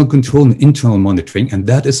internal control, and internal monitoring, and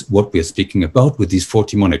that is what we are speaking about with these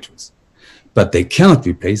 40 monitors. But they cannot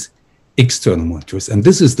replace external monitors, and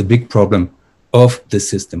this is the big problem of the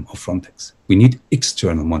system of Frontex. We need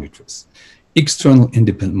external monitors, external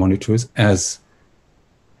independent monitors as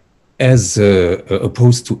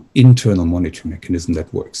opposed to internal monitoring mechanism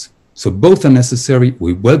that works. So both are necessary.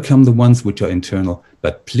 We welcome the ones which are internal,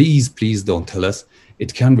 but please, please don't tell us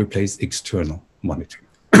it can replace external monitoring.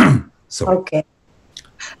 Sorry. Okay.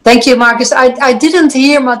 Thank you, Marcus. I didn't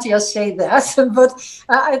hear Matthias say that, but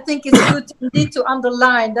I think it's good indeed to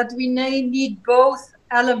underline that we need both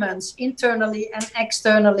elements, internally and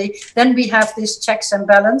externally. Then we have these checks and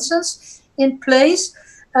balances in place.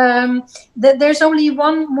 There's only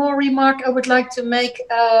one more remark I would like to make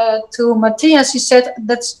to Matthias. He said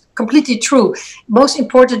that's completely true. Most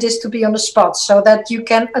important is to be on the spot so that you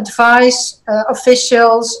can advise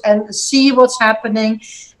officials and see what's happening.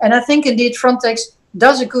 And I think indeed Frontex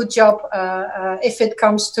does a good job if it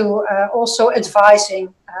comes to also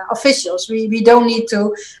advising officials. We don't need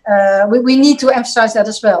to, we need to emphasize that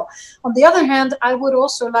as well. On the other hand, I would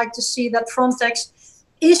also like to see that Frontex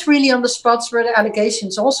is really on the spots where the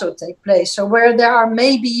allegations also take place. So where there are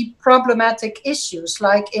maybe problematic issues,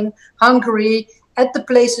 like in Hungary, at the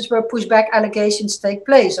places where pushback allegations take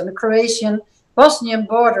place, on the Croatian-Bosnian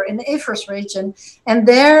border, in the Evros region. And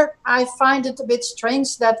there I find it a bit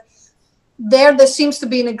strange that there seems to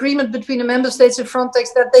be an agreement between the member states and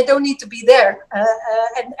Frontex that they don't need to be there.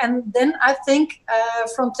 And then I think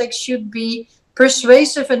Frontex should be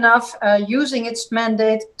persuasive enough using its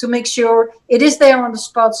mandate to make sure it is there on the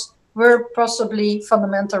spots where possibly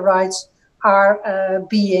fundamental rights are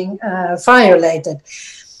being violated.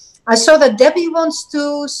 I saw that Debbie wants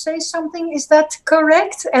to say something. Is that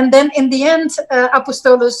correct? And then in the end,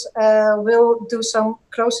 Apostolos will do some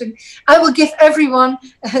closing. I will give everyone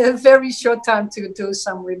a very short time to do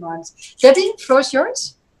some remarks. Debbie, the floor is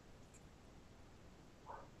yours.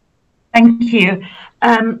 Thank you.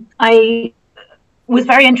 I was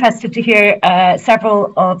very interested to hear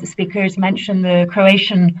several of the speakers mention the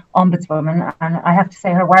Croatian ombudswoman, and I have to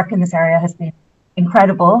say her work in this area has been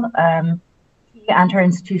incredible. She and her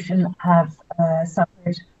institution have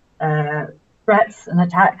suffered threats and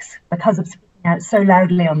attacks because of speaking out so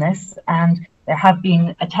loudly on this, and there have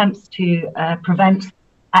been attempts to prevent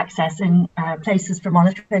accessing places for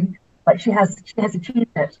monitoring, but she has achieved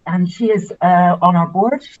it, and she is on our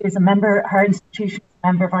board. She is a member, her institution is a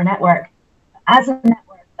member of our network. As a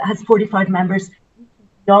network that has 45 members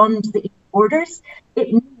beyond the EU borders, it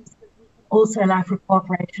means that we can also allow for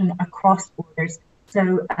cooperation across borders.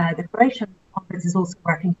 So the Croatian Ombuds is also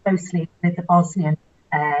working closely with the Bosnian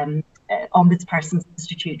Ombudsperson's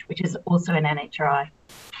Institute, which is also an NHRI.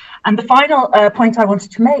 And the final point I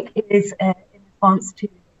wanted to make is in response to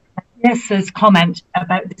Matthias's comment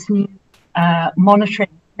about this new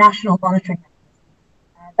national monitoring mechanism.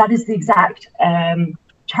 That is the exact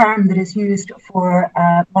term that is used for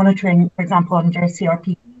monitoring, for example, under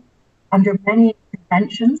CRPD. Under many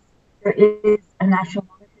conventions, there is a national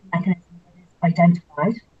monitoring mechanism that is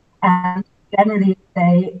identified, and generally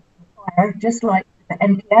they require, just like the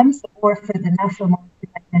NPMs or for the national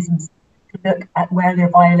monitoring mechanisms, to look at where there are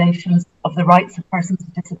violations of the rights of persons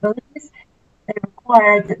with disabilities. They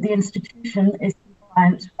require that the institution is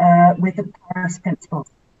compliant with the Paris principles.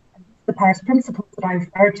 And the Paris principles that I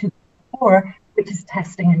referred to before, which is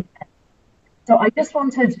testing and testing. So I just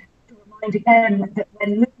wanted to remind again that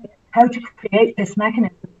when looking how to create this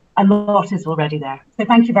mechanism, a lot is already there. So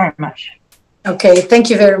thank you very much. Okay, thank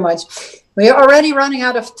you very much. We are already running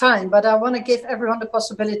out of time, but I want to give everyone the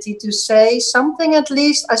possibility to say something at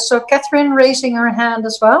least. I saw Catherine raising her hand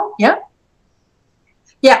as well. Yeah?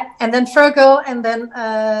 Yeah, and then Fergal, and then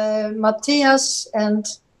Matthias and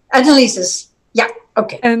Annelies. Yeah,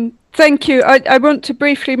 okay. And thank you. I want to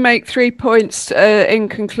briefly make 3 points in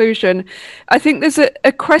conclusion. I think there's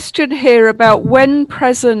a question here about when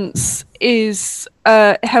presence is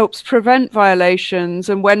helps prevent violations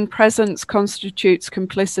and when presence constitutes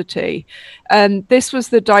complicity. And this was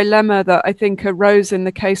the dilemma that I think arose in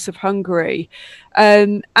the case of Hungary.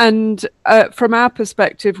 And from our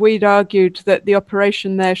perspective, we'd argued that the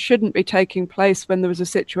operation there shouldn't be taking place when there was a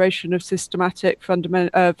situation of systematic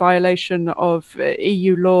violation of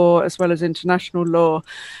EU law as well as international law.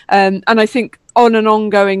 And I think on an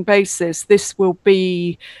ongoing basis, this will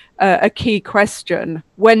be a key question.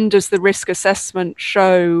 When does the risk assessment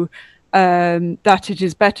show that it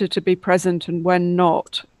is better to be present and when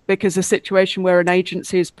not? Because a situation where an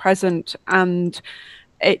agency is present and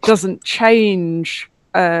it doesn't change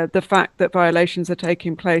the fact that violations are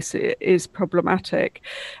taking place is problematic.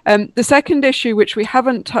 The second issue, which we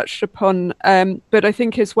haven't touched upon, but I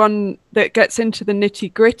think is one that gets into the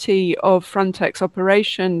nitty-gritty of Frontex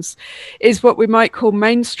operations, is what we might call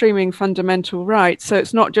mainstreaming fundamental rights. So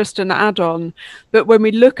it's not just an add-on, but when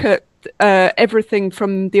we look at everything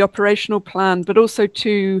from the operational plan, but also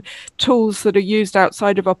to tools that are used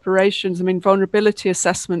outside of operations. I mean, vulnerability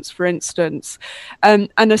assessments, for instance, and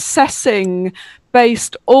assessing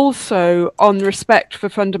based also on respect for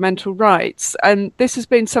fundamental rights. And this has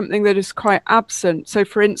been something that is quite absent. So,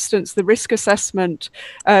 for instance, the risk assessment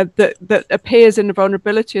that appears in the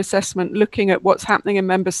vulnerability assessment, looking at what's happening in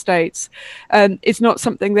member states, is not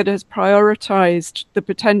something that has prioritized the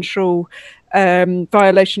potential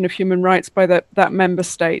violation of human rights by that member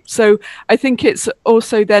state. So I think it's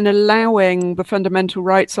also then allowing the fundamental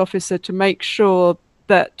rights officer to make sure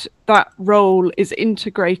that that role is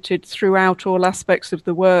integrated throughout all aspects of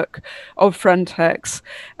the work of Frontex.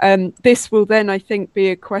 This will then, I think, be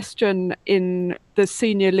a question in the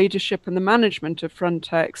senior leadership and the management of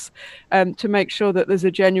Frontex to make sure that there's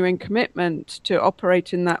a genuine commitment to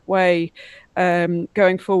operate in that way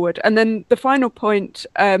going forward. And then the final point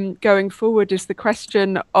going forward is the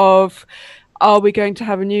question of, are we going to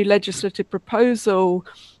have a new legislative proposal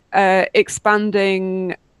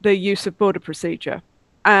expanding the use of border procedure?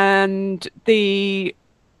 And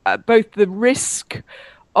both the risk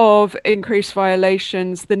of increased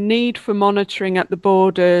violations, the need for monitoring at the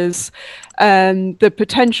borders, and the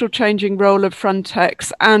potential changing role of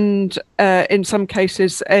Frontex, and in some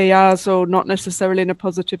cases EASO, not necessarily in a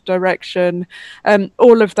positive direction.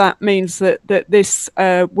 All of that means that this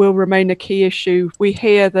will remain a key issue. We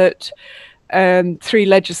hear that 3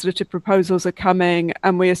 legislative proposals are coming,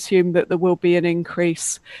 and we assume that there will be an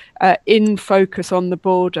increase in focus on the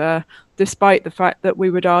border, despite the fact that we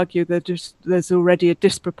would argue that there's already a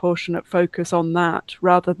disproportionate focus on that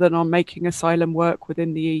rather than on making asylum work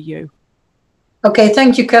within the EU. Okay,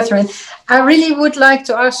 thank you, Catherine. I really would like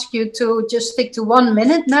to ask you to just stick to 1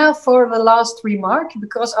 minute now for the last remark,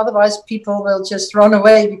 because otherwise people will just run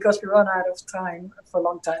away because we run out of time for a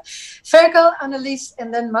long time. Fergal, Annelies,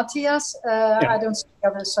 and then Matthias. I don't see the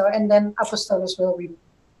others, so, and then Apostolis will read.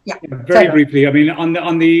 Yeah, very briefly. I mean,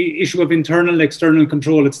 on the issue of internal external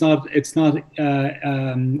control, it's not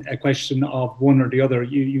a question of one or the other.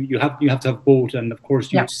 You have to have both, and of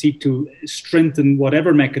course you seek to strengthen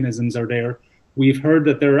whatever mechanisms are there. We've heard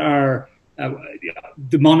that there are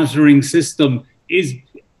the monitoring system is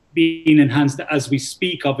being enhanced as we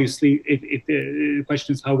speak. Obviously, the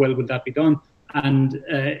question is how well will that be done, and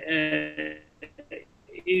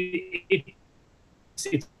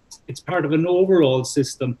it's part of an overall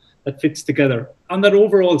system that fits together. On that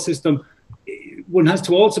overall system, one has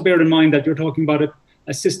to also bear in mind that you're talking about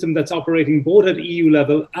a system that's operating both at EU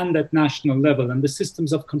level and at national level, and the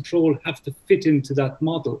systems of control have to fit into that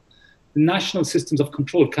model. The national systems of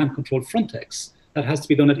control can't control Frontex. That has to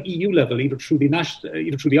be done at EU level, either through the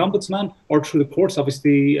ombudsman or through the courts,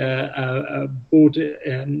 obviously, both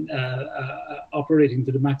operating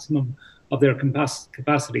to the maximum of their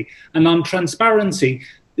capacity. And on transparency,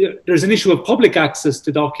 there's an issue of public access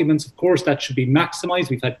to documents. Of course, that should be maximized.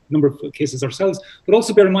 We've had a number of cases ourselves, but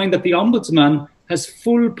also bear in mind that the ombudsman has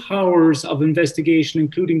full powers of investigation,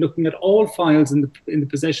 including looking at all files in the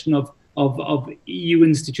possession of EU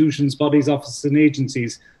institutions, bodies, offices, and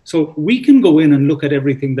agencies. So we can go in and look at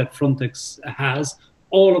everything that Frontex has,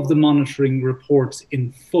 all of the monitoring reports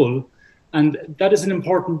in full, and that is an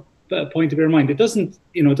important point to bear in mind. It doesn't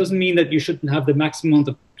mean that you shouldn't have the maximum amount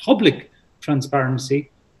of public transparency,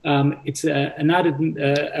 it's an added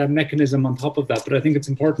mechanism on top of that. But I think it's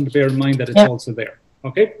important to bear in mind that it's also there.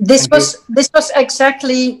 Okay. This was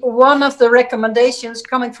exactly one of the recommendations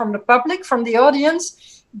coming from the public, from the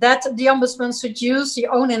audience, that the Ombudsman should use the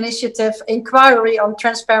own initiative inquiry on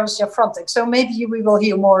transparency of Frontex. So maybe we will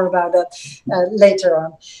hear more about that later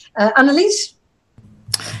on. Annelies?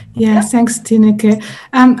 Yes, thanks, Tineke.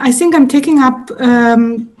 I think I'm taking up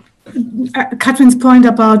Kathrin's point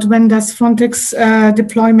about when does Frontex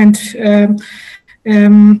deployment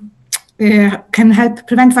can help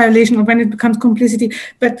prevent violation or when it becomes complicity.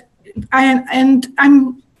 But I'm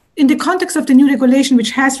in the context of the new regulation,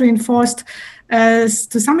 which has reinforced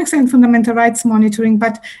to some extent fundamental rights monitoring,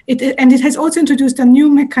 but it has also introduced a new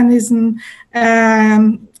mechanism.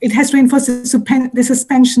 It has reinforced the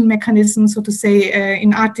suspension mechanism, so to say,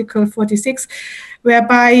 in Article 46,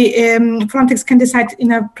 whereby Frontex can decide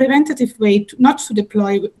in a preventative way not to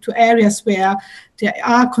deploy to areas where there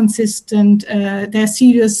are consistent, there are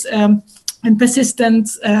serious and persistent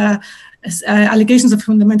allegations of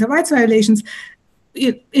fundamental rights violations.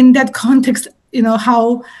 In that context,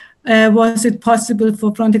 how was it possible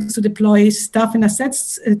for Frontex to deploy staff and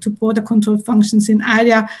assets to border control functions in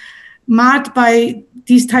area marked by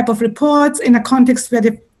these type of reports in a context where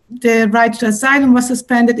the right to asylum was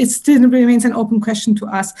suspended? It still remains an open question to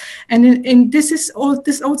us. And this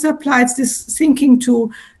also applies this thinking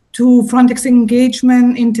to Frontex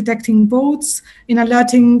engagement in detecting boats, in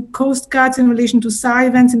alerting coast guards in relation to SAR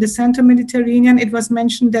events in the Central Mediterranean. It was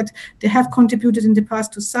mentioned that they have contributed in the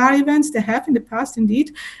past to SAR events. They have in the past,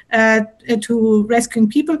 indeed, to rescuing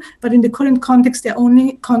people. But in the current context, they're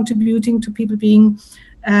only contributing to people being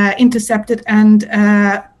intercepted and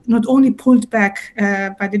not only pulled back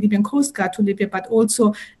by the Libyan Coast Guard to Libya, but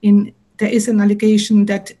also there is an allegation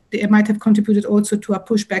that they might have contributed also to a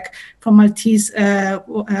pushback from Maltese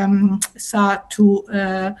SAR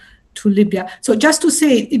to Libya. So just to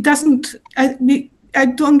say, it doesn't. I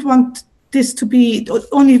don't want this to be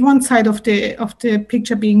only one side of the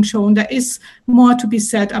picture being shown. There is more to be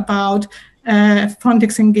said about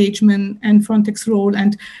Frontex engagement and Frontex role,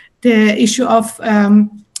 and the issue of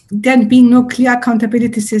there being no clear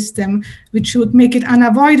accountability system, which would make it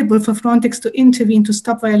unavoidable for Frontex to intervene to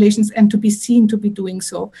stop violations and to be seen to be doing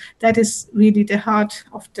so. That is really the heart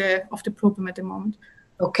of the problem at the moment.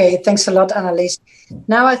 Okay, thanks a lot, Annelies.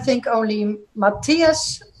 Now I think only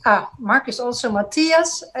Matthias, Marcus also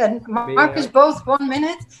Matthias, and Marcus both 1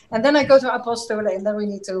 minute, and then I go to Apostole, and then we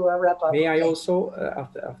need to wrap up. May I also,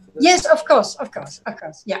 after this? Yes, of course,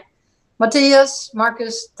 yeah. Matthias,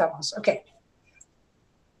 Marcus, Thomas, okay.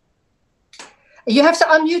 You have to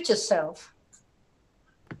unmute yourself.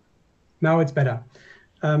 Now it's better.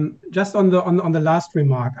 Just on the last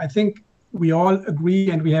remark, I think we all agree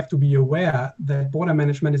and we have to be aware that border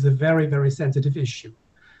management is a very, very sensitive issue.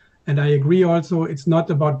 And I agree also it's not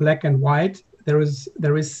about black and white. There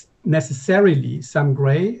is necessarily some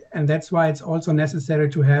gray, and that's why it's also necessary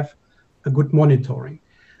to have a good monitoring.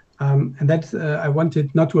 And that's, I wanted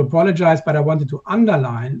not to apologize, but I wanted to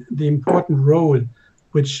underline the important role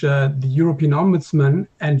which the European Ombudsman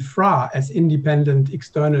and FRA as independent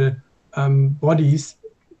external bodies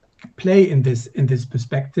play in this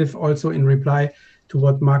perspective, also in reply to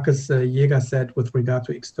what Marcus Jäger said with regard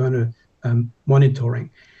to external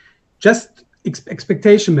monitoring. Just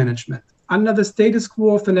expectation management. Under the status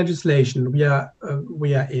quo of the legislation we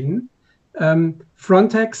are in,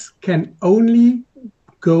 Frontex can only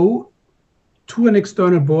go to an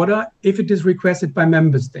external border if it is requested by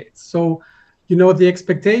member states. So, the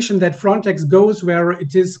expectation that Frontex goes where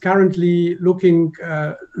it is currently looking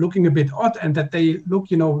a bit odd, and that they look,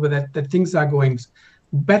 that things are going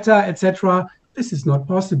better, etc. This is not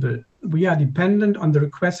possible. We are dependent on the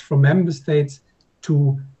request from member states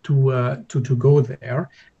to go there,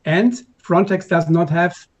 and Frontex does not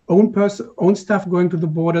have own staff going to the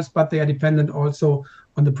borders, but they are dependent also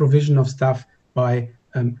on the provision of staff by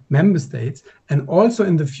member states. And also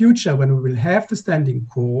in the future, when we will have the standing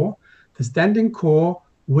core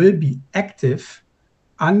will be active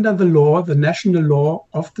under the law, the national law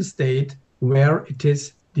of the state where it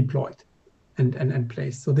is deployed and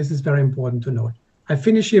placed. So this is very important to note. I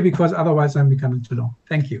finish here because otherwise I'm becoming too long.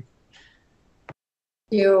 Thank you.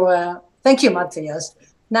 Thank you, Matthias.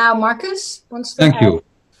 Now, Marcus wants to Thank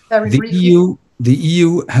you. The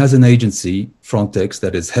EU has an agency, Frontex,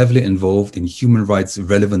 that is heavily involved in human rights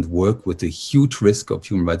relevant work with a huge risk of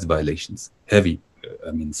human rights violations,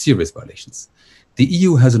 serious violations. The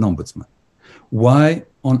EU has an ombudsman. Why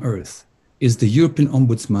on earth is the European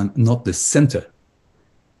Ombudsman not the center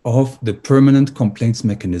of the permanent complaints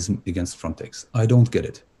mechanism against Frontex? I don't get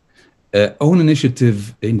it. Own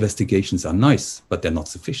initiative investigations are nice, but they're not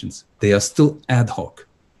sufficient. They are still ad hoc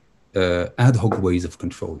ways of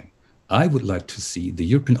controlling. I would like to see the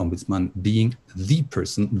European Ombudsman being the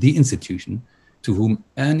person, the institution, to whom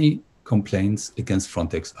any complaints against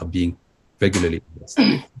Frontex are being regularly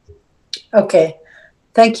investigated. Okay,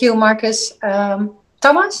 thank you, Marcus.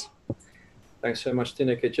 Thomas? Thanks very much,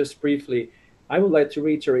 Tineke. Just briefly, I would like to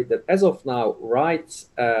reiterate that as of now,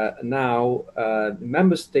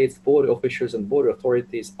 member states, border officials and border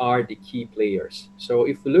authorities are the key players. So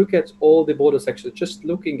if we look at all the border sections, just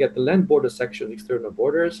looking at the land border section, external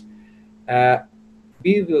borders,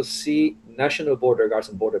 we will see national border guards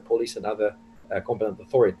and border police and other competent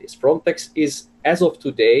authorities. Frontex is, as of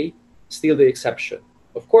today, still the exception.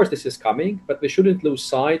 Of course, this is coming, but we shouldn't lose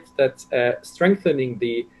sight that strengthening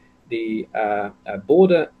the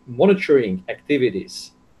border monitoring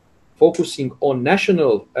activities, focusing on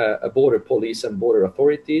national border police and border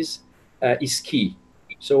authorities is key.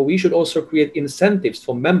 So we should also create incentives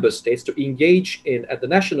for member states to engage in, at the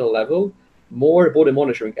national level, more border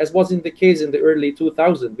monitoring, as was in the case in the early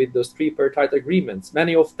 2000s with those tripartite agreements.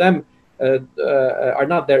 Many of them are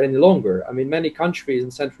not there any longer. I mean, many countries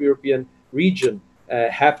in Central European region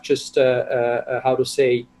have just,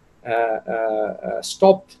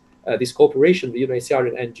 stopped this cooperation with UNHCR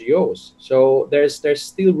and NGOs. So there's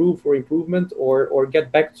still room for improvement or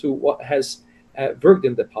get back to what has worked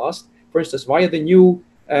in the past. For instance, via the new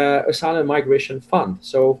Asylum Migration Fund.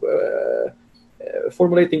 So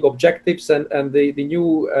formulating objectives and the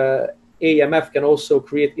new AMF can also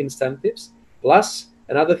create incentives. Plus,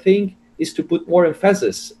 another thing is to put more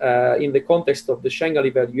emphasis in the context of the Schengen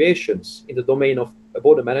evaluations in the domain of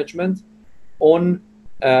border management on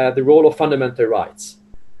the role of fundamental rights.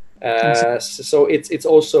 So it's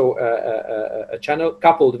also a channel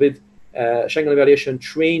coupled with Schengen evaluation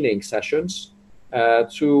training sessions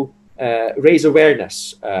to raise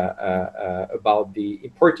awareness about the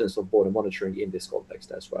importance of border monitoring in this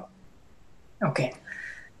context as well. Okay,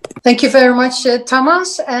 thank you very much,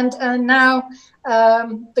 Thomas. And now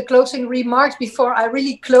the closing remarks before I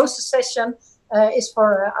really close the session is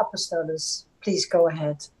for Apostolis. Please go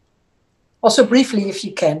ahead. Also briefly, if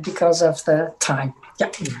you can, because of the time. Yeah.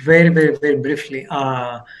 Very briefly.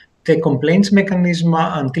 The complaints mechanism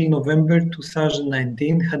until November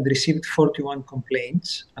 2019 had received 41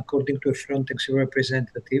 complaints, according to a Frontex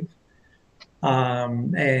representative.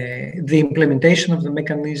 The implementation of the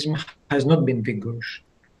mechanism has not been vigorous.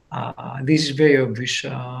 This is very obvious.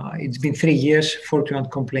 It's been 3 years, 41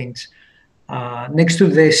 complaints. Next to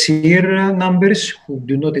the SIR numbers, who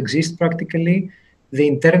do not exist practically, the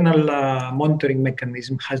internal monitoring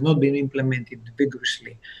mechanism has not been implemented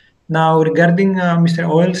vigorously. Now, regarding Mr.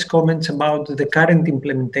 Oel's comments about the current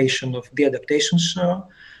implementation of the adaptations,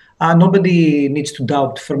 nobody needs to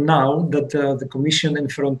doubt from now that the Commission and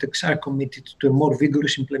Frontex are committed to a more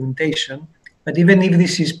vigorous implementation. But even if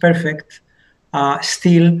this is perfect,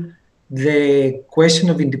 still the question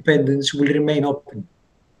of independence will remain open,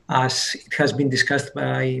 as it has been discussed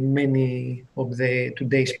by many of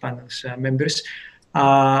today's panel's members.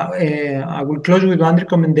 I will close with one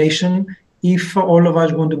recommendation. If all of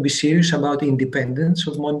us want to be serious about independence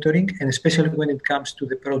of monitoring, and especially when it comes to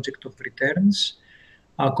the project of returns,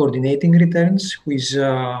 coordinating returns, which is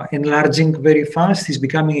enlarging very fast, is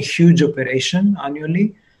becoming a huge operation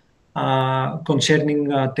annually, concerning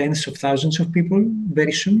tens of thousands of people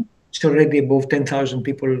very soon. It's already above 10,000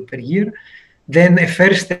 people per year. Then a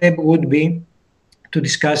first step would be to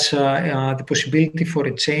discuss the possibility for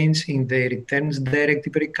a change in the returns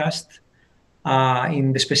directive recast,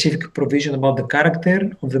 in the specific provision about the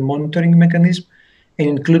character of the monitoring mechanism, and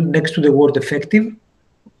include next to the word effective,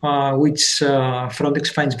 which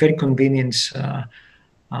Frontex finds very convenient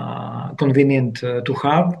to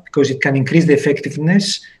have, because it can increase the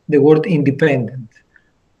effectiveness, the word independent,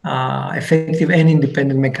 effective and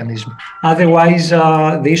independent mechanism. Otherwise,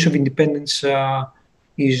 the issue of independence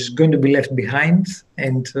is going to be left behind,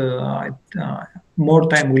 and more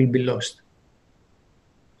time will be lost.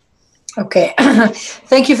 Okay,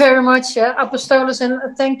 thank you very much, Apostolis,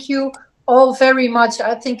 and thank you all very much.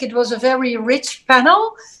 I think it was a very rich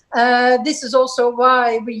panel. This is also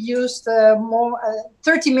why we used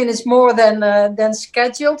 30 minutes more than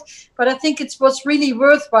scheduled, but I think it's what's really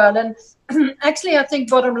worthwhile. And actually, I think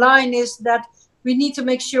bottom line is that we need to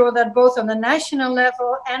make sure that both on the national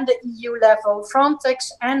level and the EU level,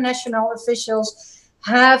 Frontex and national officials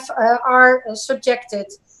are subjected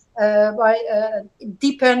by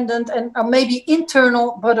dependent and maybe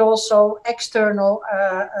internal but also external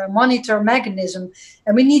monitor mechanism.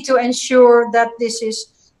 And we need to ensure that this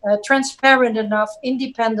is transparent enough,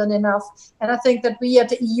 independent enough. And I think that we at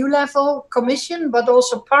the EU level, Commission, but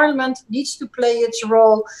also Parliament needs to play its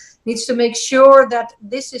role, needs to make sure that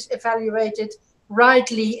this is evaluated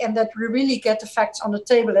rightly and that we really get the facts on the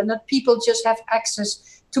table and that people just have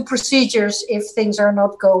access to procedures if things are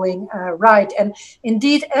not going right. And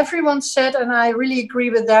indeed, everyone said, and I really agree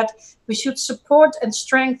with that, we should support and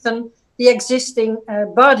strengthen the existing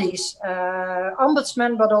bodies,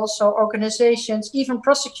 ombudsmen, but also organizations, even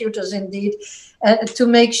prosecutors indeed, to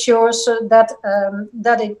make sure so that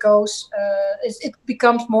that it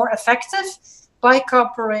becomes more effective by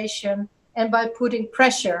cooperation and by putting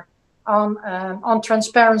pressure on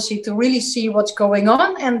transparency to really see what's going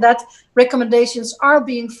on and that recommendations are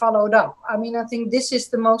being followed up. I mean, I think this is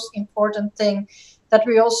the most important thing, that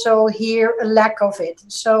we also hear a lack of it.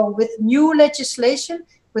 So with new legislation,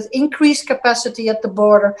 with increased capacity at the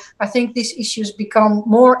border, I think these issues become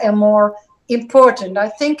more and more important. I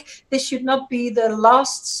think this should not be the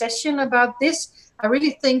last session about this. I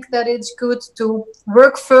really think that it's good to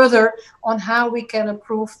work further on how we can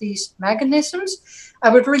improve these mechanisms. I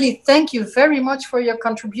would really thank you very much for your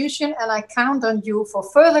contribution, and I count on you for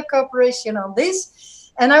further cooperation on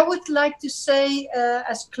this. And I would like to say,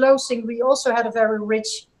 as closing, we also had a very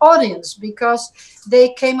rich audience because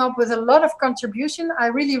they came up with a lot of contribution. I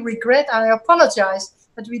really regret, and I apologize,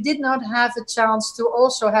 that we did not have a chance to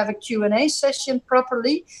also have a Q&A session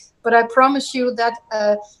properly. But I promise you that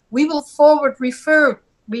we will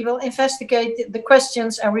we will investigate the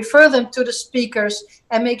questions and refer them to the speakers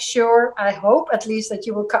and make sure, I hope at least, that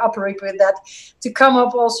you will cooperate with that, to come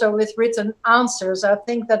up also with written answers. I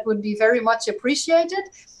think that would be very much appreciated.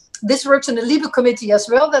 This works in the Libe committee as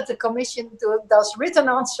well, that the Commission does written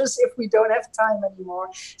answers if we don't have time anymore.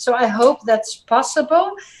 So I hope that's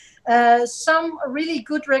possible. Some really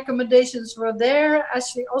good recommendations were there,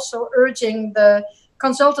 actually also urging the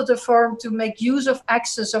consultative forum to make use of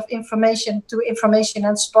access of information to information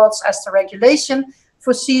and spots as the regulation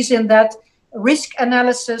foresees in that, risk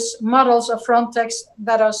analysis models of FRONTEX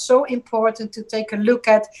that are so important to take a look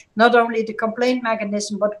at not only the complaint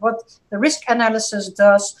mechanism, but what the risk analysis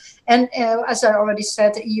does. And as I already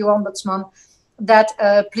said, the EU Ombudsman, that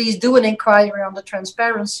please do an inquiry on the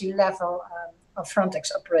transparency level of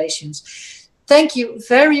FRONTEX operations. Thank you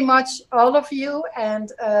very much, all of you, and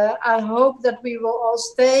I hope that we will all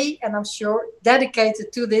stay, and I'm sure,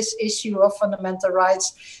 dedicated to this issue of fundamental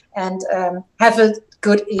rights, and have a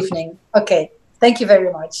good evening. Okay, thank you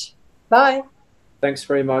very much. Bye. Thanks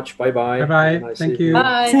very much. Bye-bye. Bye-bye. Nice Thank you.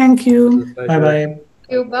 Bye. Thank you. Bye-bye. Thank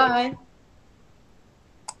you. Bye.